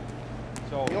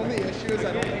 So the only issue is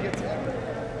I don't think it's ever.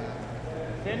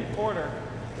 Thin quarter.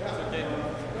 Yeah.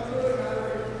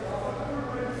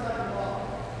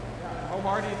 How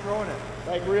hard are you throwing it?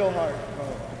 Like real hard.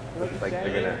 Looks like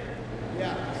they're gonna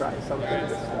try something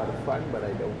that's not fun, but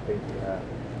I don't think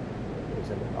there's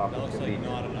an opportunity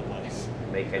to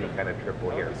make any kind of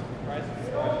triple here.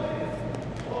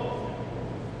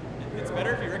 It's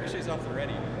better if he ricochets off the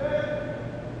ready.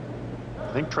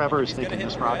 I think Trevor is thinking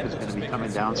this rock is going to be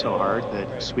coming down so hard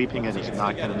that sweeping it is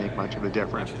not going to make much of a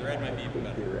difference. You're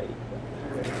right.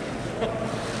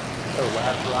 So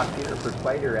last rock here for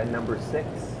Kleiter at number 6.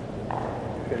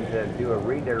 Going to do a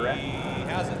redirect. He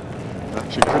has it.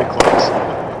 Actually pretty close.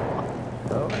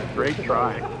 Oh, great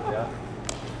try. Yeah.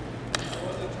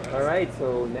 All right,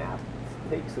 so Knapp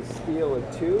takes a steal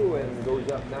at 2 and goes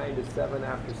up 9-7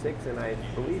 after 6, and I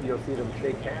believe you'll see them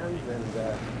shake hands and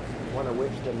want to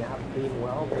wish the Knapp team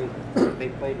well. They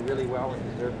played really well and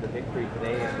deserved the victory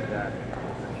today, and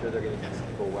I'm sure they're going to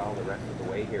go well the rest of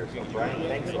the way here. So Brian,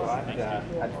 thanks a lot.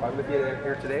 Had fun with you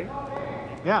here today.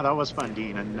 Yeah, that was fun,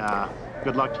 Dean, and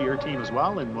good luck to your team as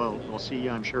well, and we'll see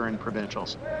you, I'm sure, in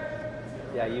provincials.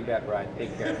 Yeah, you bet, Brian.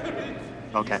 Take care.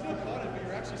 Okay.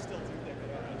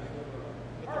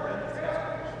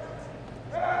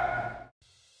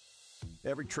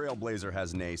 Every trailblazer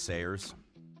has naysayers.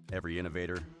 Every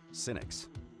innovator, cynics.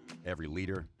 Every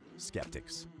leader,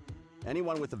 skeptics.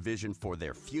 Anyone with a vision for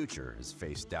their future has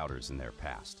faced doubters in their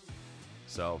past.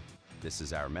 So, this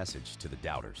is our message to the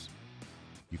doubters.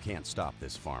 You can't stop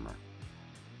this farmer.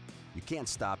 You can't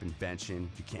stop invention.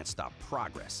 You can't stop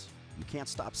progress. You can't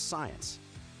stop science.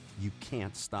 You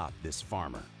can't stop this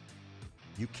farmer.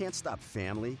 You can't stop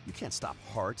family. You can't stop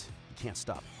heart. You can't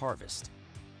stop harvest.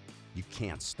 You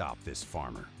can't stop this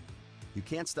farmer. You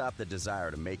can't stop the desire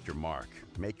to make your mark,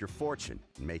 make your fortune,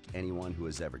 and make anyone who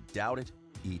has ever doubted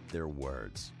eat their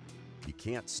words. You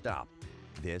can't stop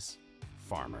this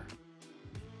farmer.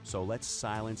 So let's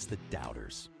silence the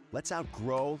doubters. Let's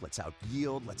outgrow, let's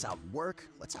outyield, let's outwork,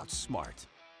 let's outsmart.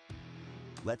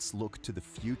 Let's look to the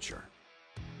future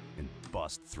and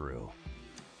bust through.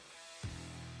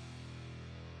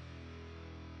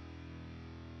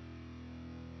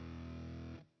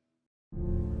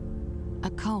 A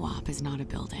co-op is not a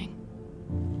building.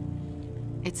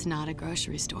 It's not a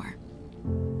grocery store.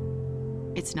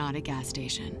 It's not a gas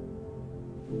station.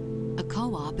 A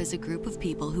co-op is a group of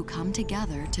people who come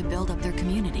together to build up their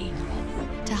community,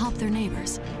 to help their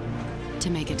neighbors, to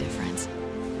make a difference.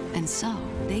 And so,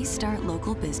 they start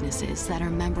local businesses that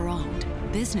are member-owned,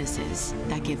 businesses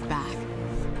that give back.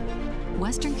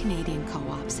 Western Canadian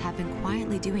co-ops have been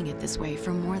quietly doing it this way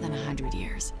for more than 100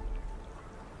 years.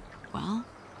 Well,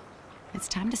 it's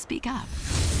time to speak up.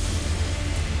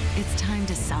 It's time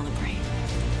to celebrate.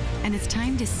 And it's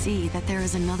time to see that there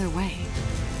is another way.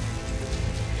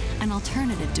 An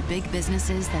alternative to big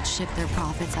businesses that ship their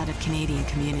profits out of Canadian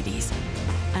communities.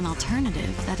 An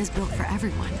alternative that is built for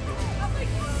everyone.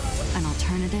 An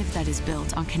alternative that is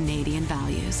built on Canadian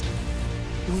values.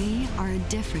 We are a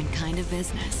different kind of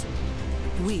business.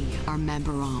 We are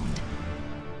member-owned.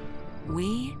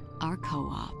 We are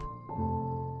co-op.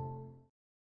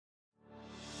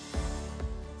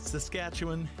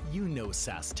 Saskatchewan, you know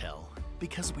SaskTel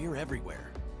because we're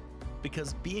everywhere.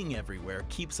 Because being everywhere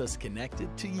keeps us connected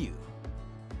to you.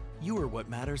 You are what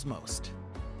matters most.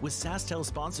 With SaskTel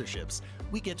sponsorships,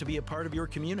 we get to be a part of your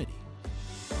community.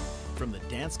 From the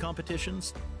dance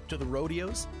competitions, to the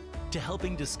rodeos, to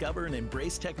helping discover and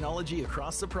embrace technology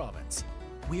across the province.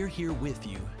 We're here with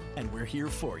you, and we're here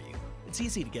for you. It's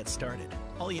easy to get started.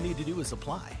 All you need to do is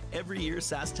apply. Every year,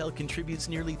 SaskTel contributes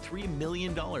nearly $3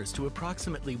 million to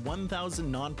approximately 1,000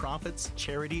 nonprofits,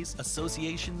 charities,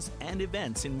 associations, and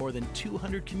events in more than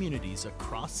 200 communities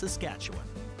across Saskatchewan.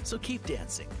 So keep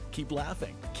dancing, keep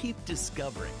laughing, keep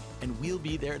discovering, and we'll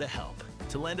be there to help,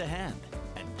 to lend a hand,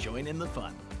 and join in the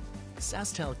fun.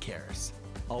 SaskTel cares.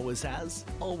 Always has,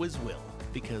 always will,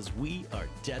 because we are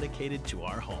dedicated to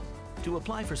our home. To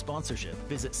apply for sponsorship,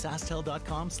 visit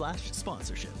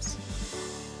sasktel.com/sponsorships.